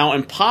 Now,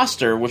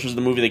 Imposter, which was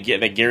the movie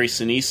that Gary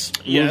Sinise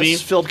movie,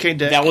 Philip K.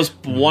 Dick. That was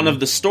one of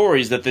the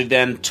stories that they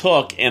then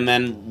took and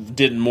then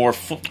did more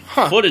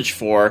footage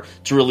for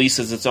to release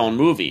as its own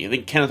movie. I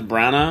think Kenneth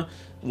Branagh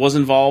was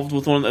involved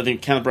with one. I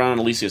think Kenneth Branagh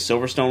and Alicia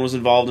Silverstone was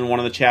involved in one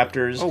of the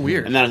chapters. Oh,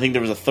 weird. And then I think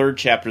there was a 3rd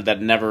chapter that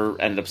never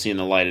ended up seeing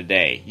the light of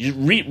day.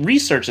 You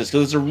research this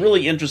because it's a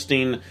really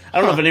interesting. I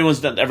don't know if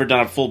anyone's ever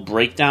done a full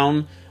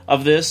breakdown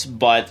of this,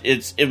 but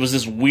it was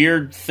this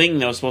weird thing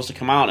that was supposed to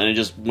come out, and it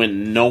just went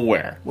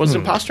nowhere. Was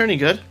Imposter any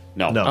good?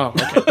 No. Oh,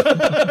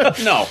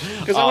 okay. No.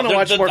 Because I want to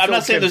watch more. I'm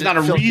not saying there's not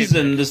a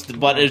reason,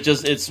 but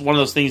it's one of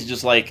those things,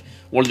 just like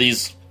one of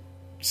these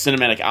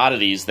cinematic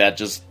oddities that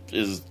just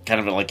is kind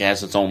of like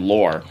has its own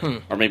lore.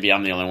 Or maybe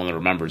I'm the only one that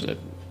remembers it.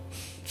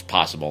 It's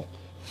possible.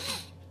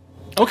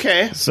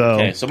 Okay, so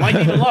Mike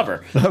even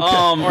Lover. Okay.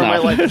 Or My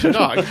Life as a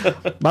Dog.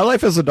 My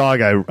Life as a Dog,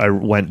 I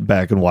went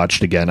back and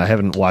watched again. I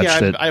haven't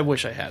watched it. I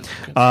wish I had.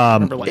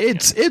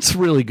 It's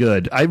really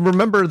good. I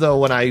remember though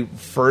when I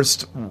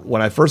first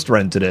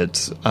rented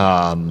it,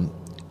 my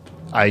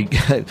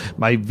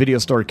video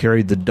store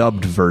carried the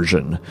dubbed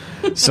version,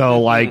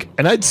 so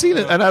and I'd seen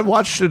it and I'd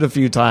watched it a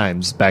few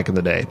times back in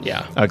the day.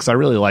 Yeah, because I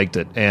really liked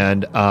it,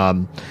 and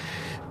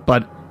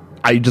but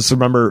I just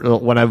remember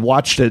when I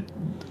watched it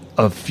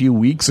a few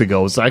weeks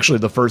ago. It's actually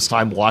the first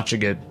time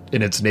watching it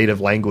in its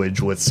native language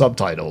with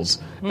subtitles,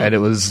 and it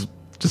was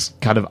just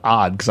kind of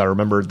odd because I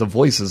remember the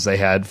voices they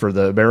had for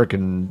the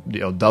American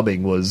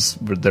dubbing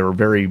they were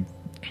very,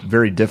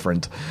 very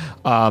different.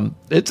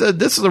 This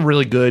is a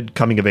really good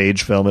coming of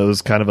age film. It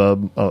was kind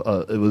of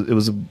it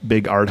was a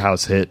big art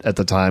house hit at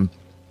the time.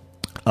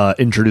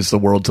 Introduced the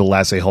world to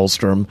Lasse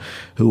Hallström,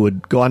 who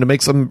would go on to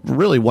make some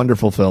really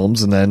wonderful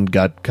films, and then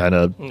got kind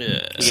of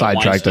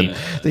sidetracked. And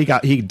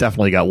he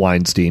definitely got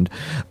Weinstein.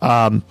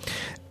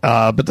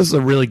 But this is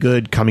a really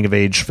good coming of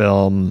age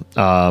film.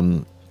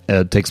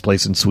 It takes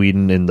place in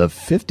Sweden in the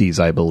 50s,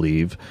 I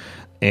believe.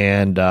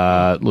 And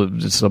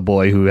it's a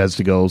boy who has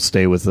to go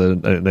stay with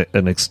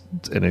an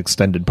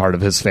extended part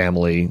of his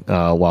family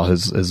while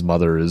his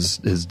mother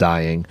is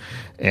dying,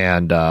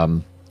 and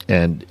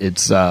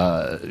it's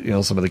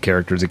some of the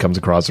characters he comes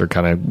across are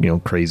kind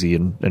of crazy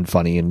and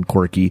funny and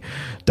quirky,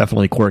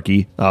 definitely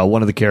quirky.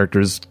 One of the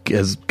characters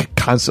is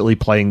constantly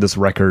playing this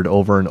record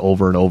over and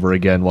over and over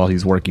again while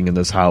he's working in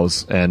this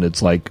house, and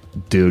it's like,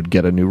 dude,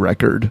 get a new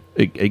record.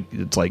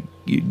 It's like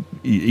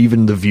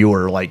even the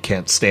viewer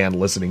can't stand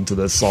listening to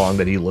this song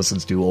that he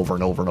listens to over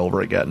and over and over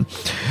again.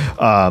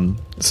 But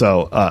it's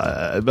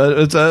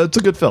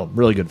a good film,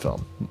 really good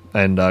film,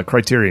 and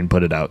Criterion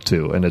put it out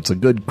too, and it's a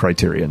good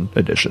Criterion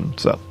edition.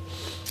 So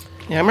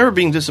yeah, I remember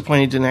being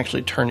disappointed he didn't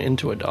actually turn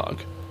into a dog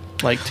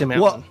like Tim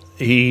Allen. Well,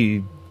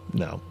 he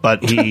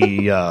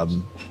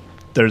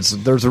there's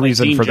a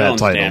reason Dean for Jones,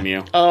 that title. Damn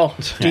you. Oh,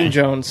 Dean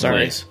Jones,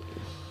 sorry. Nice.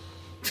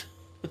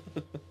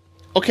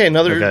 Okay,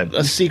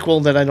 a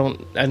sequel that I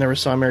never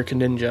saw, American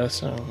Ninja.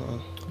 So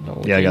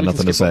I got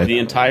nothing to say. The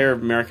entire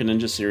American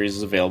Ninja series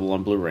is available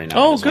on Blu-ray now.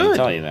 Oh, I just want good. to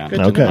tell you that. Good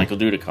Okay. Michael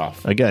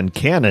Dudikoff. Again,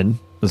 canon.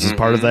 This is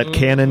part of that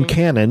canon.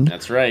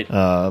 That's right.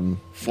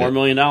 $4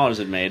 million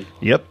it made.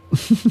 Yep.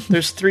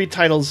 There's 3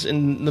 titles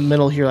in the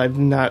middle here. I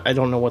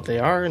don't know what they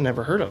are and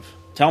never heard of.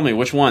 Tell me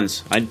which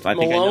ones. I think I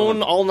know Malone,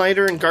 them. All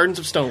Nighter, and Gardens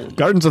of Stone.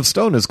 Gardens of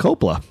Stone is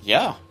Coppola.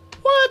 Yeah.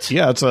 What?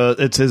 Yeah,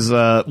 it's his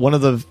one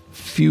of the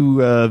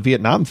few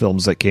Vietnam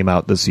films that came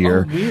out this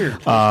year. Oh,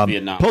 weird.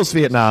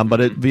 Post-Vietnam,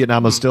 but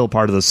Vietnam was still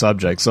part of the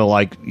subject. So,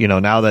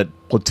 now that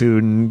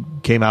Platoon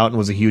came out and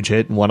was a huge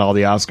hit and won all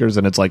the Oscars,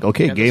 and it's like,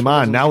 okay, game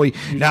on. Now we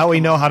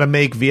know how to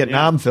make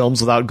Vietnam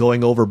films without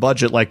going over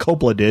budget like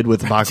Coppola did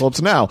with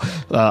Apocalypse Now.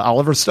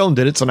 Oliver Stone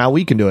did it, so now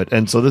we can do it.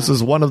 And so this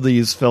is one of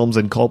these films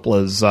in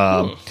Coppola's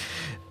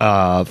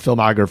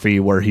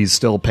filmography where he's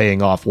still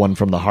paying off One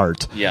from the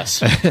Heart. Yes.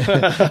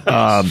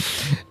 But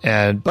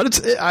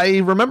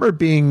I remember it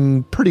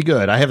being pretty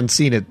good. I haven't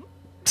seen it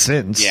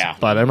since,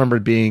 but I remember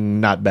it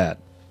being not bad.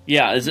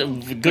 Yeah, it's a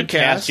good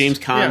cast. James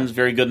Caan's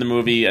very good in the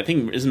movie. I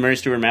think, isn't Mary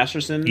Stuart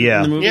Masterson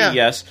in the movie? Yeah.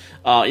 Yes.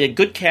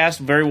 Good cast,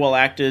 very well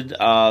acted.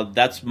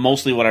 That's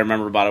mostly what I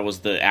remember about it was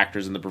the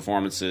actors and the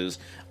performances.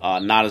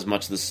 Not as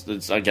much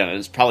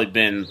it's probably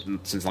been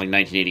since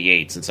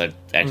 1988 since I've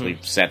actually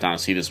sat down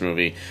to see this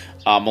movie.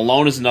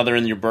 Malone is another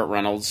in your Burt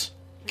Reynolds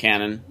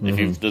canon. If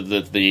you've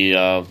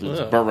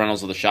the Burt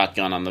Reynolds with the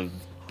shotgun on the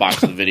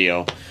box of the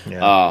video,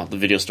 the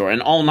video store.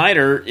 And All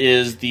Nighter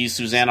is the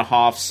Susanna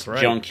Hoffs,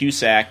 Joan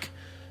Cusack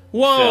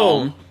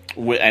film,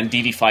 and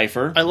Dee Dee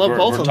Pfeiffer. I love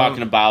both of them. We're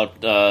talking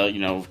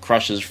about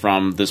crushes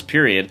from this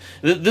period.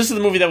 This is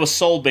the movie that was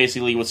sold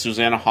basically with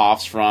Susanna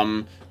Hoffs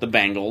from the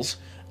Bangles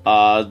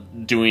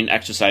doing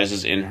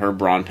exercises in her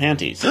bra and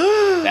panties.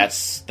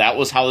 That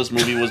was how this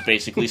movie was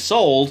basically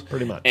sold,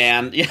 pretty much.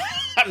 And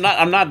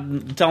I'm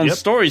not telling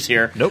stories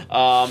here. Nope.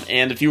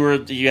 And if you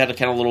had a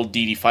kind of little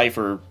Dee Dee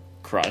Pfeiffer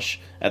crush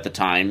at the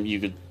time,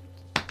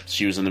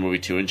 she was in the movie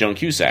too, and Joan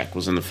Cusack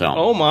was in the film.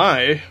 Oh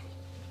my.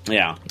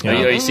 Yeah.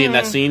 Are you seeing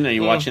that scene? Are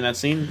you watching that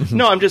scene?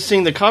 No, I'm just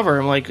seeing the cover.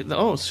 I'm like,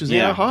 oh,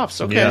 Susanna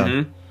Hoffs. Okay. Yeah.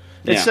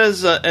 Mm-hmm. It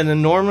says an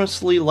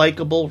enormously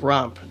likable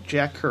romp.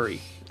 Jack Curry.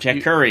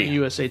 Jack Curry.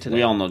 USA Today.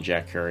 We all know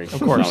Jack Curry. Of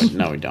course.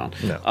 No, we don't.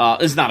 No.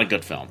 It's not a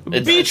good film.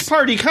 Beach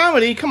party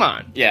comedy? Come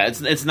on. Yeah,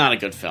 it's not a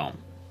good film.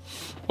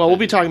 Well, we'll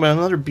be talking about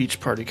another beach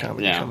party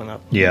comedy coming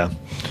up. Yeah.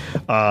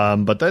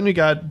 But then we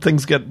got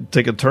things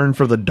take a turn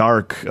for the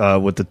dark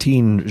with the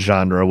teen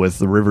genre with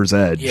The River's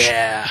Edge.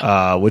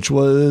 Yeah. Which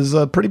was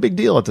a pretty big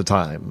deal at the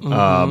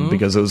time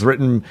because it was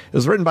written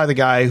by the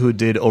guy who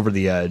did Over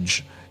the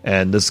Edge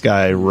And this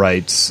guy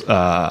writes,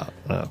 I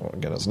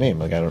got his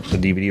name. I got the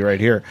DVD right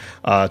here.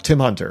 Tim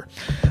Hunter.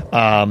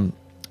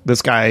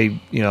 This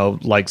guy,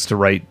 likes to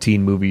write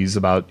teen movies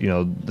about,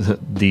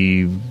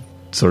 the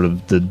sort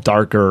of the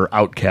darker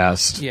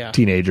outcast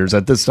teenagers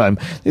at this time.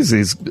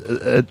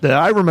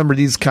 I remember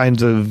these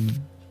kinds of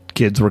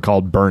kids were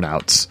called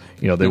burnouts.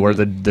 They wear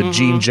the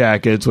jean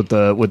jackets with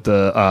the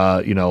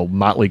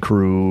Motley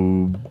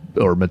Crue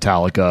or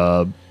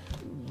Metallica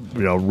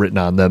written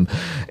on them,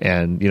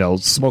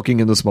 and smoking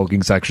in the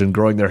smoking section,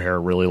 growing their hair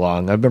really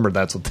long. I remember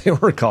that's what they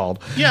were called.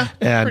 Yeah,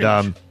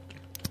 and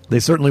they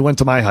certainly went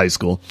to my high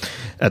school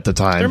at the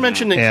time. They're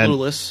mentioned in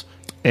Clueless,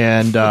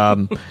 and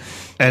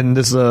and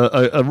this is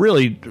a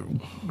really,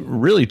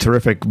 really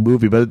terrific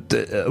movie, but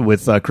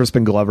with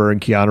Crispin Glover and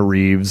Keanu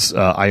Reeves,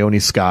 Ione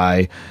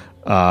Skye,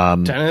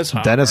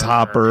 Dennis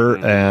Hopper,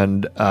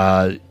 and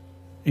one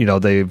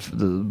of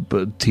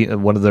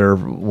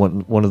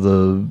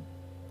the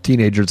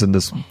teenagers in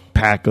this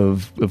pack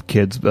of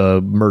kids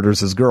murders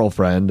his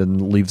girlfriend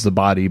and leaves the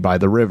body by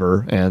the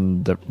river,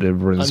 and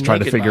everyone's trying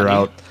to figure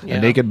out a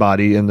naked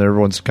body, and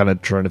everyone's kind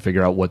of trying to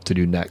figure out what to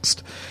do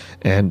next.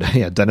 And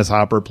Dennis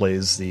Hopper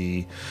plays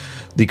the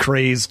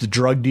crazed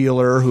drug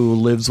dealer who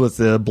lives with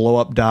the blow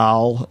up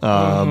doll,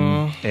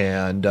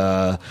 and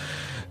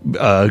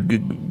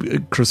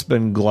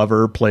Crispin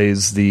Glover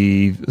plays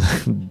the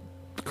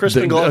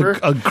Crispin Glover,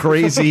 a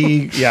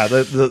crazy,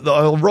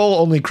 the role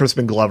only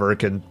Crispin Glover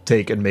can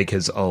take and make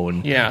his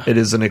own. Yeah, it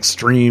is an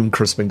extreme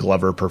Crispin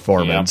Glover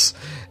performance,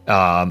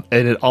 and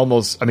it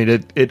almost,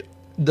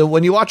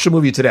 when you watch the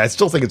movie today, I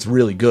still think it's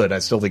really good. I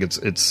still think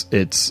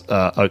it's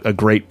a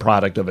great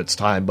product of its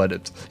time,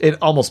 but it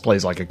almost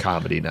plays like a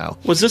comedy now.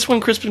 Was this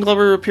when Crispin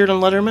Glover appeared on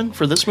Letterman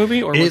for this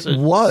movie, or was it? It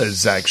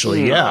was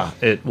actually,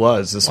 it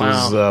was. This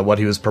was what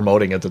he was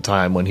promoting at the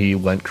time when he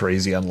went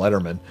crazy on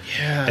Letterman.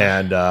 Yeah,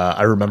 and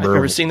I remember I've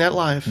never seen that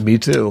live. Me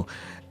too.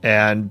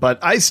 But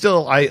I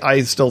still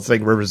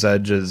think River's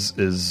Edge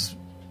is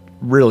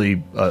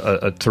really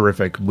a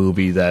terrific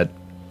movie that.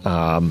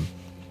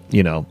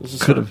 This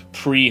is sort of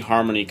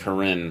pre-Harmony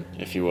Korine,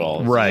 if you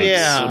will. Right.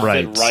 Yeah.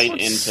 Right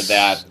into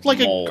that like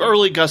mold. An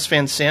early Gus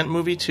Van Sant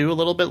movie, too, a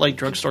little bit, like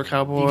Drugstore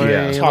Cowboy.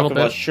 Yeah. Talk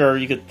about, sure,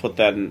 you could put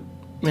that in.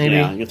 Maybe.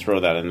 Yeah, you could throw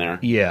that in there.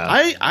 Yeah.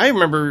 I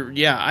remember,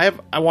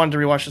 I wanted to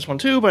rewatch this one,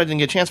 too, but I didn't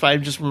get a chance, but I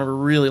just remember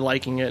really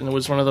liking it, and it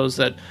was one of those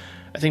that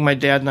I think my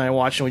dad and I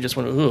watched, and we just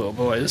went, "Oh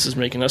boy, this is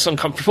making us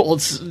uncomfortable."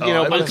 It's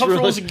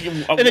uncomfortable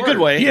in a good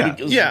way.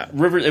 Yeah.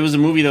 River. It was a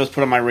movie that was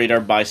put on my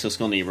radar by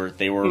Siskel and Ebert.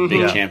 They were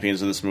big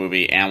champions of this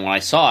movie, and when I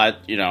saw it,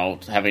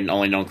 having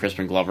only known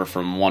Crispin Glover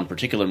from one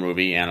particular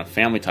movie and a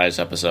Family Ties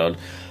episode,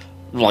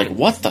 I'm like,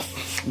 what the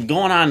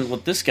going on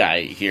with this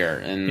guy here?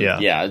 And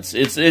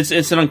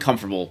it's an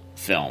uncomfortable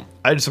film.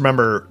 I just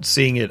remember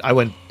seeing it.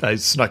 I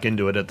snuck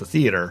into it at the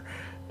theater,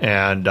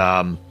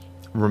 and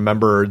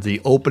remember the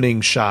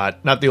opening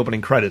shot, not the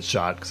opening credits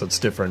shot because it's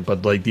different,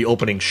 but like the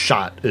opening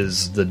shot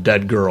is the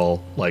dead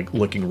girl like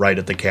looking right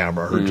at the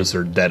camera, just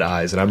her dead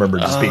eyes, and I remember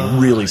just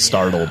being really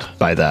startled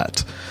by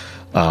that.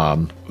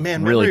 Man,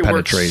 really memory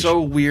works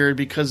so weird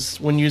because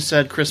when you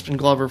said Crispin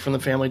Glover from the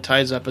Family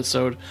Ties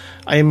episode,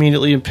 I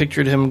immediately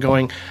pictured him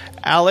going,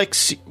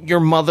 "Alex, your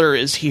mother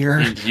is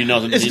here." Isn't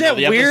that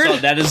weird?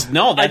 Episode? That is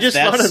no. I just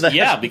thought of that.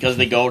 Yeah, because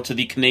they go to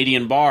the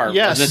Canadian bar.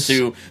 Yes,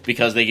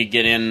 because they could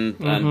get in.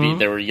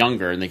 They were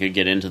younger and they could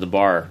get into the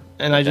bar.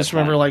 And I just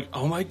remember, like,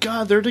 oh my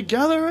god, they're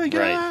together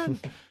again.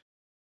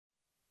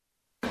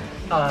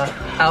 Right.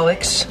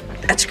 Alex,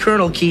 that's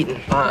Colonel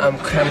Keaton.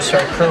 I'm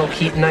sorry, Colonel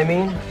Keaton. I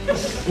mean,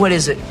 what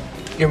is it?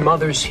 Your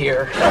mother's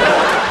here.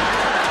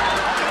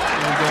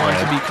 Going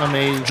to become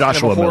a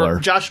Joshua Miller.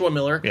 Joshua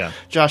Miller. Yeah.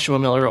 Joshua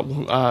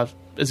Miller.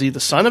 Is he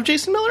the son of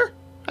Jason Miller?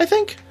 I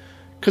think.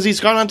 Because he's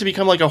gone on to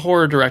become like a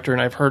horror director,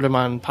 and I've heard him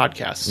on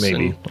podcasts.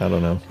 Maybe. I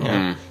don't know.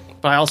 Yeah.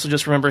 But I also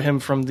just remember him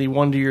from the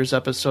Wonder Years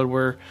episode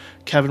where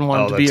Kevin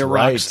wanted to be a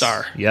rock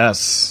star.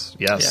 Yes.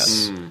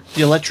 The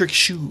Electric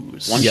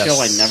Shoes. One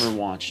show I never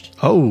watched.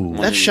 Oh.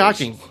 That's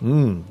shocking.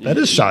 That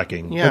is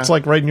shocking. Yeah. It's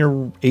like right in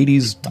your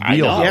 80s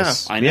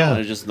wheelhouse. I know. It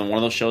was just one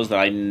of those shows that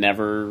I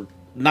never...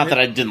 Not that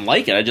I didn't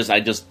like it. I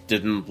just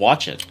didn't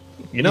watch it.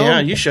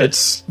 You should.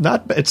 It's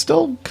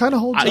still kind of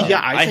holds up. Yeah,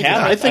 I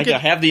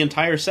have the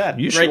entire set.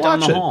 You should right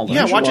down watch the it. hall.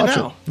 Yeah, watch it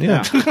now.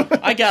 Yeah.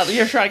 I got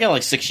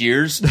like 6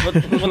 years. What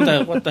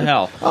the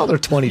hell? Oh, they're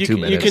 22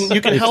 minutes.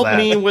 You can help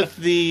me with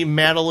the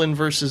Madeline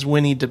versus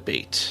Winnie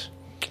debate.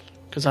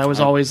 Because I was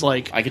always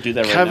like, I could do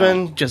that right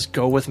Kevin, now. just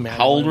go with Madeline.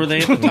 How old were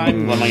they at the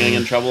time? Am I going to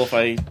get in trouble if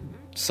I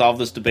solve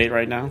this debate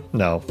right now?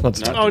 No. Let's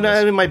not. Oh,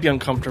 no, it might be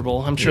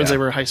uncomfortable. I'm sure they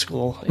were high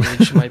school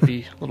age. It might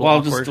be a little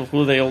awkward.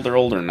 Who are they? They're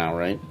older now,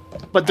 right?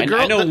 But the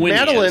girl,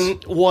 Madeline,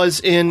 was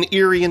in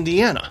Erie,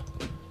 Indiana.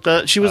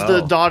 She was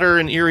the daughter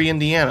in Erie,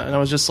 Indiana. And I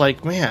was just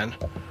like, man,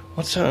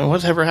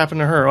 whatever happened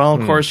to her? Well,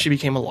 of course, she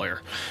became a lawyer.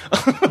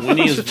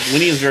 Winnie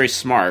is very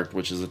smart,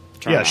 which is a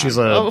turn on. She's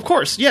a... of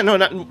course. Yeah,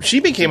 no, she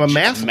became a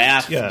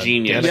math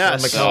genius.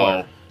 Yes.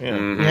 So,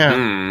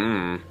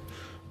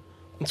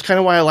 That's kind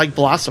of why I like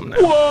Blossom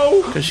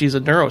now. Because she's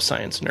a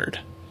neuroscience nerd.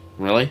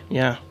 Really?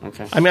 Yeah.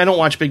 Okay. I mean, I don't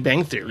watch Big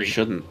Bang Theory. You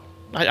shouldn't.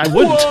 I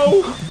wouldn't.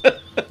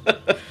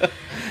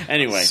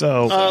 Anyway.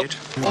 So... Oh,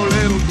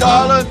 little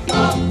darling.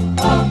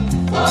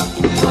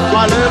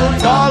 My little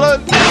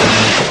darling.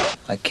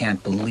 I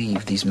can't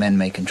believe these men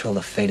may control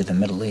the fate of the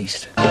Middle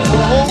East.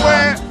 Oh,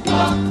 where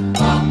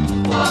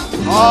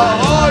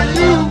are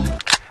you?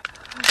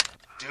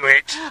 Do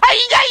it.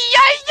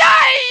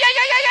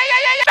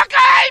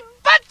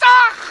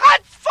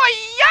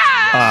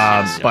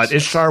 But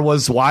Ishtar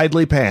was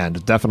widely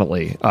panned,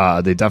 definitely.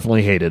 They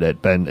definitely hated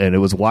it, and it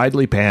was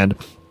widely panned.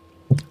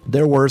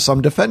 There were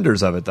some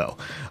defenders of it, though.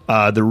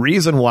 The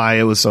reason why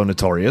it was so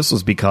notorious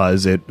was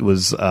because it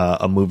was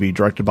a movie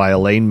directed by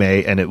Elaine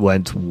May, and it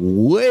went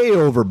way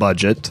over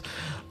budget.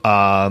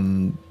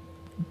 Because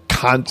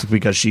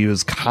she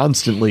was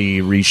constantly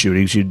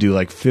reshooting. She'd do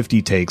like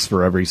 50 takes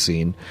for every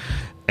scene.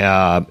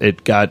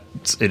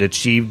 It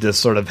achieved this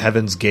sort of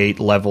Heaven's Gate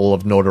level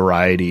of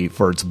notoriety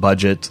for its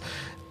budget.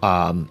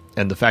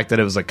 And the fact that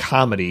it was a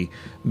comedy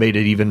made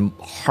it even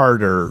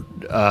harder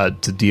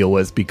to deal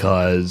with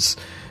because,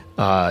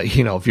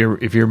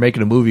 if you're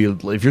making a movie,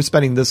 if you're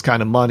spending this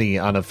kind of money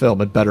on a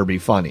film, it better be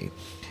funny.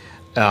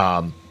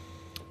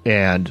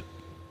 And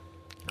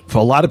for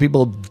a lot of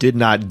people did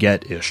not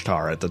get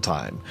Ishtar at the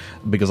time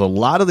because a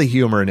lot of the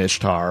humor in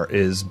Ishtar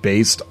is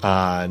based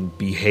on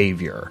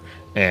behavior.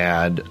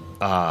 And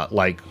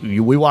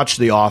we watch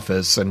The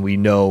Office and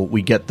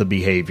we get the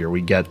behavior.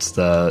 We get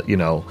the,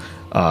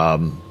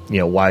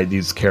 why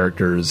these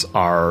characters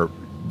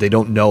they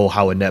don't know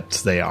how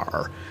inept they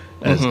are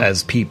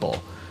as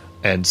people.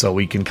 And so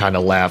we can kind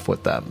of laugh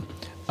with them.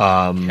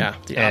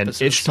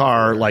 And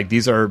Ishtar,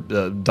 these are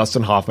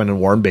Dustin Hoffman and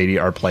Warren Beatty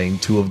are playing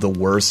two of the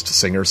worst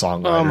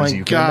singer-songwriters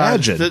you can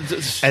imagine.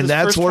 And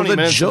that's where the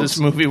jokes. This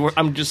movie, where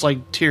I'm just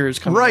like tears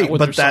coming out with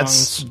but their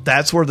songs.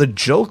 that's where the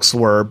jokes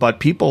were. But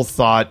people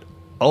thought,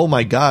 oh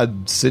my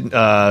God,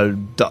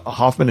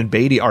 Hoffman and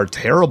Beatty are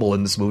terrible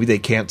in this movie. They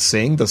can't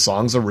sing. The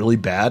songs are really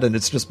bad, and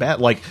it's just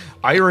bad. Like,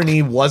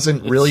 irony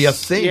wasn't really a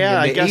thing in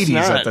the 80s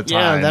at the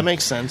time. Yeah, that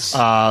makes sense.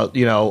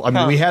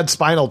 We had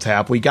Spinal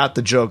Tap. We got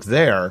the joke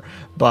there.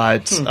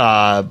 But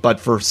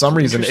for some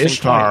reason,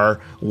 Ishtar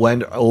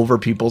went over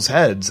people's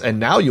heads. And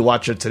now you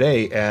watch it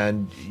today,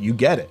 and you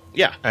get it.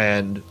 Yeah.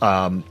 And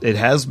it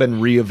has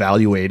been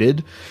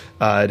reevaluated.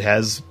 It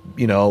has...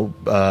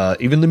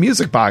 even the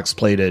Music Box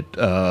played it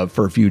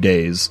for a few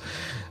days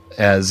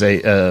as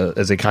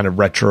a kind of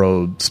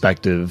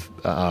retrospective.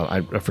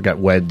 I forget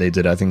when they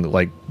did. I think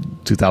like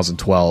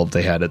 2012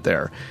 they had it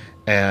there,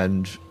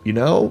 and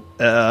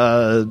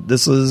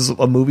this is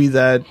a movie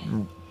that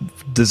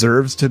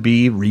deserves to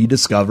be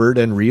rediscovered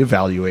and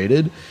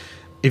reevaluated.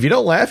 If you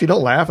don't laugh, you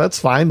don't laugh. That's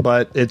fine,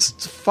 but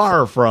it's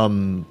far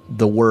from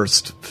the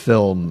worst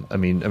film. I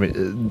mean,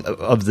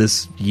 of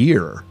this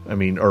year.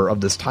 Or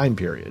of this time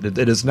period.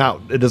 It does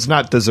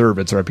not deserve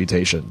its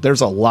reputation.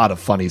 There's a lot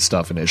of funny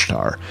stuff in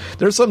Ishtar.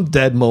 There's some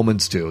dead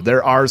moments too.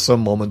 There are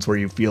some moments where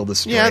you feel the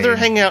strain. Yeah, they're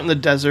hanging out in the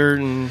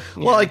desert, and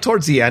well, like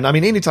towards the end.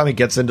 Anytime it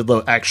gets into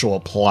the actual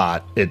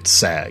plot, it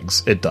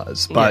sags. It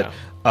does, but. Yeah.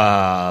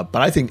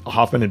 But I think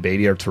Hoffman and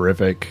Beatty are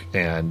terrific,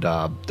 and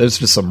there's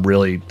just some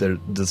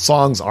the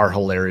songs are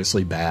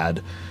hilariously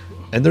bad,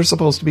 and they're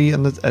supposed to be.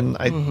 There's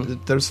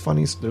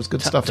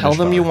good stuff. Tell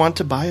them you want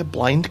to buy a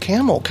blind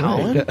camel,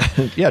 Colin.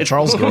 Yeah,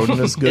 Charles Grodin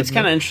is good. It's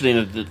kind of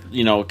interesting that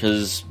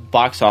because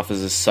box office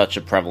is such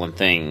a prevalent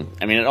thing.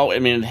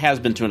 It has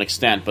been to an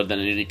extent, but then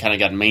it kind of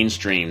got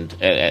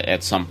mainstreamed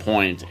at some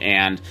point,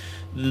 and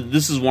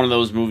this is one of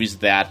those movies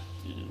that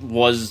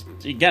was,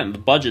 again, the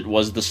budget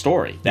was the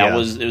story. It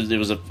was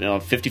a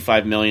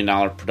 $55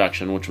 million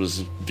production, which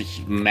was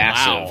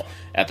massive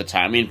at the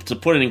time. To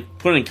put it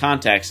in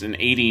context, in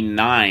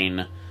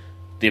 '89,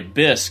 The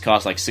Abyss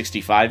cost like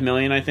 $65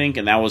 million, I think,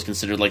 and that was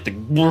considered like the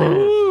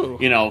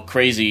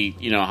crazy,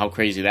 how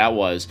crazy that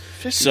was.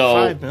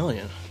 $55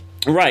 million.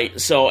 Right,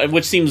 so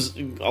which seems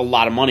a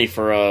lot of money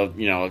for a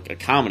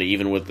comedy,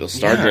 even with a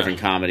star-driven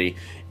comedy,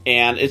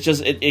 and it's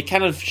just it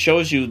kind of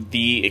shows you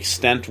the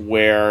extent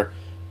where.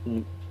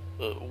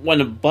 When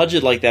a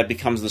budget like that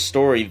becomes the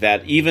story,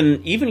 that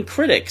even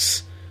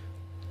critics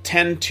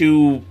tend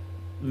to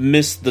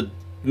miss the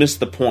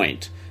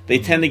point. They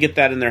tend to get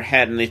that in their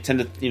head, and they tend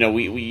to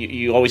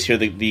you always hear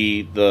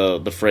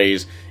the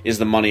phrase "is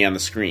the money on the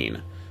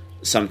screen"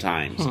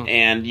 sometimes,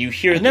 and you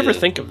hear. I never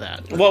think of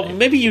that. Well,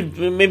 maybe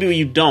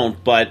you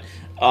don't, but.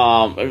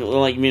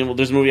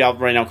 There's a movie out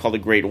right now called The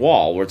Great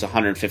Wall, where it's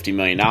 $150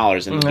 million,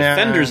 and the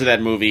defenders of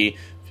that movie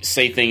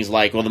say things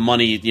like, well, the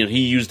money,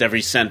 he used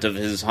every cent of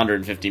his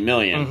 $150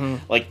 million.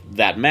 Mm-hmm. Like,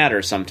 that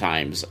matters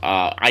sometimes.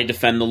 I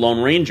defend The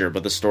Lone Ranger,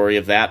 but the story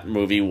of that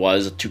movie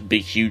was a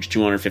big, huge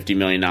 $250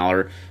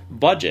 million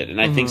budget. And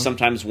I think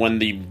sometimes when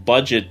the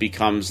budget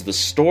becomes the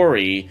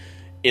story,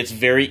 it's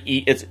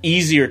it's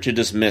easier to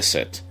dismiss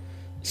it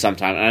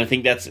sometimes. And I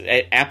think that's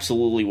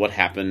absolutely what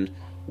happened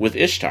with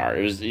Ishtar.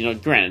 It was,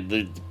 granted,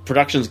 the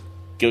productions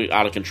go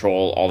out of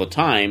control all the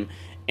time,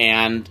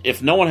 and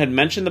if no one had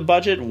mentioned the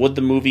budget, would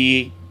the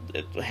movie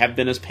have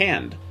been as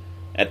panned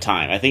at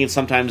time? I think it's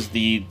sometimes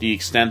the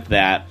extent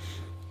that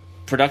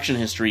production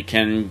history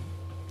can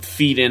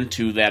feed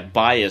into that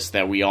bias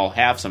that we all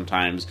have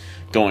sometimes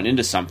going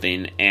into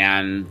something,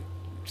 and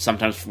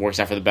sometimes works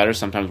out for the better,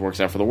 sometimes works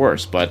out for the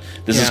worse. But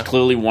this is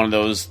clearly one of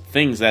those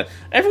things that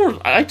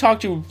everyone I talk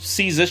to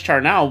sees this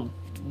chart now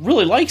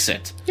really likes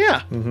it.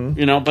 Yeah.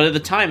 You know, but at the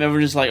time,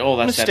 everyone was like, oh,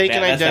 that's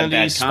Mistaken that identity,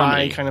 bad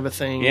comedy. spy kind of a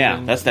thing. Yeah,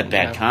 and, that's that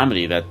bad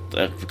comedy that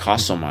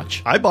costs so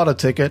much. I bought a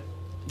ticket.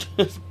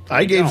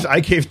 I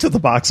gave to the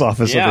box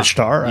office of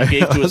Ishtar. You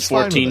gave to its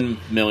 $14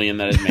 million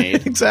that it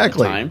made.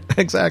 Exactly. At the time.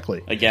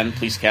 Exactly. Again,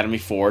 Police Academy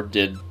 4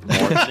 did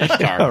more than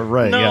Ishtar.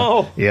 Right.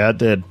 No. Yeah, it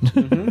did.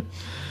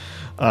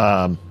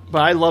 But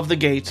I love The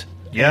Gate.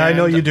 Yeah, I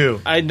know you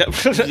do.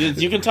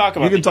 You can talk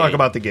about. You can talk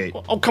about The Gate.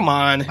 Oh, come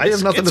on! I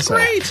have nothing to say.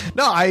 Great.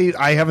 No,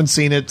 I haven't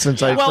seen it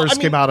since I first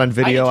came out on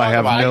video. I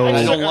have no.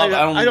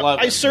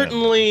 I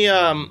certainly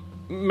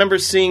remember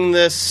seeing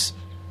this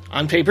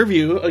on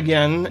pay-per-view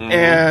again,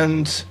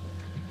 and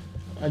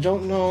I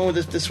don't know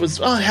that this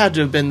was. Oh, it had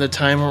to have been the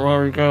time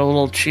where we got a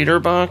little cheater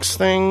box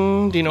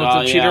thing. Do you know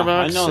what the cheater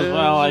box? I know. Is?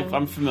 Well,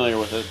 I'm familiar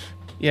with it.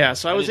 Yeah,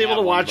 so I was able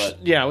to watch.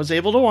 I was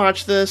able to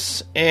watch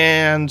this,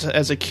 and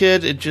as a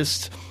kid,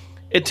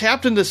 it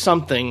tapped into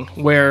something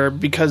where,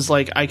 because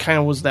like I kind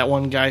of was that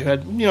one guy who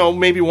had, you know,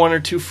 maybe one or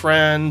two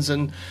friends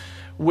and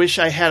wish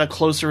I had a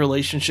closer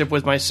relationship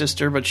with my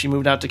sister, but she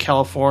moved out to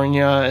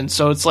California. And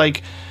so it's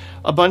like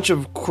a bunch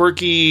of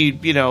quirky,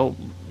 you know,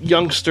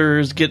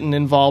 youngsters getting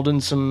involved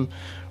in some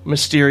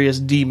mysterious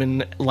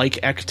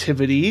demon-like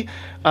activity.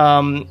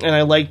 And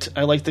I liked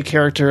the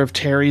character of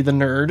Terry the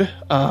nerd.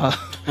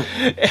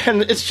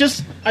 And it's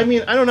just, I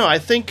mean, I don't know.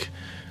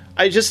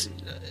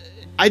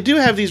 I do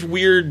have these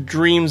weird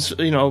dreams,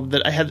 you know,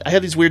 that I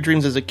had these weird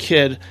dreams as a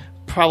kid,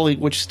 probably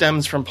which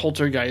stems from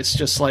Poltergeist,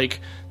 just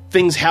like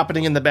things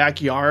happening in the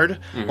backyard,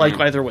 like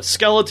either with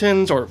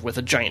skeletons or with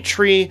a giant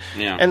tree.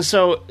 Yeah. And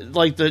so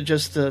like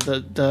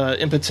the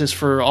impetus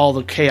for all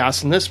the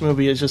chaos in this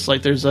movie is just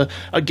like there's a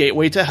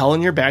gateway to hell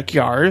in your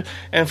backyard,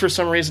 and for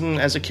some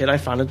reason as a kid I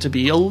found it to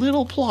be a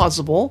little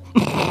plausible.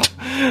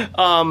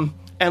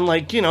 And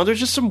like, you know, there's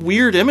just some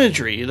weird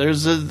imagery.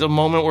 There's the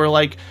moment where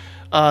like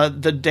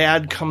the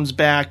dad comes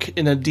back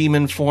in a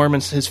demon form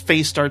and his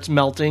face starts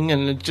melting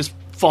and it just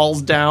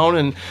falls down.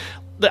 And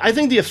I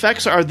think the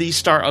effects are the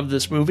star of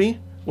this movie,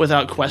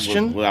 without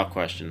question. Without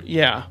question.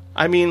 Yeah.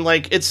 I mean,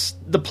 like,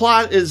 the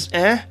plot is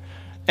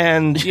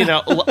and, you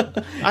know...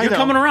 You're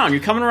coming around.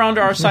 You're coming around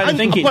to our side of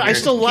thinking. But I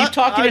still keep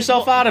talking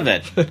yourself out of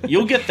it.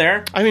 You'll get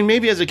there. I mean,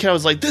 maybe as a kid I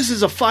was like, this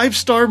is a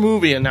 5-star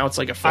movie, and now it's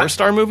like a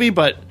 4-star movie,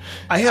 but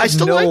I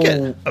still like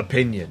it.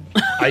 Opinion.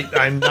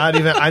 I'm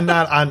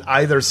not on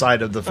either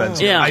side of the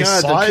fence. I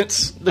saw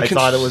it. I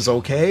thought it was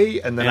okay,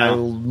 and then I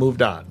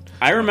moved on.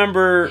 I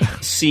remember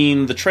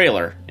seeing the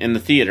trailer in the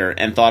theater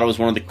and thought it was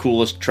one of the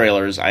coolest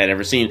trailers I had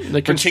ever seen.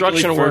 The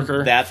construction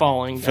worker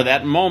falling down. For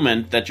that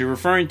moment that you're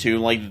referring to,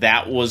 like,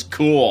 that was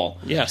cool.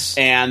 Yes.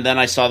 And then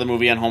I saw the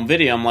movie on home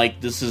video. I'm like,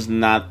 this is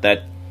not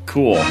that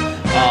cool. Those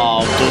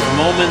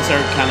moments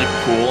are kind of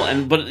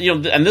cool, but you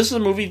know, and this is a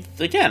movie.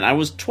 Again, I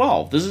was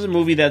 12. This is a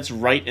movie that's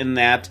right in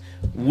that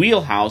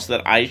wheelhouse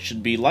that I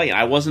should be like.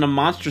 I wasn't a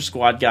Monster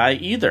Squad guy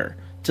either.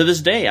 To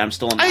this day, I'm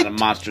still not a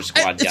Monster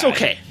Squad guy. It's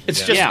okay.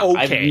 It's just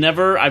okay.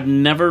 I've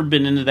never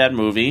been into that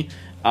movie.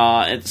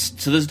 It's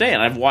to this day,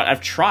 and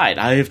I've tried.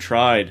 I have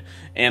tried.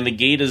 And The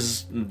Gate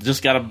has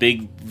just got a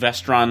big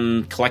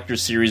Vestron Collector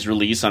Series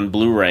release on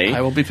Blu-ray.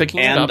 I will be picking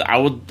it up.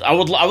 And I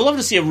would love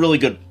to see a really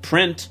good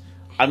print.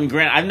 I mean,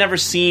 granted, I've never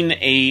seen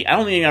I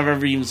don't think I've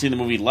ever even seen the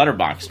movie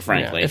Letterboxd,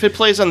 frankly. Yeah. If it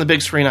plays on the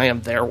big screen, I am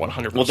there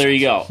 100%. Well, there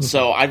you go.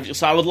 So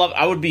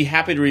I would be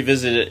happy to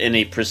revisit it in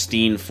a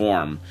pristine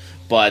form.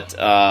 But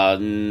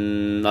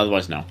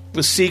otherwise, no.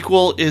 The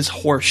sequel is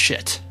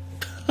horseshit.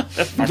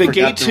 The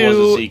Gate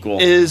 2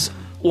 is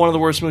one of the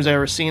worst movies I've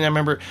ever seen. I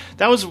remember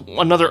that was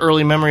another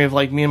early memory of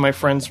like me and my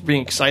friends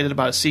being excited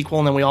about a sequel,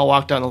 and then we all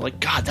walked out and were like,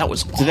 God, that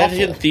was awful. Did that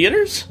hit in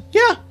theaters?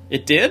 Yeah.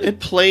 It did? It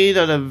played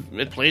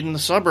in the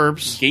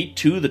suburbs. Gate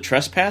 2, The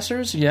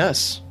Trespassers?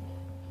 Yes.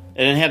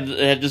 And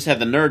it just had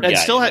the nerd guy. It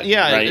still had,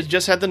 right? It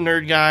just had the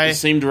nerd guy. The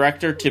same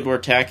director, Tibor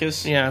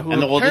Takis. Yeah.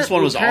 This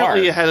one was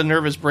apparently had a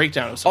nervous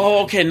breakdown.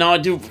 Oh, okay. Now I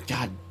do.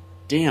 God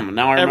damn.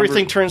 Now I remember.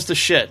 Everything turns to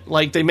shit.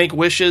 Like, they make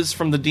wishes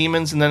from the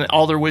demons, and then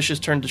all their wishes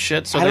turn to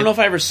shit. So I don't know if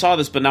I ever saw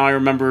this, but now I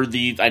remember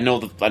I know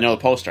the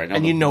poster. I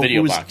know the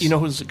video box. You know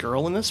who's the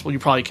girl in this? Well, you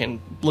probably can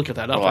look at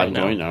that up I'm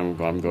going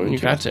to. You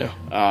got to.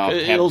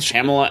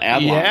 Pamela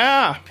Adlon.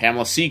 Yeah.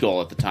 Pamela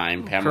Siegel at the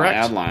time. Pamela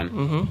Adlon.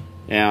 Mm-hmm.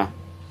 Yeah.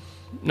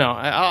 No,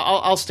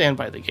 I'll stand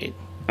by The Gate.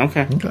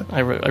 Okay. I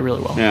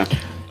really will. Yeah.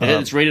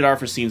 It's rated R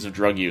for scenes of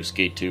drug use.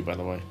 Gate 2, by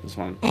the way. Just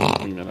want to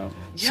bring that up.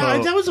 Yeah,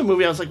 that was a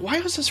movie I was like, why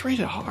was this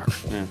rated R?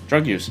 Yeah,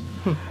 drug use.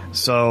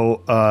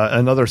 So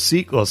another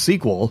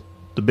sequel,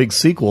 the big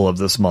sequel of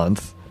this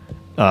month,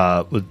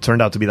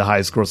 turned out to be the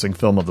highest grossing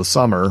film of the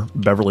summer,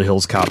 Beverly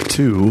Hills Cop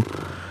 2.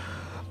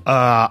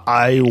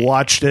 I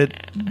watched it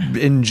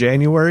in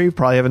January.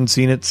 Probably haven't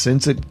seen it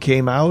since it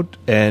came out,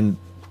 and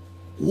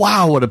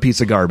wow, what a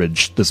piece of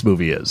garbage this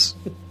movie is.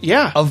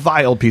 Yeah. A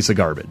vile piece of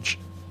garbage.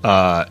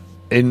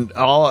 In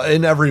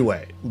every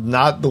way.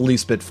 not the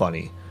least bit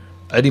funny.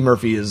 Eddie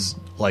Murphy is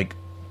like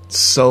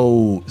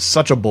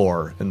such a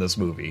bore in this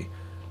movie.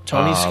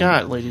 Tony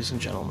Scott, ladies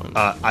and gentlemen.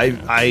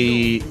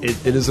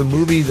 It is a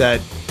movie that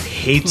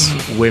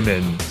hates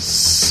women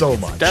so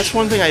much. That's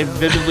one thing I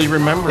vividly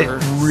remember.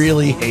 It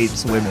really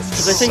hates women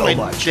Because I think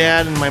my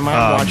dad and my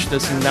mom watched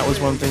this, and that was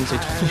one of the things they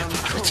told me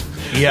about.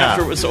 Yeah.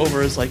 After it was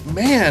over, it's like,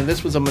 man,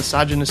 this was a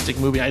misogynistic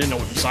movie. I didn't know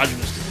what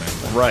misogynistic meant.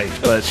 Right,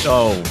 but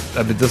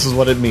I mean, this is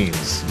what it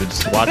means.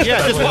 Just watch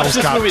just watch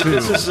this movie.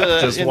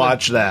 Just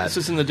watch that. This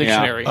is in the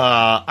dictionary.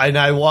 And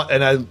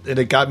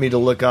it got me to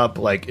look up,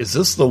 like, is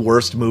this the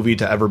worst movie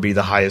to ever be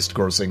the highest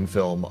grossing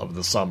film of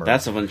the summer?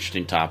 That's an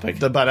interesting topic.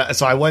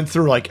 So I went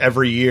through like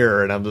every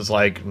year, and I'm just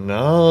like,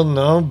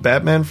 no,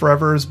 Batman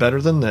Forever is better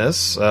than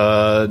this.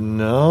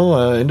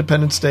 No,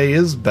 Independence Day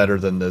is better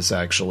than this,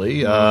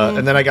 actually.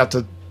 And then I got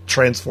to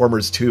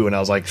Transformers 2, and I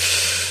was like,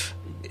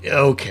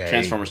 okay,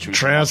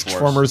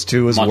 Transformers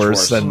 2 is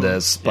worse than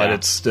this, but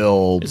it's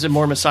still... Is it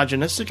more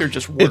misogynistic or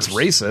just worse? It's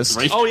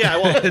racist. Oh, yeah,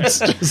 well, it's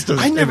just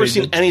I've never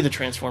seen any of the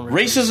Transformers.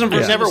 Racism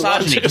versus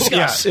misogyny.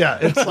 Discuss. Yeah,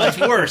 it's What's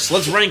worse?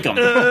 Let's rank them.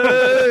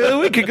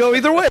 We could go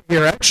either way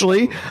here,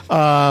 actually.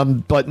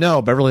 But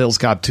no, Beverly Hills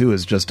Cop 2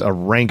 is just a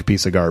rank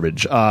piece of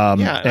garbage.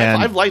 And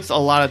I've liked a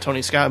lot of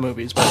Tony Scott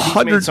movies, but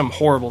he's made some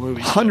horrible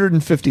movies.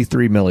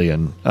 $153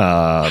 million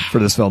for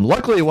this film.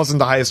 Luckily, it wasn't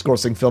the highest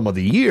grossing film of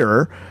the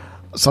year.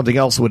 Something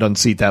else would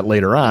unseat that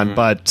later on,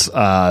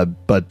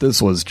 but this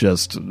was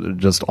just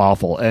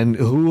awful. And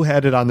who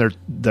had it on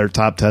their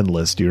top 10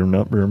 list? Do you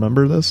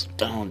remember this?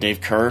 Oh,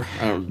 Dave Kerr,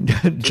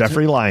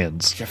 Jeffrey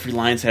Lyons. Jeffrey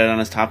Lyons had it on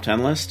his top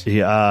 10 list.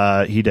 He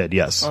did.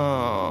 Yes.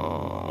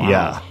 Oh,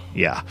 wow.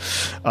 Yeah.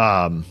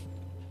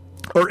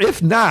 Or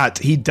if not,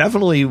 he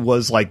definitely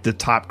was like the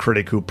top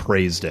critic who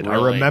praised it.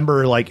 Really? I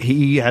remember like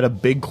he had a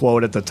big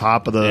quote at the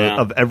top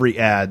of every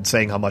ad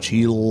saying how much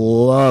he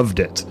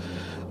loved it.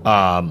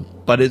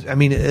 But it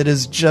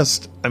is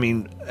just,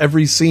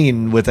 every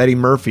scene with Eddie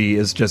Murphy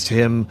is just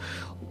him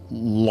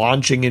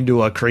launching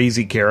into a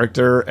crazy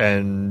character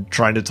and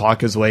trying to talk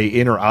his way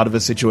in or out of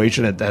a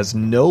situation that has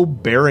no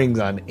bearings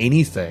on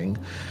anything.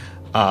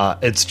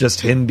 It's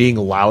just him being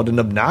loud and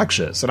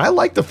obnoxious. And I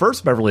like the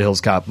first Beverly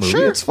Hills Cop movie.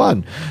 Sure. It's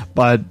fun.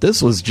 But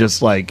this was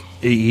just like,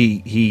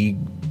 he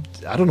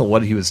I don't know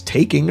what he was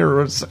taking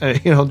or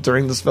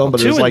during this film,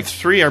 but 2 it was and like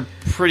 3 are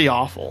pretty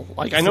awful.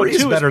 Like I know 3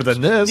 is better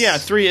than this. Yeah,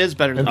 3 is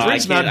better than 3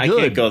 is not good. I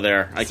can't go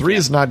there. 3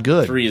 is not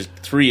good. 3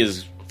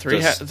 is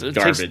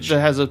garbage.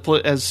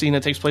 Has scene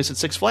that takes place at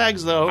Six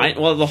Flags, though.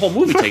 The whole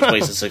movie takes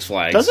place at Six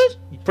Flags. Does it?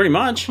 Pretty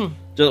much.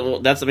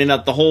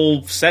 The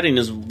whole setting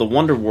is the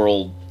Wonder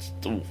World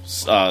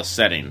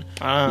setting.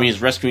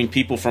 He's rescuing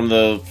people from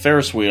the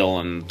Ferris wheel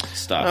and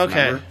stuff.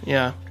 Okay. Remember?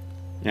 Yeah.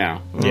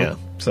 Yeah.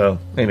 So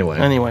anyway.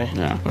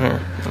 Yeah.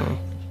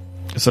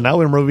 So now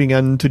we're moving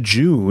on to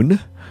June.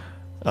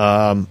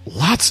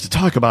 Lots to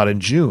talk about in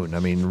June.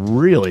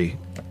 Really.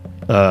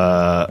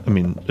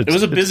 It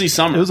was a busy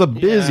summer. It was a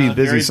busy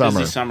summer.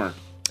 Busy summer.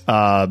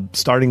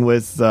 Starting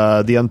with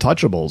The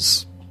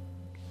Untouchables.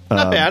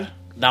 Not bad.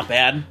 Not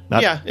bad.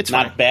 It's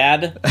not fine.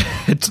 bad.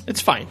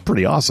 It's fine.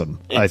 Pretty awesome.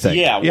 I think.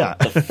 Yeah.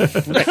 What the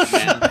frick,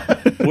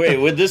 man?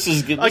 Wait. This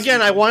is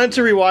again. I wanted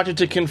to rewatch it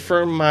to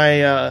confirm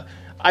my.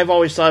 I've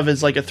always thought of it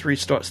as like a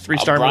 3-star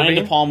movie. Brian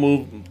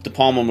De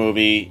Palma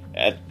movie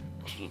at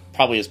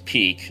probably his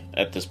peak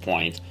at this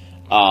point.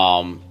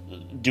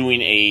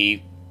 Doing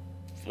a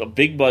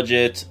big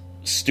budget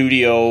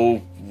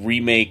studio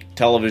remake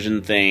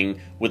television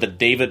thing with a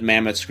David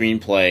Mamet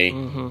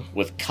screenplay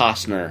with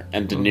Costner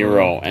and De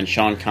Niro and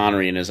Sean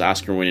Connery in his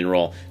Oscar-winning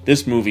role.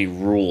 This movie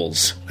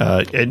rules.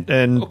 And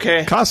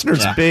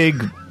Costner's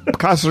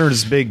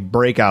big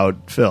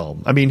breakout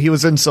film. He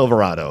was in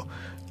Silverado.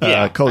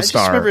 Co-star. I just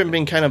remember him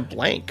being kind of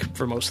blank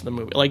for most of the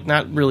movie, like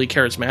not really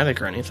charismatic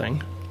or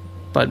anything.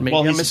 But maybe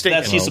I'm mistaken.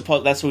 That's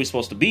who he's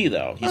supposed to be,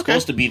 though. He's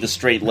supposed to be the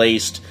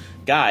straight-laced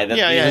guy.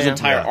 His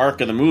entire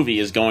arc of the movie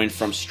is going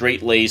from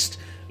straight-laced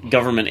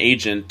government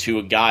agent to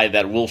a guy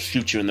that will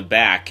shoot you in the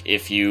back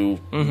if you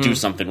do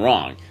something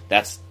wrong.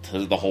 That's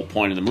the whole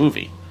point of the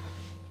movie.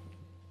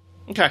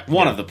 Okay,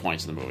 one of the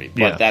points of the movie,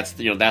 but that's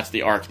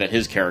the arc that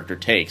his character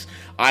takes.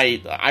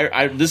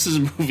 This is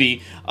a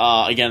movie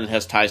again that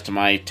has ties to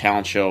my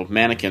talent show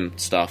mannequin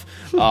stuff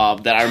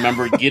that I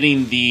remember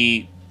getting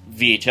the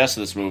VHS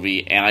of this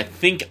movie, and I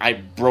think I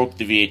broke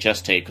the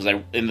VHS tape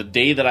because in the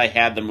day that I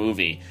had the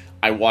movie,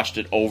 I watched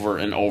it over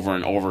and over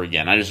and over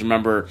again. I just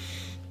remember.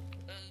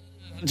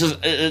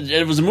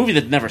 It was a movie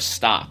that never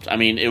stopped.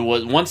 It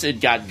was once it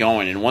got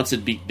going and once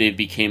they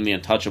became the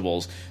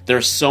Untouchables. There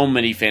are so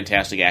many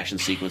fantastic action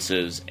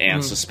sequences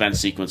and suspense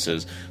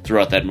sequences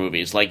throughout that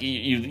movie. It's like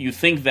you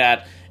think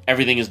that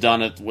everything is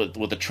done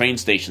with a train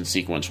station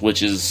sequence,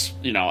 which is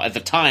at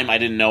the time I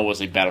didn't know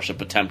was a Battleship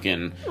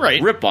Potemkin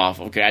ripoff.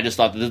 Okay, I just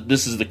thought that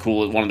this is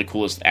one of the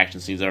coolest action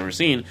scenes I've ever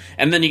seen.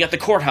 And then you got the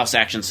courthouse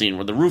action scene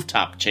with the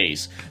rooftop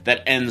chase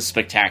that ends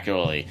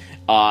spectacularly.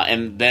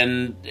 And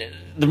then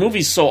the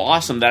movie's so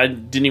awesome that I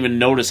didn't even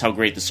notice how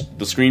great the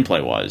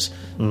screenplay was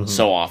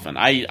so often.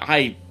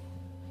 I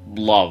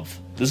love.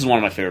 This is one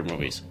of my favorite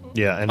movies.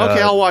 Yeah. And,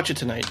 okay, I'll watch it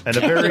tonight. And a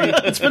very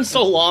it's been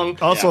so long.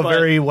 Also,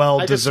 very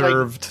well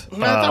deserved.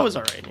 That was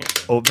all right. Yeah.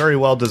 Oh, very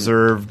well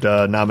deserved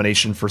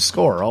nomination for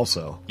score.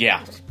 Also,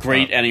 yeah,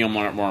 great Ennio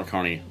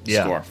Morricone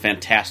score,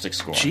 fantastic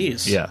score.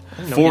 Jeez, yeah,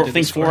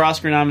 four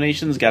Oscar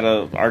nominations. Got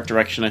a art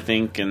direction, I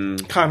think,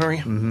 and Connery.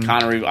 Mm-hmm.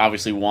 Connery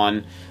obviously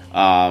won.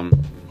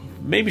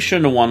 Maybe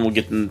shouldn't have won. We'll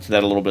get into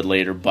that a little bit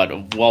later, but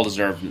a well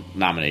deserved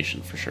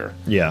nomination for sure.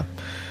 Yeah,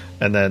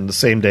 and then the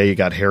same day you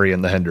got Harry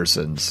and the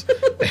Hendersons,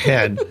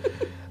 and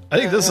I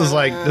think this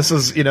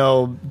is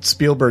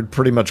Spielberg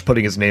pretty much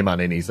putting his name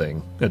on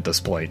anything at this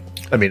point.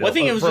 I mean, I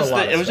think it was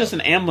just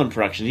an Amblin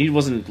production. He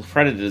wasn't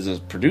credited as a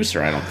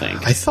producer, I don't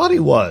think. I thought he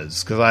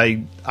was, because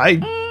I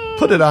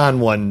put it on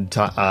one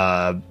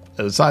time.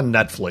 It's on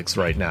Netflix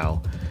right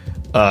now.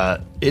 I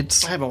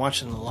haven't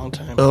watched it in a long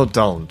time. Oh,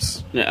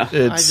 don't. Yeah,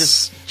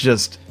 it's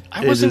just.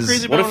 I wasn't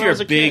crazy about it. What if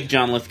you're a big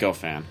John Lithgow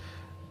fan?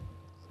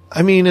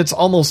 I mean, it's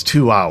almost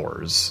 2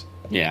 hours.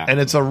 Yeah. And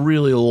it's a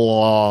really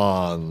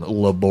long,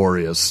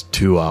 laborious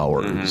 2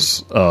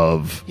 hours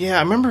of... Yeah,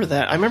 I remember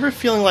that. I remember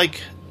feeling like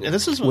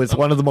this is... With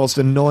one of the most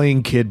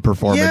annoying kid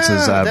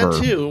performances ever.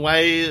 That too.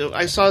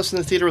 I saw this in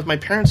the theater with my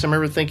parents. I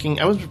remember thinking...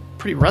 I was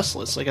pretty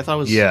restless. Like, I thought it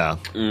was... Yeah.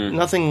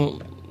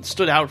 Nothing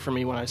stood out for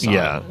me when I saw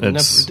it.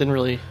 It didn't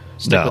really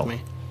stick with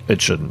me.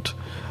 It shouldn't.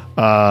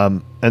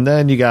 And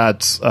then you got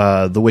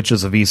The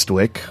Witches of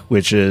Eastwick,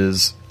 which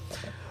is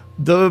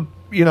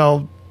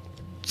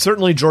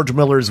certainly George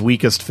Miller's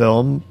weakest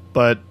film,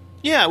 but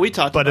yeah, we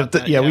talked about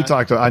that. We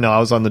talked. I know I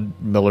was on the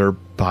Miller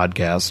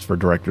podcast for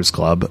Directors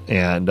Club,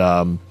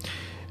 and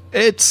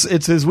it's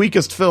his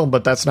weakest film,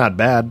 but that's not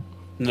bad.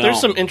 No.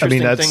 There's some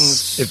interesting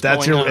things. If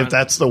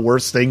that's the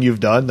worst thing you've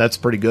done, that's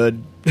pretty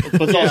good.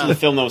 But it's also the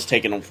film that was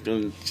taken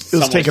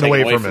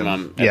away from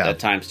him at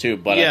times too.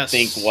 But I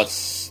think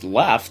what's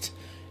left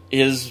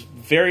is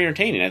very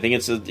entertaining. I think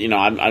it's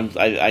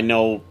I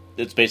know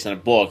it's based on a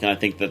book, and I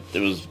think that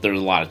there was a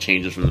lot of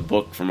changes from the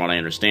book, from what I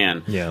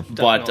understand. Yeah,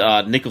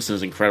 but Nicholson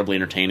is incredibly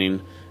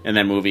entertaining in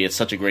that movie. It's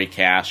such a great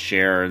cast: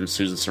 Cher and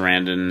Susan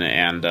Sarandon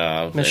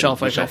and Michelle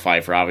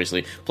Pfeiffer,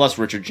 obviously, plus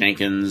Richard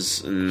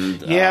Jenkins and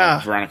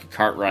Veronica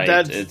Cartwright.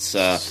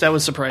 That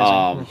was surprising.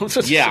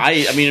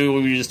 I mean,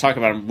 we were just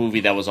talking about a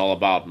movie that was all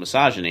about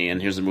misogyny, and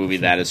here's a movie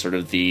that is sort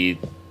of the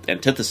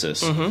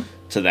antithesis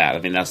to that. I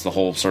mean, that's the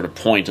whole sort of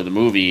point of the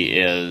movie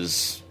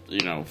is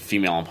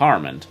female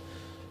empowerment.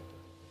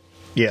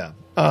 Yeah.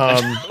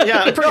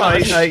 Yeah, pretty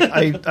much.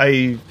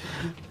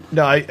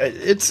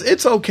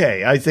 It's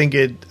okay. I think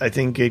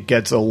it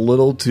gets a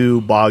little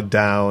too bogged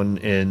down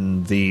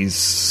in these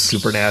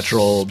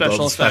supernatural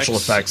special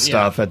effects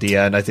stuff at the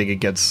end. I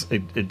think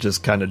it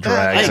just kind of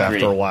drags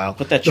after a while.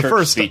 But that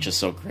church speech is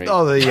so great.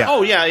 Oh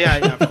yeah,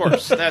 of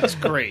course. That's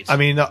great. I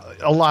mean,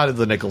 a lot of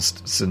the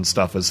Nicholson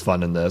stuff is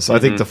fun in this. I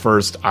think the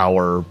first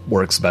hour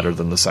works better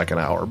than the second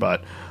hour,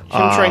 but him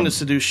trying to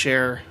seduce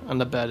Cher on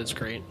the bed is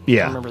great.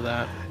 Yeah, I remember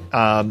that.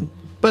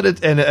 But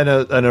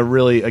a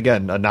really,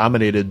 again, a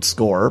nominated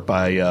score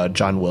by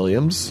John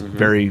Williams.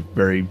 Very,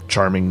 very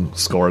charming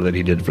score that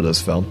he did for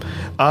this film,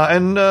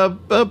 and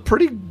a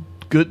pretty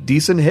good,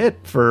 decent hit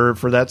for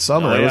that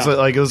summer.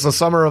 It was a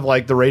summer of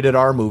the rated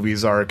R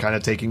movies are kind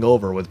of taking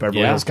over with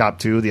Beverly Hills Cop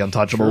 2, The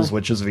Untouchables,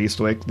 Witches of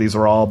Eastwick. These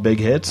are all big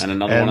hits, and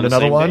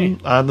another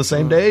one on the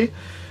same day.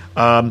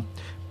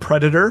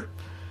 Predator.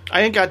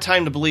 I ain't got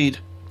time to bleed.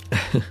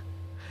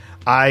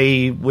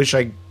 I wish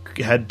I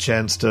had a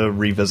chance to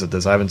revisit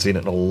this. I haven't seen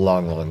it in a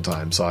long, long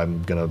time, so I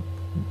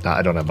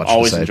don't have much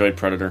to say. Enjoyed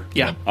Predator.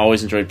 Yeah.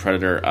 Always enjoyed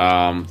Predator.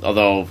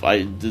 Although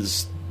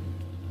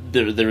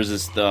there was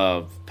this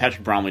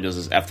Patrick Bromley does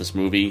this F This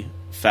Movie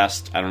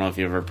Fest. I don't know if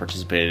you ever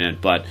participated in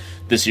it, but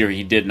this year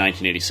he did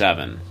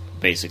 1987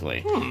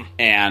 basically.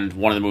 And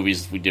one of the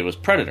movies we did was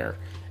Predator.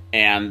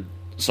 And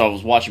so I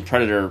was watching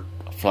Predator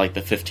for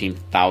the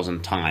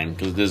 15,000th time,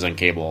 because it is on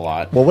cable a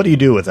lot. Well, what do you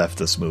do with F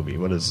This Movie?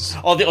 What is...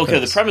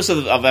 the premise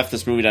of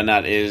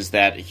FThisMovie.net is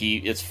that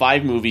it's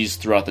 5 movies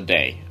throughout the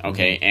day,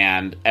 okay?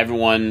 And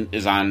everyone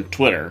is on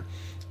Twitter,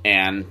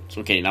 and,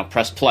 now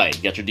press play.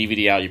 You get your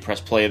DVD out, you press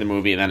play of the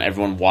movie, and then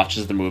everyone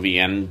watches the movie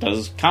and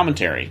does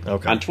commentary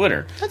on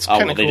Twitter. That's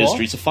kind of cool. They did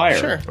Streets of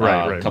Fire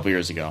right. a couple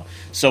years ago.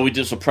 So we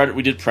did Predator,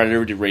 we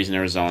did Raising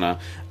Arizona.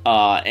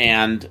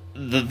 And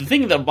the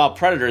thing about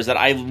Predator is that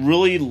I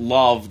really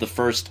love the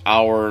first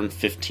hour and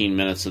 15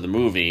 minutes of the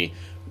movie.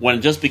 When it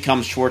just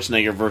becomes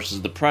Schwarzenegger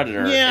versus the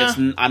Predator,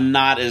 I'm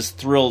not as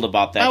thrilled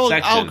about that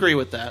section. I'll agree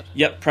with that.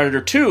 Yep, Predator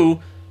 2,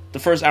 the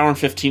first hour and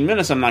 15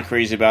 minutes I'm not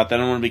crazy about. Then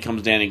when it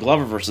becomes Danny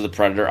Glover versus the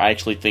Predator, I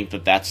actually think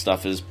that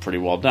stuff is pretty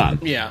well done.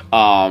 Yeah.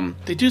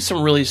 They do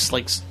some really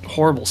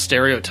horrible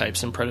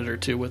stereotypes in Predator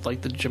 2 with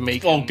the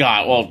Jamaican. Oh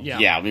God. Well,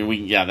 yeah. I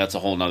mean, that's a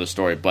whole nother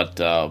story. But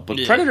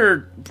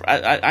Predator,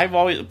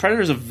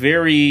 Predator is a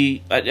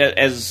very,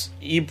 as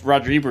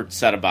Roger Ebert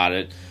said about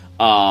it,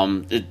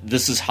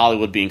 this is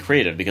Hollywood being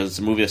creative, because it's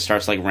a movie that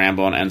starts like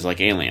Rambo and ends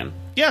like Alien.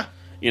 Yeah.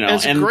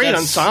 It's a great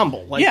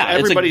ensemble.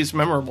 Everybody's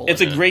memorable.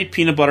 It's a great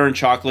peanut butter and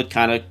chocolate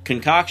kind of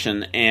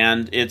concoction,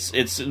 and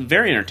it's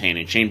very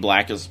entertaining. Shane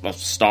Black is a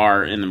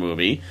star in the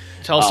movie.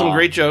 Tells some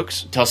great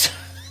jokes. Tells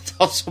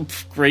Also,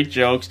 great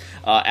jokes.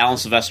 Alan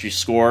Silvestri's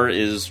score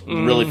is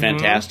really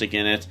fantastic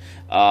in it.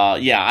 A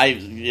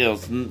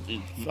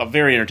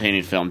very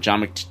entertaining film.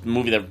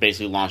 Movie that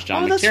basically launched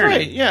John McTiernan. That's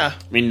right. Yeah.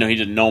 I mean, no, he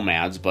did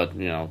Nomads, but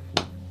no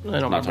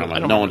one talks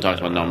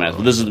about Nomads.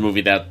 But this is the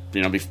movie that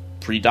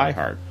pre-Die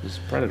Hard is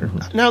Predator.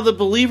 Now, The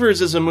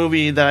Believers is a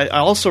movie that I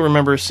also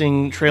remember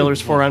seeing trailers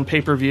for on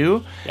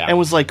pay-per-view and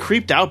was like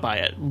creeped out by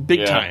it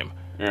big time.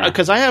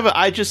 Because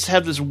I just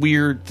have this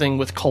weird thing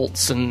with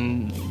cults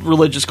and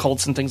religious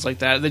cults and things like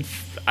that.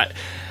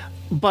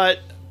 But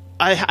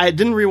I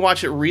didn't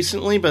rewatch it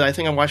recently, but I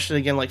think I watched it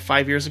again like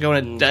 5 years ago,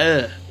 and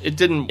it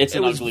didn't. It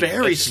was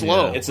very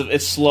slow. Yeah.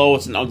 It's slow.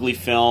 It's an ugly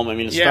film. I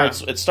mean,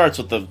 it starts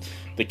with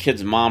the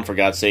kid's mom, for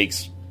God's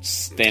sakes,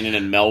 standing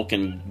in milk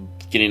and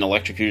getting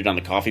electrocuted on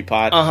the coffee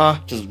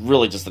pot. Just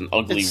really just an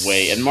ugly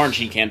way. And Martin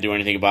Sheen can't do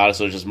anything about it,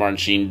 so it's just Martin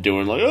Sheen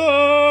doing like,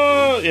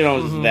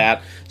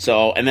 that.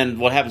 So, and then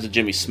what happens to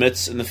Jimmy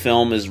Smits in the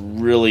film is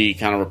really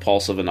kind of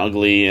repulsive and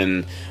ugly.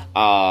 And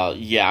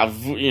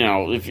if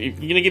you're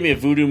gonna give me a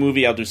voodoo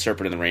movie, I'll do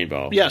Serpent in the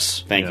Rainbow.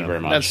 Yes, thank you very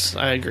much.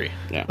 I agree.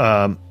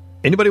 Yeah.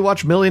 Anybody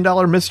watch $1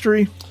 Million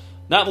Mystery?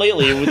 Not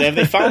lately. Have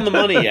they found the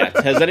money yet?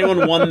 Has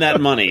anyone won that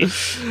money?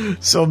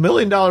 So $1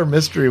 Million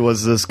Mystery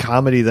was this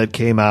comedy that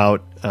came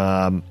out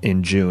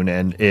in June,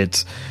 and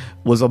it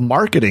was a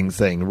marketing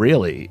thing,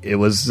 really. It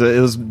was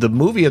the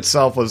movie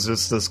itself was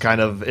just this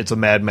kind of, it's a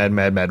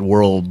mad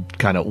world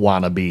kind of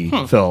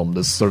wannabe film,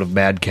 this sort of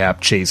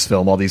madcap chase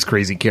film, all these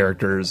crazy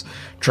characters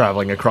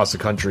traveling across the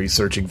country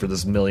searching for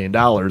this $1 million.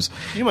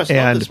 You must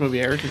love this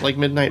movie, Eric. Like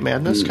Midnight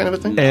Madness kind of a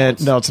thing?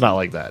 And no, it's not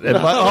like that.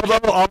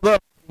 Although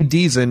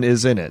Deason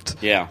is in it.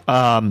 Yeah.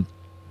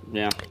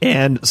 Yeah.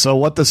 And so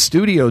what the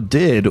studio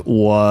did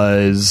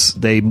was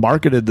they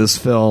marketed this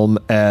film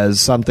as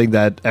something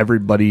that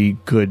everybody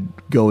could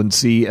go and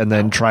see and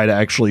then try to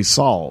actually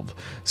solve.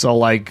 So,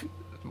 like,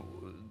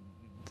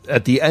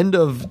 at the end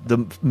of the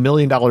 $1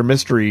 Million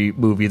Mystery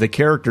movie, the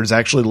characters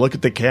actually look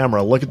at the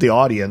camera, look at the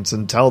audience,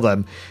 and tell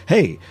them,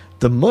 hey,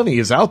 the money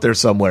is out there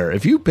somewhere.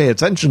 If you pay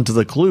attention to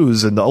the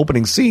clues in the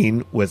opening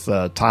scene with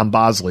Tom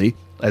Bosley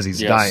as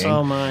he's dying,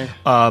 oh my.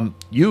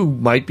 You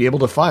might be able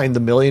to find the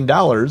 $1 million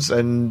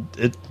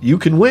and you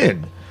can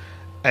win.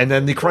 And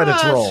then the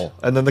credits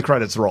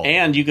roll.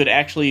 And you could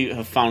actually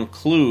have found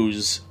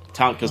clues,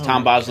 because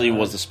Tom Bosley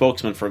was the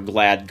spokesman for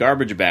Glad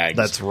garbage bags.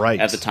 That's right.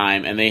 At the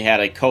time, and they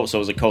had so it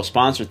was a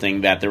co-sponsor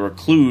thing that there were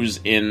clues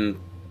in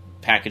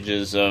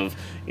packages of,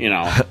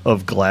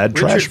 of Glad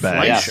trash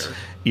bags. Fleischer.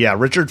 Yeah,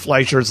 Richard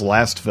Fleischer's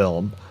last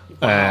film.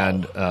 Wow.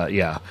 And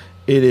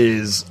it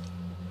is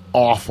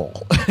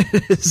awful.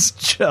 It's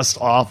just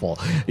awful.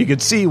 You can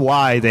see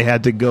why they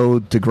had to go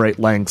to great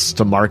lengths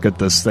to market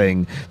this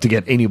thing to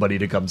get anybody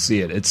to come see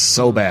it. It's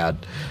so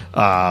bad.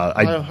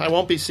 I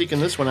won't be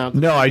seeking this one out.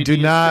 No, I do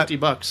not.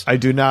 $50. I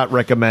do not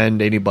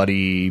recommend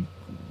anybody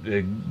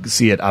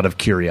see it out of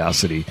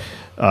curiosity.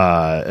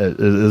 It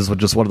is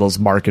just one of those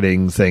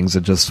marketing things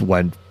that just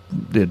went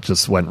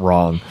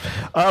wrong.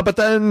 But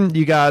then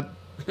you got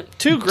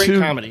two great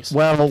comedies.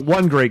 Well,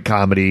 one great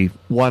comedy.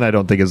 One I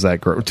don't think is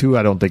that great. Two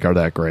I don't think are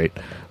that great.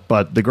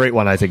 But the great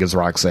one I think is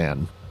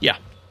Roxanne. Yeah.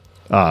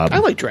 I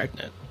like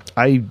Dragnet.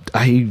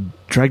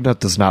 Dragnet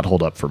does not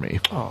hold up for me.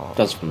 Oh. It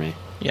does for me.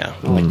 Yeah.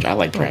 I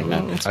like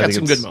Dragnet. It's got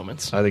some good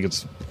moments. I think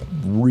it's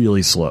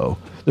really slow.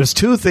 There's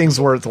two things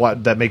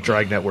that make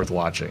Dragnet worth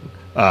watching.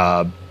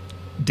 Dan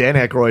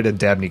Aykroyd and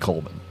Dabney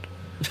Coleman.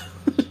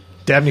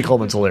 Dabney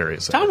Coleman's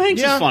hilarious. Tom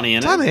Hanks is funny in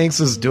it. Tom Hanks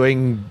is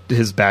doing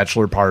his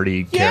bachelor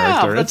party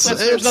character.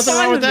 There's nothing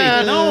wrong with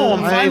that. No,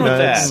 I'm fine with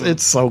that.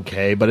 It's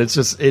okay, but it's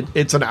just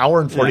it's an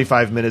hour and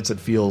 45 minutes. It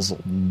feels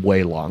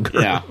way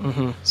longer. Yeah.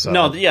 So,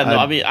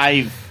 I mean,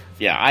 I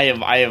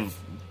have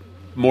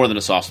more than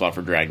a soft spot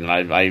for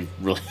Dragnet. I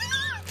really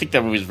think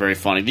that movie's very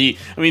funny.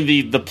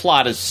 The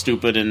plot is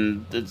stupid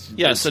and it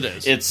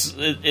is. It's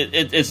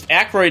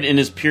Aykroyd in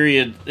his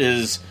period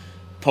is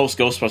post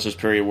Ghostbusters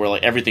period where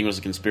like everything was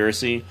a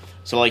conspiracy.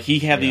 So like he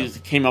had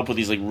came up with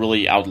these like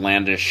really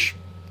outlandish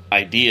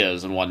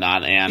ideas and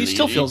whatnot, and he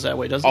still feels that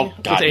way, doesn't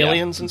he? God, with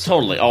aliens and stuff.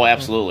 Totally. Oh,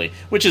 absolutely.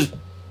 Which is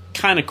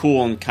kind of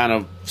cool and kind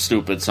of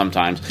stupid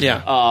sometimes.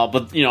 Yeah.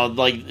 But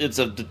like it's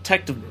a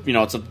detective.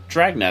 It's a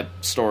Dragnet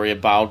story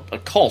about a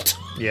cult.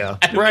 Yeah.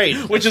 Right.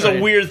 Which is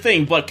a weird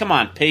thing. But come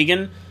on,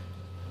 pagan.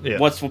 Yeah.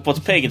 What's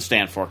pagan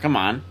stand for? Come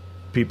on.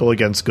 People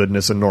against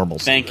goodness and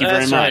normalcy. Thank you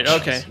very much. Right.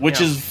 Okay.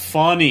 Which is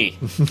funny.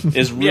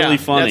 Is really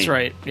funny. That's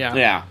right. Yeah.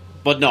 Yeah.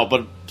 But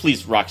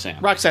please,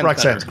 Roxanne.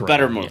 Roxanne's great.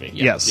 Better movie.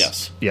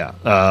 Yes. Yeah.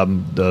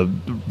 The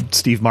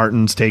Steve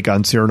Martin's take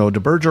on Cyrano de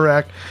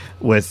Bergerac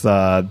with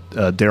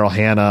Daryl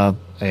Hannah,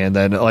 and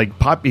then he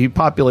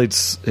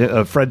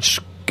populates Fred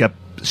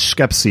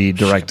Schepisi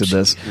directed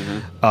this,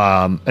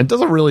 and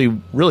does a really,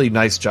 really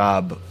nice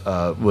job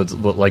with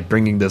like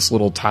bringing this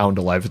little town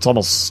to life. It's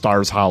almost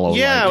Stars Hollow.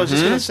 Yeah, I was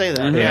just going to say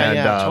that.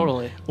 Yeah,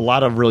 totally. A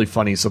lot of really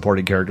funny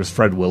supporting characters.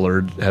 Fred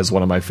Willard has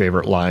one of my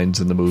favorite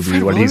lines in the movie.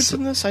 Fred Willard's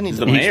in this? I need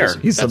the mayor.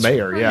 He's the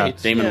mayor. Right. Yeah.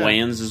 Damon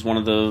Wayans is one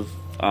of the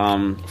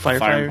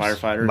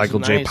firefighters. Michael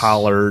J.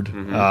 Pollard.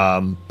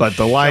 Mm-hmm. But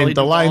the line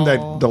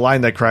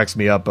that cracks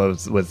me up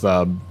is with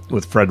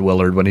Fred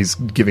Willard when he's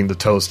giving the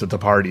toast at the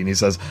party, and he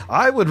says,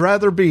 "I would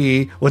rather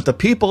be with the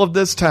people of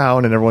this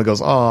town," and everyone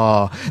goes,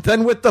 "Aw,"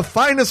 than with the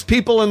finest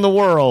people in the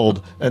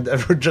world, and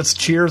everyone just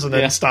cheers and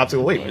then stops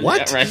and wait,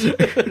 what? Yeah, right.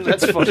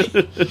 That's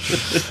funny.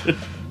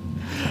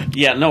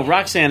 Yeah, no,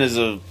 Roxanne is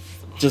it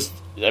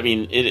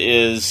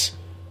is.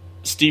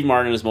 Steve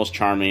Martin is most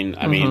charming.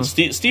 I mean,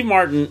 Steve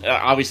Martin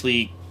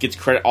obviously gets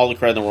all the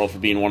credit in the world for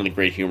being one of the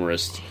great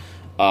humorists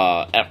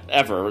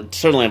ever,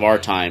 certainly of our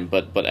time,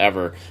 but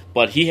ever.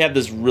 But he had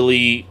this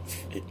really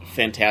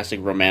fantastic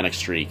romantic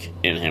streak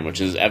in him,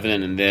 which is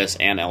evident in this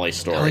and L.A.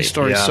 Story. L.A.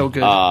 Story is so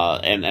good.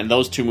 And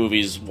those two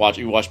movies,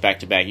 you watch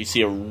back to back, you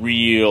see a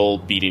real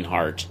beating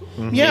heart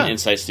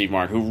inside Steve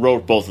Martin, who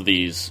wrote both of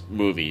these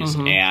movies.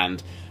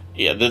 And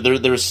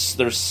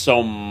there's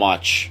so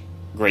much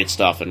great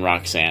stuff in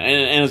Roxanne,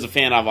 and as a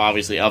fan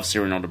of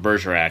Cyrano de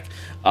Bergerac,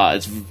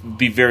 it's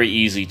be very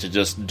easy to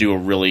just do a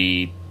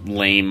really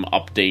lame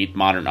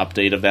modern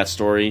update of that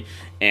story,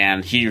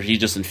 and he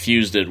just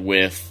infused it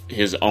with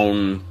his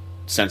own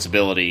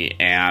sensibility,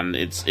 and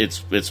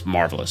it's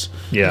marvelous.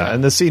 Yeah,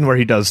 and the scene where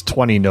he does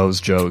 20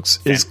 nose jokes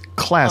is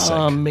classic,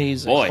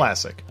 amazing, boy,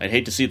 classic. I'd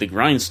hate to see the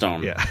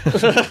grindstone. Yeah.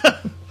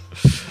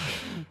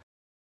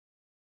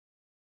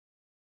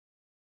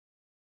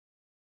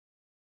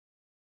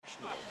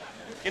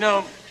 You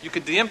know, you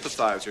could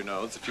de-emphasize your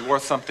nose if you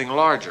wore something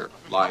larger,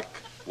 like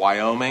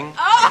Wyoming.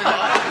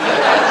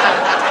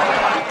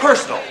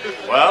 Personal.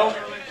 Well,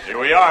 here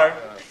we are.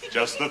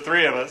 Just the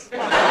three of us.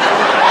 Punctual.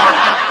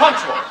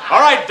 All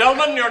right,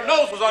 Delman, your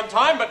nose was on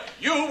time, but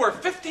you were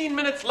 15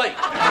 minutes late.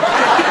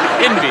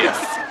 Envious.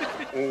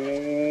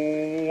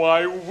 Oh,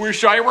 I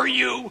wish I were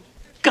you.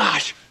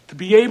 Gosh, to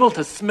be able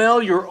to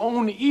smell your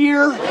own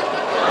ear.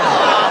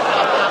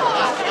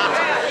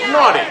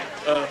 Naughty.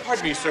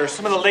 Pardon me, sir.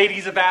 Some of the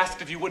ladies have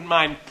asked if you wouldn't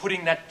mind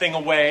putting that thing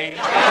away.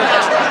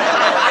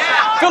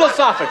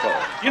 Philosophical.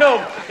 You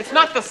know, it's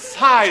not the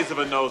size of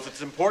a nose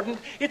that's important.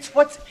 It's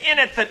what's in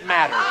it that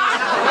matters.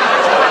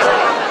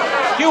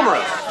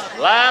 Humorous.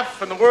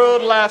 Laugh and the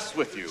world laughs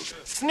with you.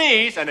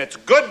 Sneeze and it's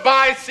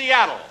goodbye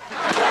Seattle.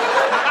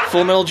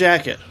 Full Metal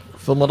Jacket.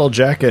 Full Metal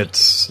Jacket.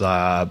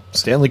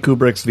 Stanley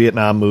Kubrick's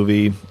Vietnam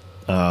movie.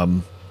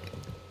 And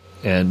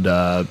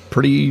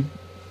pretty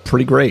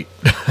great.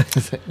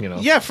 You know.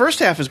 Yeah, first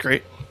half is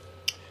great.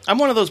 I'm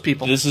one of those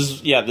people. This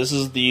is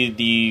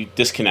the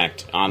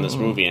disconnect on this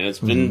movie, and it's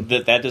been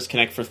that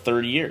disconnect for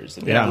 30 years.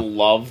 People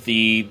love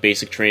the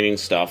basic training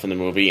stuff in the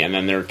movie, and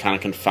then they're kind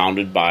of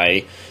confounded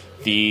by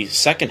the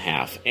second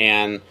half.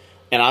 And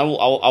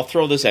I'll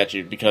throw this at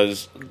you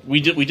because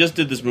we just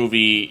did this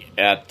movie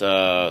at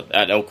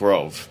Elk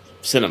Grove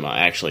Cinema,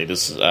 actually.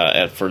 This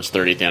for its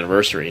 30th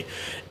anniversary,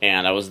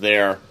 and I was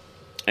there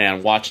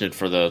and watching it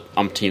for the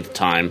umpteenth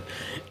time.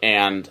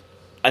 And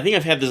I think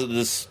I've had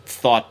this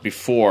thought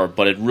before,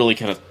 but it really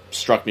kind of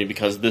struck me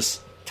because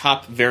this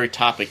very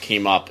topic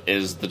came up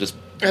as the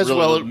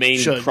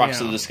main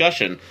crux of the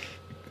discussion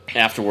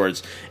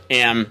afterwards.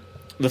 And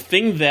the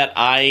thing that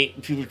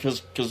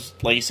because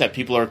like you said,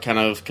 people are kind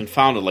of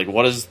confounded. Like,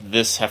 what does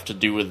this have to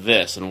do with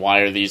this, and why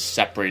are these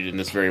separated in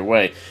this very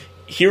way?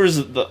 Here's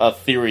a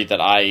theory that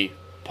I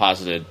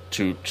posited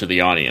to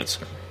the audience,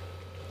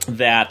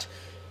 that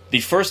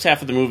the first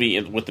half of the movie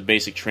with the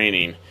basic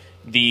training,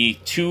 the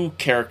two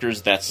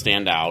characters that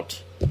stand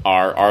out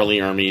are R. Lee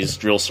Ermey's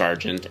drill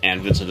sergeant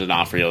and Vincent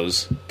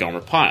D'Onofrio's Gomer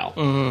Pyle.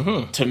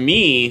 Mm-hmm. To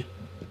me,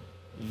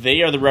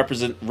 they are the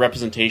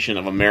representation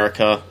of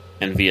America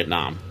and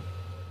Vietnam.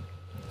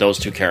 Those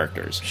two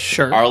characters.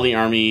 Sure. R. Lee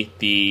Ermey,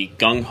 the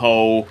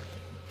gung-ho,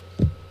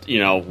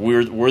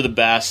 we're the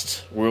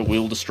best,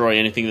 we'll destroy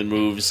anything that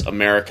moves,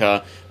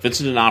 America.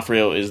 Vincent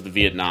D'Onofrio is the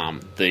Vietnam,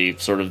 the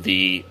sort of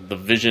the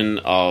vision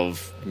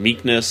of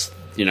meekness.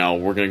 We're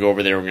going to go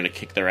over there, we're going to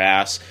kick their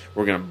ass,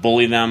 we're going to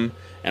bully them,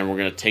 and we're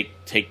going to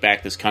take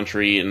back this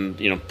country and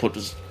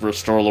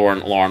restore law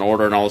and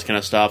order and all this kind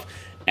of stuff.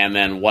 And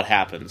then what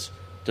happens?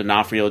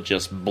 D'Onofrio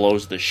just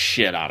blows the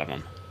shit out of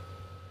him.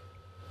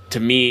 To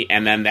me,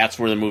 and then that's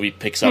where the movie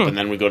picks up, and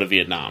then we go to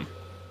Vietnam.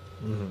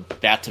 Mm-hmm.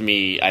 That, to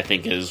me, I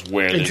think is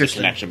where there's a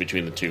connection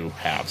between the two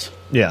halves.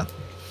 Yeah.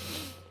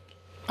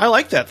 I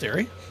like that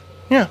theory.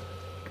 Yeah.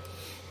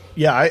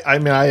 Yeah,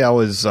 I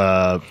always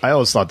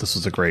thought this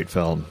was a great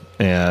film.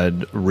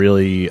 And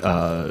really,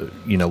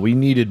 we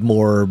needed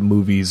more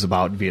movies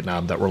about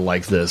Vietnam that were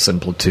like this,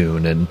 and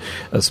Platoon, and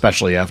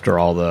especially after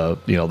all the,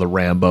 the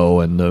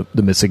Rambo and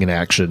the Missing in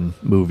Action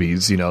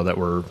movies, that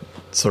were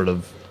sort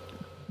of,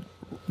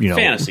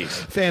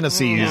 fantasies,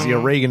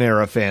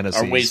 Reagan-era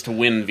fantasies. Are ways to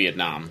win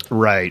Vietnam.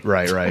 Right.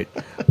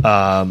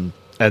 And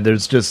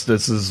there's just,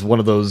 this is just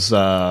one of those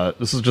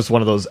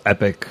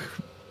epic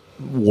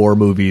war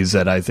movies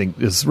that I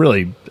think is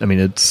really,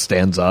 it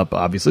stands up.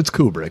 Obviously, it's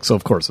Kubrick, so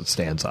of course it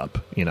stands up.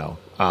 It's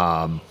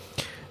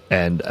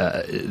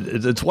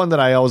one that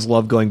I always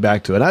love going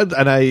back to,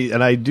 and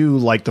I do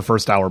like the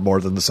first hour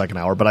more than the second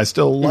hour, but I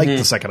still like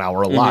the second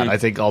hour a lot. I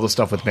think all the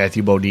stuff with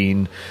Matthew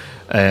Modine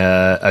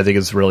I think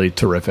it's really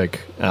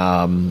terrific,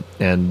 and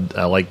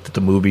I like that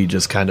the movie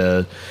just kind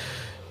of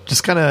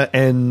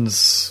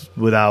ends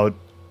without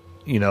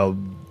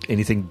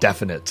anything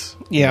definite.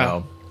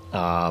 Yeah,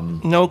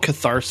 no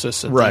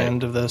catharsis at the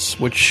end of this,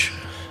 which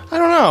I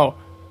don't know.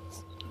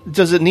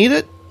 Does it need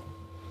it?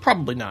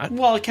 Probably not.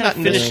 Well, it kind of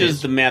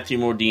finishes the Matthew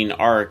Modine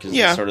arc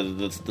as sort of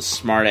the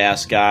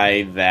smart-ass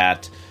guy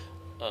that,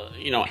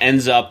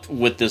 ends up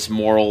with this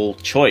moral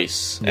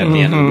choice at the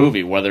end of the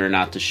movie, whether or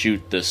not to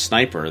shoot this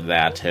sniper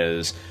that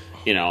has,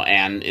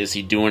 and is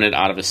he doing it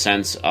out of a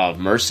sense of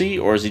mercy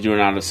or is he doing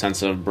it out of a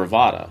sense of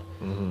bravado?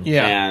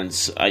 Yeah. And,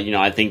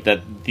 I think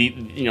that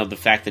the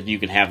fact that you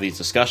can have these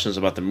discussions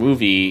about the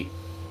movie,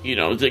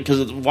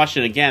 because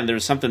watching it again,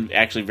 there's something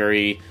actually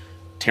very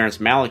Terrence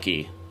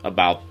Malick-y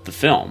about the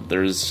film.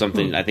 There's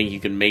something I think you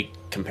can make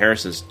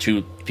comparisons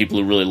to people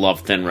who really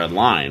love Thin Red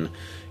Line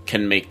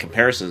can make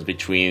comparisons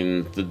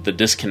between the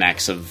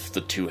disconnects of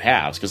the two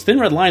halves, because Thin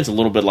Red Line's a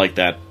little bit like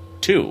that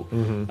too.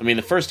 I mean,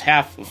 the first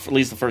half, at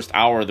least the first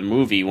hour of the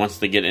movie, once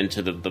they get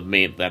into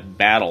that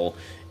battle,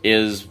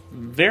 is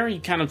very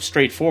kind of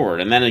straightforward,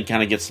 and then it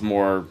kind of gets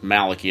more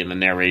Malick-y in the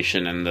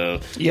narration and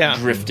the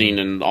drifting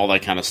and all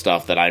that kind of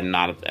stuff that I'm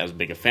not as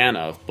big a fan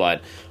of.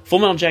 But Full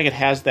Metal Jacket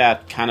has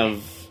that kind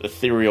of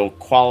ethereal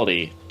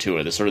quality to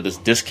it. There's sort of this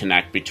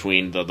disconnect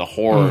between the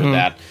horror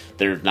that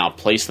they've now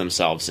placed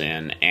themselves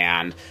in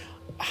and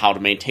how to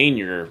maintain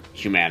your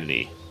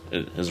humanity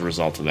as a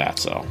result of that.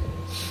 So,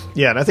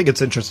 yeah, and I think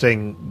it's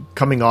interesting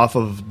coming off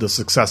of the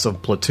success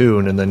of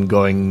Platoon and then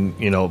going,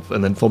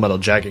 and then Full Metal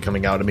Jacket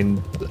coming out. I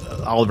mean,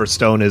 Oliver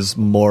Stone is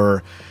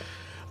more.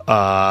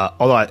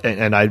 Although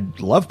I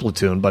love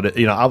Platoon, but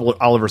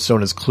Oliver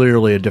Stone is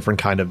clearly a different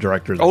kind of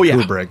director than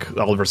Kubrick.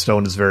 Oliver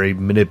Stone is very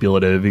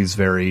manipulative. He's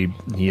very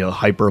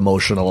hyper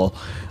emotional,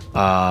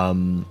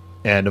 and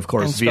of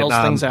course and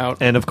Vietnam. Things out.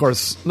 And of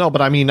course, no,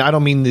 but I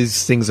don't mean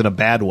these things in a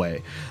bad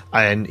way.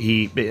 And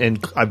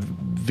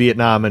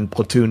Vietnam and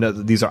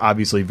Platoon, these are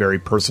obviously very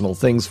personal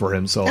things for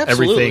him. So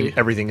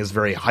everything is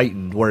very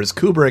heightened. Whereas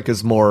Kubrick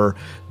is more.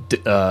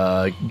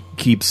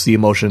 Keeps the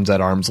emotions at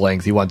arm's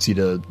length. He wants you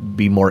to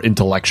be more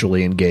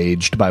intellectually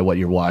engaged by what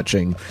you're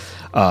watching,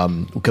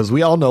 because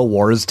we all know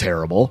war is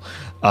terrible,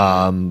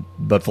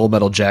 but Full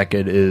Metal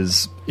Jacket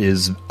is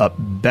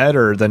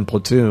better than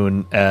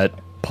Platoon at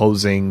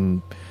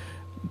posing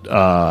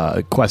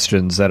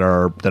questions that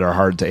are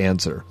hard to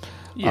answer.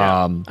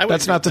 Yeah,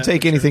 that's not to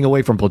take anything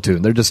away from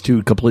Platoon. They're just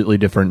two completely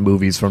different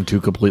movies from two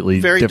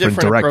completely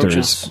different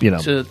directors.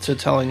 To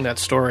telling that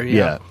story.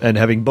 Yeah, and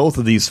having both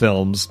of these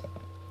films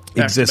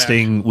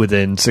existing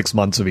within 6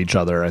 months of each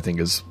other, I think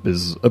is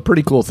a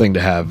pretty cool thing to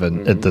have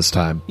at this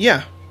time.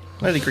 Yeah,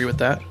 I'd agree with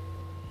that.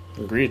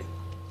 Agreed.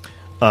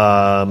 You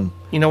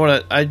know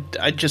what?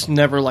 I just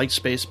never liked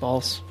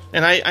Spaceballs,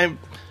 and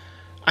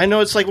I know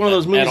it's like one of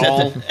those movies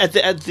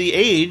at the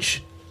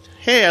age.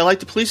 Hey, I like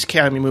the Police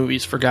Academy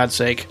movies, for God's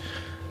sake.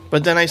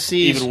 But then I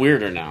see even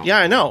weirder now. Yeah,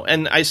 I know,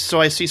 and I see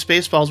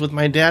Spaceballs with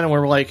my dad, and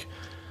we're like,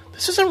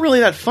 this isn't really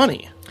that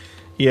funny.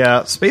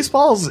 Yeah,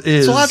 Spaceballs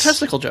is it's a lot of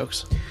testicle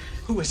jokes.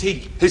 Who is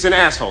he? He's an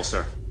asshole,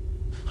 sir.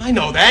 I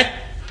know that.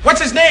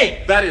 What's his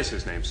name? That is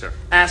his name, sir.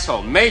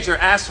 Asshole. Major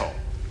Asshole.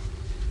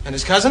 And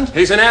his cousin?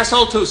 He's an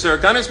asshole, too, sir.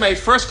 Gunner's mate,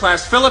 first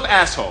class, Philip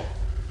Asshole.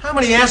 How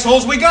many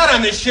assholes we got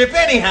on this ship,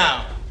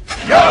 anyhow?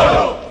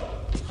 Yo!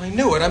 I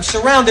knew it. I'm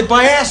surrounded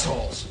by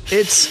assholes.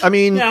 It's,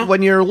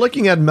 when you're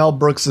looking at Mel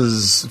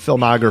Brooks's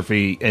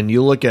filmography and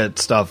you look at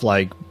stuff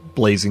like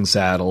Blazing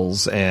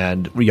Saddles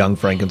and Young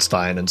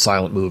Frankenstein and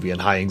Silent Movie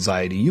and High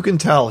Anxiety, you can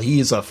tell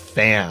he's a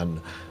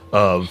fan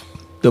of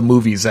the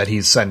movies that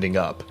he's sending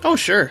up. Oh,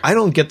 sure. I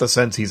don't get the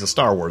sense he's a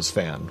Star Wars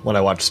fan when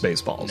I watch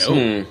Spaceballs.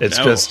 No.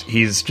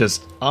 He's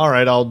just, all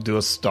right, I'll do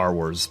a Star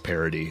Wars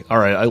parody. All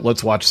right,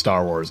 let's watch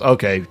Star Wars.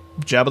 Okay,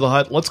 Jabba the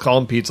Hutt, let's call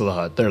him Pizza the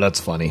Hutt. There, that's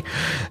funny.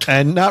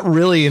 And not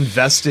really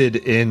invested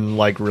in,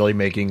 really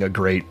making a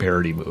great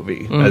parody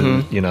movie.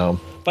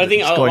 But I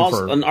think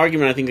an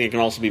argument I think that can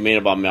also be made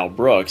about Mel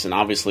Brooks, and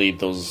obviously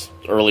those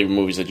early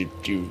movies that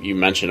you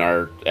mentioned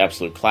are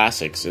absolute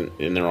classics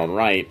in their own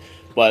right,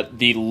 but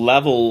the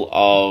level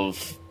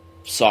of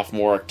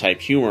sophomoric type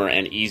humor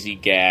and easy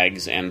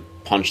gags and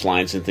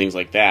punchlines and things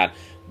like that,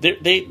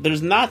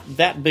 there's not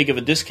that big of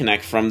a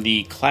disconnect from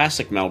the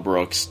classic Mel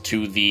Brooks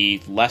to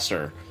the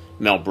lesser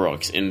Mel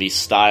Brooks in the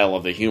style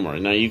of the humor.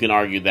 Now, you can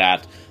argue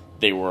that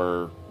they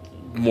were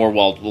a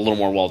little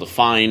more well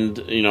defined,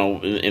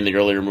 in the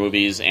earlier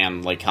movies,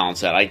 and like Colin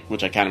said,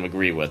 which I kind of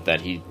agree with,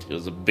 that he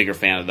was a bigger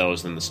fan of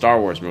those than the Star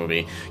Wars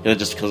movie,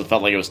 just because it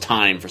felt like it was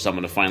time for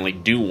someone to finally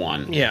do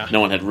one. Yeah,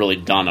 no one had really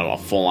done a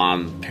full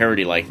on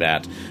parody like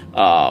that.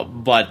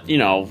 But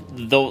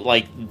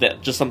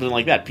just something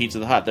like that, Pizza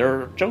the Hutt.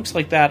 There are jokes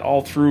like that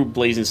all through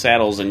Blazing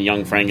Saddles and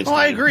Young Frankenstein. Oh,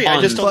 I agree.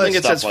 I just don't think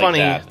it's as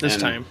funny this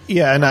time.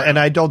 Yeah, and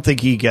I don't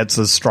think he gets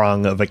as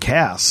strong of a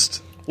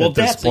cast. at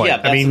this point.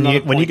 I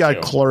mean, when you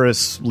got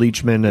Cloris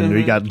Leachman and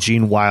you got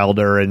Gene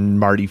Wilder and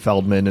Marty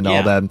Feldman and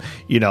all them,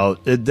 you know,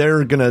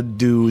 they're gonna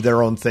do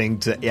their own thing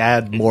to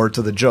add more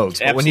to the jokes.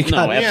 But when you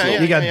got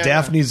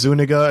Daphne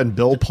Zuniga and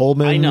Bill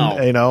Pullman,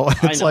 you know,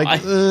 it's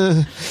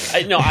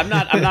I'm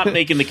not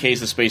making the case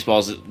that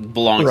Spaceballs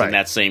belongs in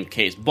that same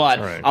case, but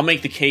I'll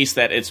make the case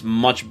that it's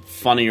much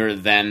funnier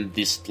than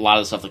a lot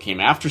of the stuff that came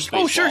after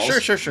Spaceballs. Oh,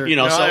 sure. You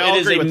know, so it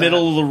is a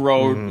middle of the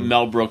road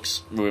Mel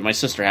Brooks movie. My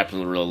sister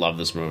happens to really love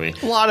this movie.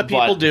 A lot of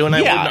people do, and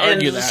I wouldn't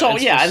argue that. So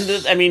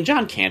I mean,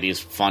 John Candy is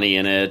funny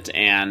in it,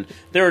 and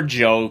there are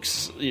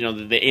jokes. You know,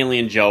 the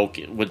alien joke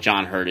with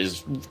John Hurt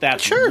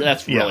that's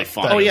really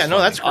funny. Oh yeah, no,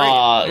 that's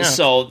great.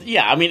 So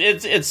I mean,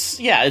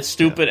 it's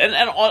stupid, and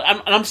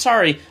I'm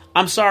sorry.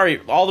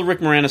 All the Rick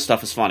Moranis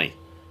stuff is funny.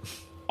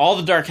 All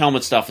the Dark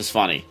Helmet stuff is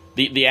funny.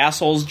 The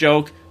assholes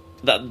joke,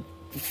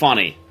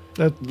 funny.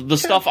 The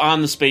stuff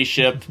on the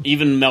spaceship,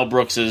 even Mel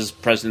Brooks's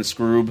President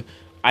Scroob,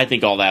 I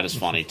think all that is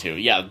funny too.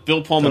 Yeah,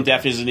 Bill Pullman,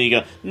 Daphne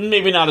Zuniga,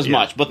 maybe not as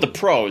much, but the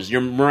pros,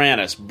 your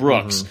Moranis,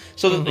 Brooks,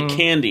 so the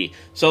Candy.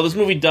 So this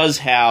movie does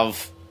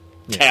have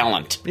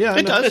talent. Yeah,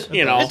 it does.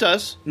 You know, it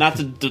does. Not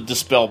to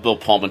dispel Bill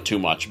Pullman too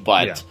much,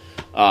 but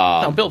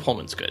no, Bill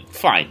Pullman's good.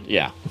 Fine,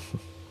 yeah.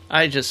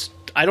 I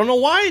don't know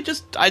why.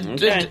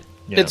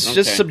 It's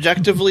just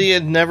subjectively,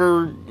 it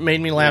never made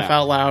me laugh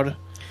out loud.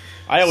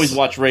 I always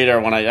watch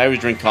Radar I always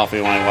drink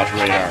coffee when I watch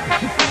Radar.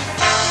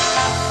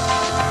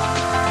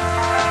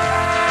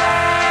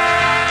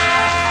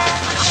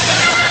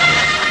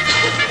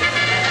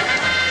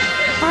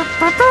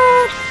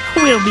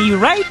 We'll be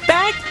right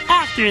back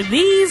after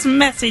these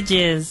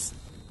messages.